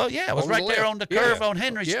 Well, yeah, it was right there on the curve on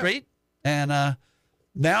Henry Street, and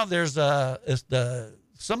now there's it's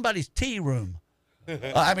somebody's tea room.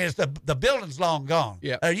 I mean, it's the building's long gone.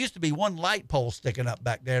 Yeah. There used to be one light pole sticking up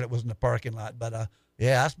back there that was in the parking lot, but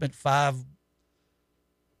yeah, I spent 5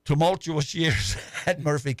 tumultuous years at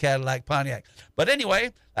Murphy Cadillac Pontiac. But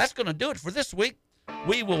anyway, that's going to do it for this week.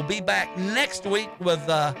 We will be back next week with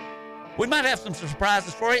we might have some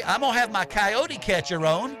surprises for you. I'm going to have my coyote catcher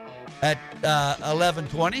on at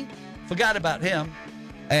 11:20. Forgot about him.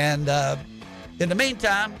 And in the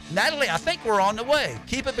meantime, Natalie, I think we're on the way.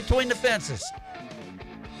 Keep it between the fences.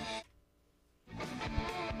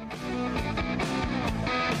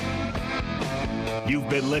 You've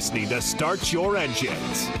been listening to Start Your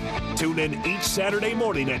Engines. Tune in each Saturday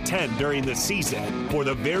morning at 10 during the season for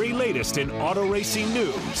the very latest in auto racing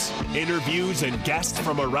news, interviews, and guests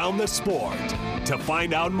from around the sport. To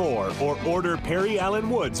find out more or order Perry Allen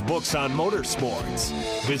Wood's books on motorsports,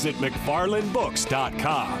 visit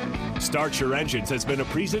McFarlandBooks.com. Start Your Engines has been a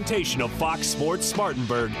presentation of Fox Sports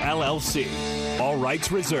Spartanburg, LLC. All rights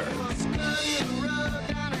reserved.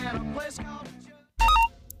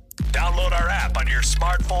 Download our app on your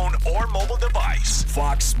smartphone or mobile device.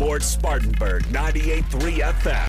 Fox Sports Spartanburg 98.3 FM.